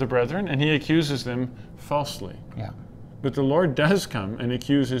accuser of the brethren, and he accuses them falsely. Yeah. But the Lord does come and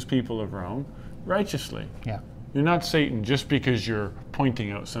accuse his people of wrong righteously. Yeah. You're not Satan just because you're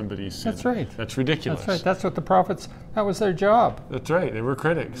pointing out somebody's sin. That's right. That's ridiculous. That's right. That's what the prophets, that was their job. That's right. They were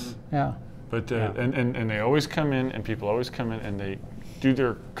critics. Yeah. But Yeah. and they always come in, and people always come in, and they do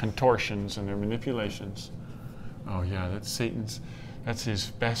their contortions and their manipulations. Oh yeah, that's Satan's. That's his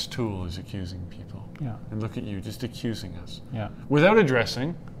best tool, is accusing people. Yeah. And look at you, just accusing us, Yeah. without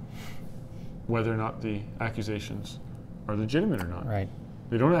addressing whether or not the accusations are legitimate or not. Right.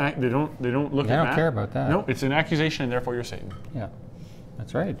 They don't act. They don't look They at don't that. care about that. No, it's an accusation, and therefore you're Satan. Yeah.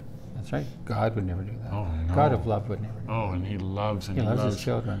 That's right. That's right. God would never do that. Oh, no. God of love would never do that. Oh, and he loves He loves his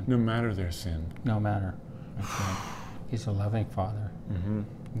children. no matter their sin. No matter. That's right. He's a loving father.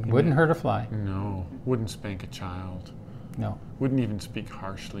 Mm-hmm. Wouldn't hurt a fly. No, wouldn't spank a child. No. Wouldn't even speak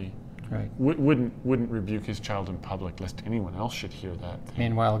harshly. Right. Wouldn't rebuke his child in public, lest anyone else should hear that.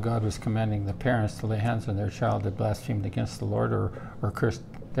 Meanwhile, God was commanding the parents to lay hands on their child that blasphemed against the Lord or cursed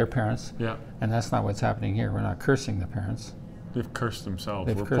their parents. Yeah, And that's not what's happening here. We're not cursing the parents. they've cursed themselves.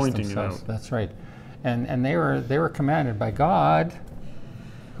 They've We're cursed pointing themselves. it out. That's right. And they were commanded by God,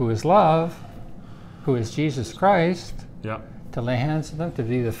 who is love, who is Jesus Christ, Yeah, to lay hands on them, to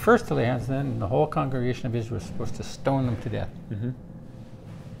be the first to lay hands on them, and the whole congregation of Israel was supposed to stone them to death. mm-hmm.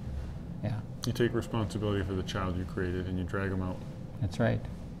 Yeah, You take responsibility for the child you created, and you drag him out. that's right.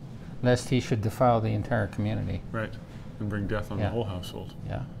 Lest he should defile the entire community. Right, and bring death on Yeah. the whole household.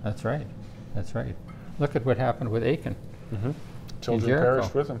 Yeah, that's right. That's right. Look at what happened with Achan. Mm-hmm. Children Jericho.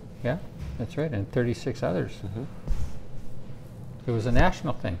 perished with him. Yeah, that's right, and 36 others. Mm-hmm. It was a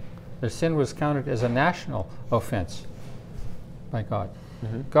national thing. Their sin was counted as a national offense by God.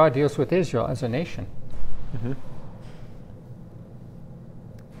 Mm-hmm. God deals with Israel as a nation. Mm-hmm.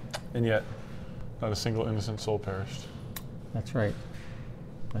 And yet, not a single innocent soul perished. That's right.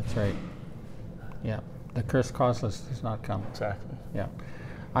 That's right. Yeah, the curse causeless does not come. Exactly. Yeah,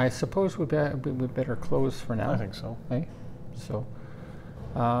 I suppose we better close for now. I think so. Okay? So,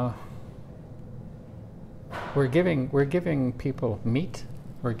 we're giving people meat.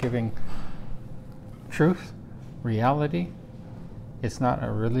 We're giving truth, reality. It's not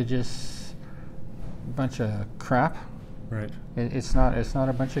a religious bunch of crap. Right. It's not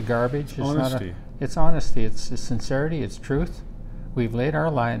a bunch of garbage. It's Honesty. It's honesty. It's sincerity. It's truth. We've laid our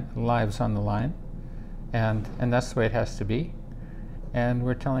lives on the line, and that's the way it has to be. And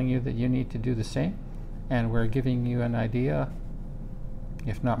we're telling you that you need to do the same. And we're giving you an idea,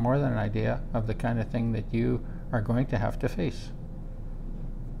 if not more than an idea, of the kind of thing that you are going to have to face.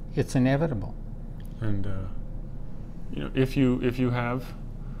 It's inevitable. And if you have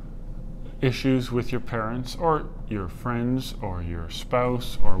issues with your parents or your friends or your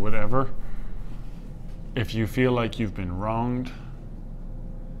spouse or whatever, if you feel like you've been wronged,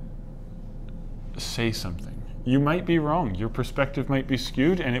 say something. You might be wrong. Your perspective might be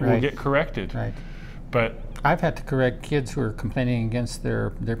skewed, and it will Right. get corrected. Right. But I've had to correct kids who are complaining against their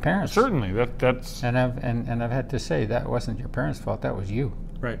parents. certainly, that's And I've had to say that wasn't your parents' fault. That was you.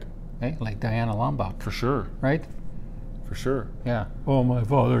 right. Right? Like Diana Lombach. For sure. Right? For sure. Yeah. Oh, my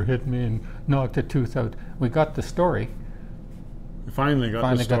father hit me and knocked a tooth out. We got the story. We finally got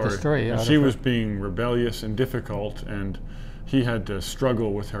the story. out And of she her. was being rebellious and difficult, and he had to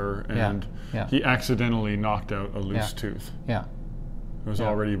struggle with her, and yeah. he accidentally knocked out a loose Yeah. tooth. Yeah. It was Yeah.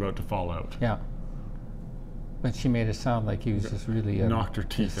 already about to fall out. Yeah. But she made it sound like he was just really Knocked her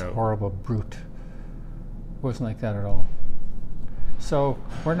teeth this out. horrible brute. Wasn't like that at all. So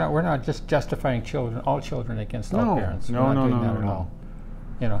we're not just justifying all children against all No. parents. No, We're not no, doing no, that no, at no. all.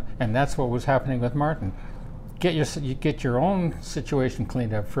 You know, and that's what was happening with Martin. You get your own situation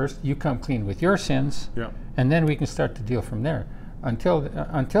cleaned up first. You come clean with your sins, Yeah. and then we can start to deal from there. Until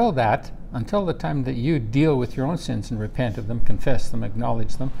the time that you deal with your own sins and repent of them, confess them,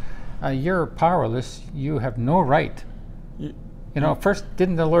 acknowledge them, you're powerless. You have no right. Y- You know, first,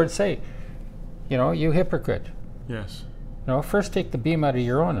 didn't the Lord say, you hypocrite? Yes. First take the beam out of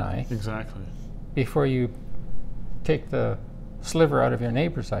your own eye Exactly. before you take the sliver out of your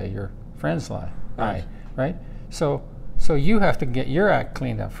neighbor's eye, your friend's eye, Right. right? So you have to get your act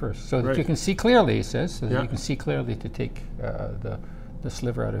cleaned up first, so that Right. you can see clearly. He says, so that Yeah. you can see clearly to take the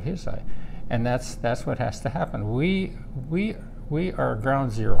sliver out of his eye, and that's what has to happen. We are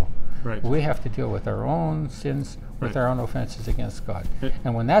ground zero. Right. We have to deal with our own sins, with Right. our own offenses against God. It-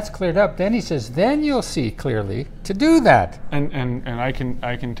 And when that's cleared up, then he says, then you'll see clearly to do that. And I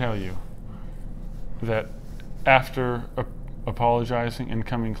can tell you that after apologizing and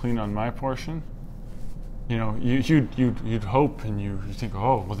coming clean on my portion, you'd hope and you think,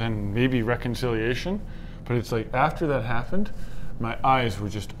 oh, well then maybe reconciliation. But it's like after that happened, my eyes were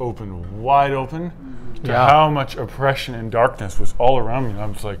just open, wide open, to Yeah. how much oppression and darkness was all around me. And I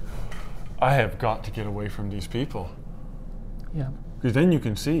was like, I have got to get away from these people. Yeah, Because then you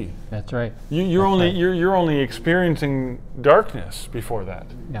can see. that's right. You're That's only right. you're only experiencing darkness before that.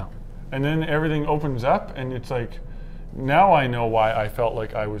 Yeah, And then everything opens up, and it's like, now I know why I felt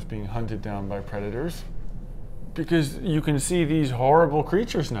like I was being hunted down by predators. Because you can see these horrible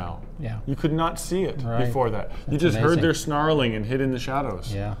creatures now. yeah, You could not see it Right. before that. You That's just heard amazing. their snarling and hid in the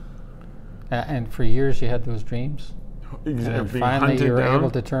shadows. yeah. And for years you had those dreams. And then Being finally hunted you were down.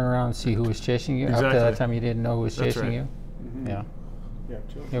 able to turn around and see who was chasing you. Up to Exactly. that time you didn't know who was That's chasing right. you. Yeah, Yeah,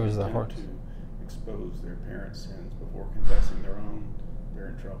 children It was the tend horse. to expose their parents' sins before confessing their own. They're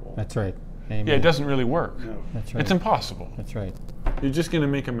in trouble. that's right. Amen. Yeah, it doesn't really work. No. That's right. It's impossible. That's right. You're just going to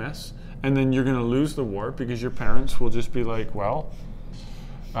make a mess, and then you're going to lose the war because your parents will just be like, well,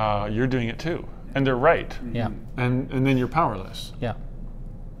 you're doing it too. And they're right. Yeah, And then you're powerless. yeah.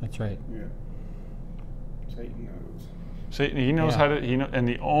 That's right. Yeah. Satan knows. Satan, he knows Yeah. how to, and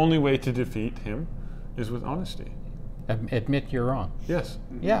the only way to defeat him is with honesty. Admit you're wrong. Yes.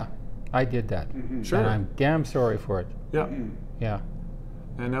 Yeah, I did that. Sure. And I'm damn sorry for it. Yeah. Yeah.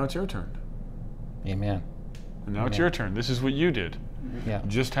 And now it's your turn. Amen. And now it's Amen. your turn. This is what you did. Yeah.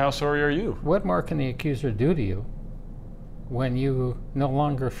 Just how sorry are you? What more can the accuser do to you when you no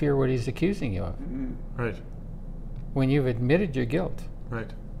longer fear what he's accusing you of? Right. When you've admitted your guilt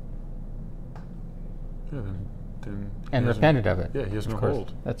Right. Yeah, then and he has repented of it. Yeah, he has no Of course.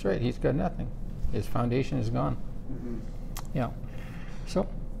 hold. That's right. He's got nothing. His foundation is gone. Yeah. So,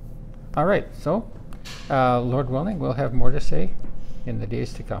 all right. So, Lord willing, we'll have more to say in the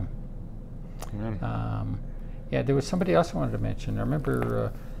days to come. Amen. Yeah, there was somebody else I wanted to mention. I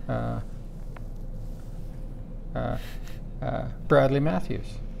remember Bradley Matthews.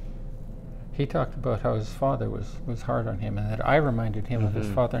 He talked about how his father was hard on him, and that I reminded him of his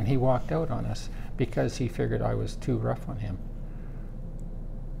father, and he walked out on us because he figured I was too rough on him.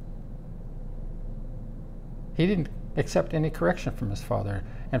 He didn't accept any correction from his father,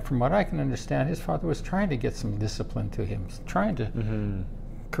 and from what I can understand, his father was trying to get some discipline to him, trying to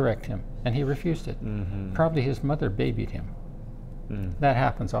correct him, and he refused it. Probably his mother babied him. That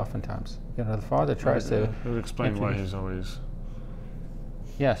happens oftentimes. You know, the father tries to. It would explain why introduce- he's always.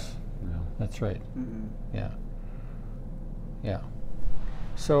 Yes, You know, that's right. Yeah. Yeah.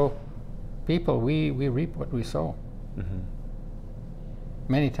 So, people, we reap what we sow.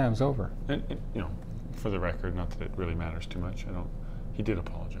 Many times over. and, for the record, not that it really matters too much. He did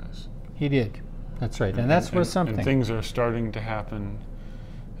apologize. He did. That's right, and that's was something. And things are starting to happen.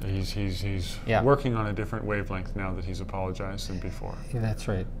 He's Yeah. working on a different wavelength now that he's apologized than before. Yeah, that's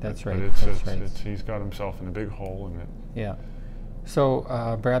right. That's But right. it's, That's it's, right. it's he's got himself in a big hole, and Yeah.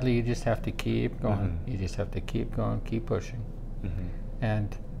 So, Bradley, you just have to keep going. You just have to keep going, keep pushing.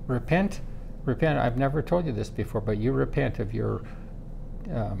 And repent. I've never told you this before, but you repent of your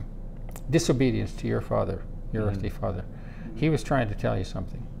disobedience to your father, your earthly father. He was trying to tell you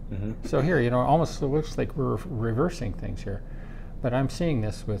something. So here, almost looks like we're reversing things here. But I'm seeing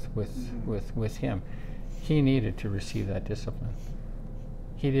this with him. He needed to receive that discipline.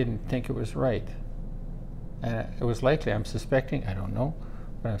 He didn't think it was right. And it was likely, I'm suspecting, I don't know,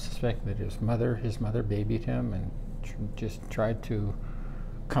 but I'm suspecting that his mother babied him and just tried to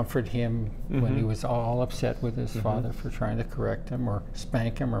comfort him when he was all upset with his father for trying to correct him or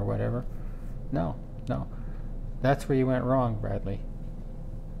spank him or whatever. No. That's where you went wrong, Bradley.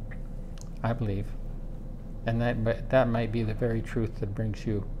 I believe. And that might be the very truth that brings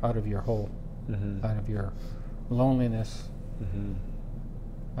you out of your hole, out of your loneliness,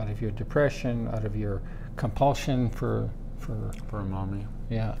 out of your depression, out of your compulsion for for a mommy.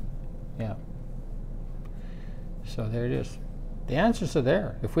 yeah. So there it is. The answers are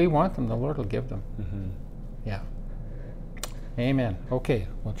there. If we want them, the Lord will give them. Yeah. Amen. Okay,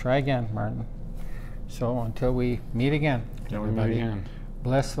 we'll try again, Martin. So until we meet again, Yeah, we meet everybody, again.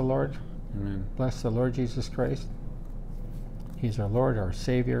 bless the Lord. Amen. Bless the Lord Jesus Christ. He's our Lord, our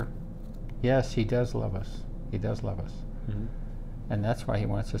Savior. Yes, He does love us. He does love us. And that's why He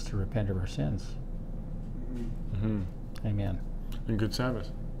wants us to repent of our sins. Amen. And good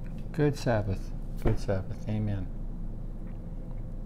Sabbath. Good Sabbath. Good Sabbath. Amen.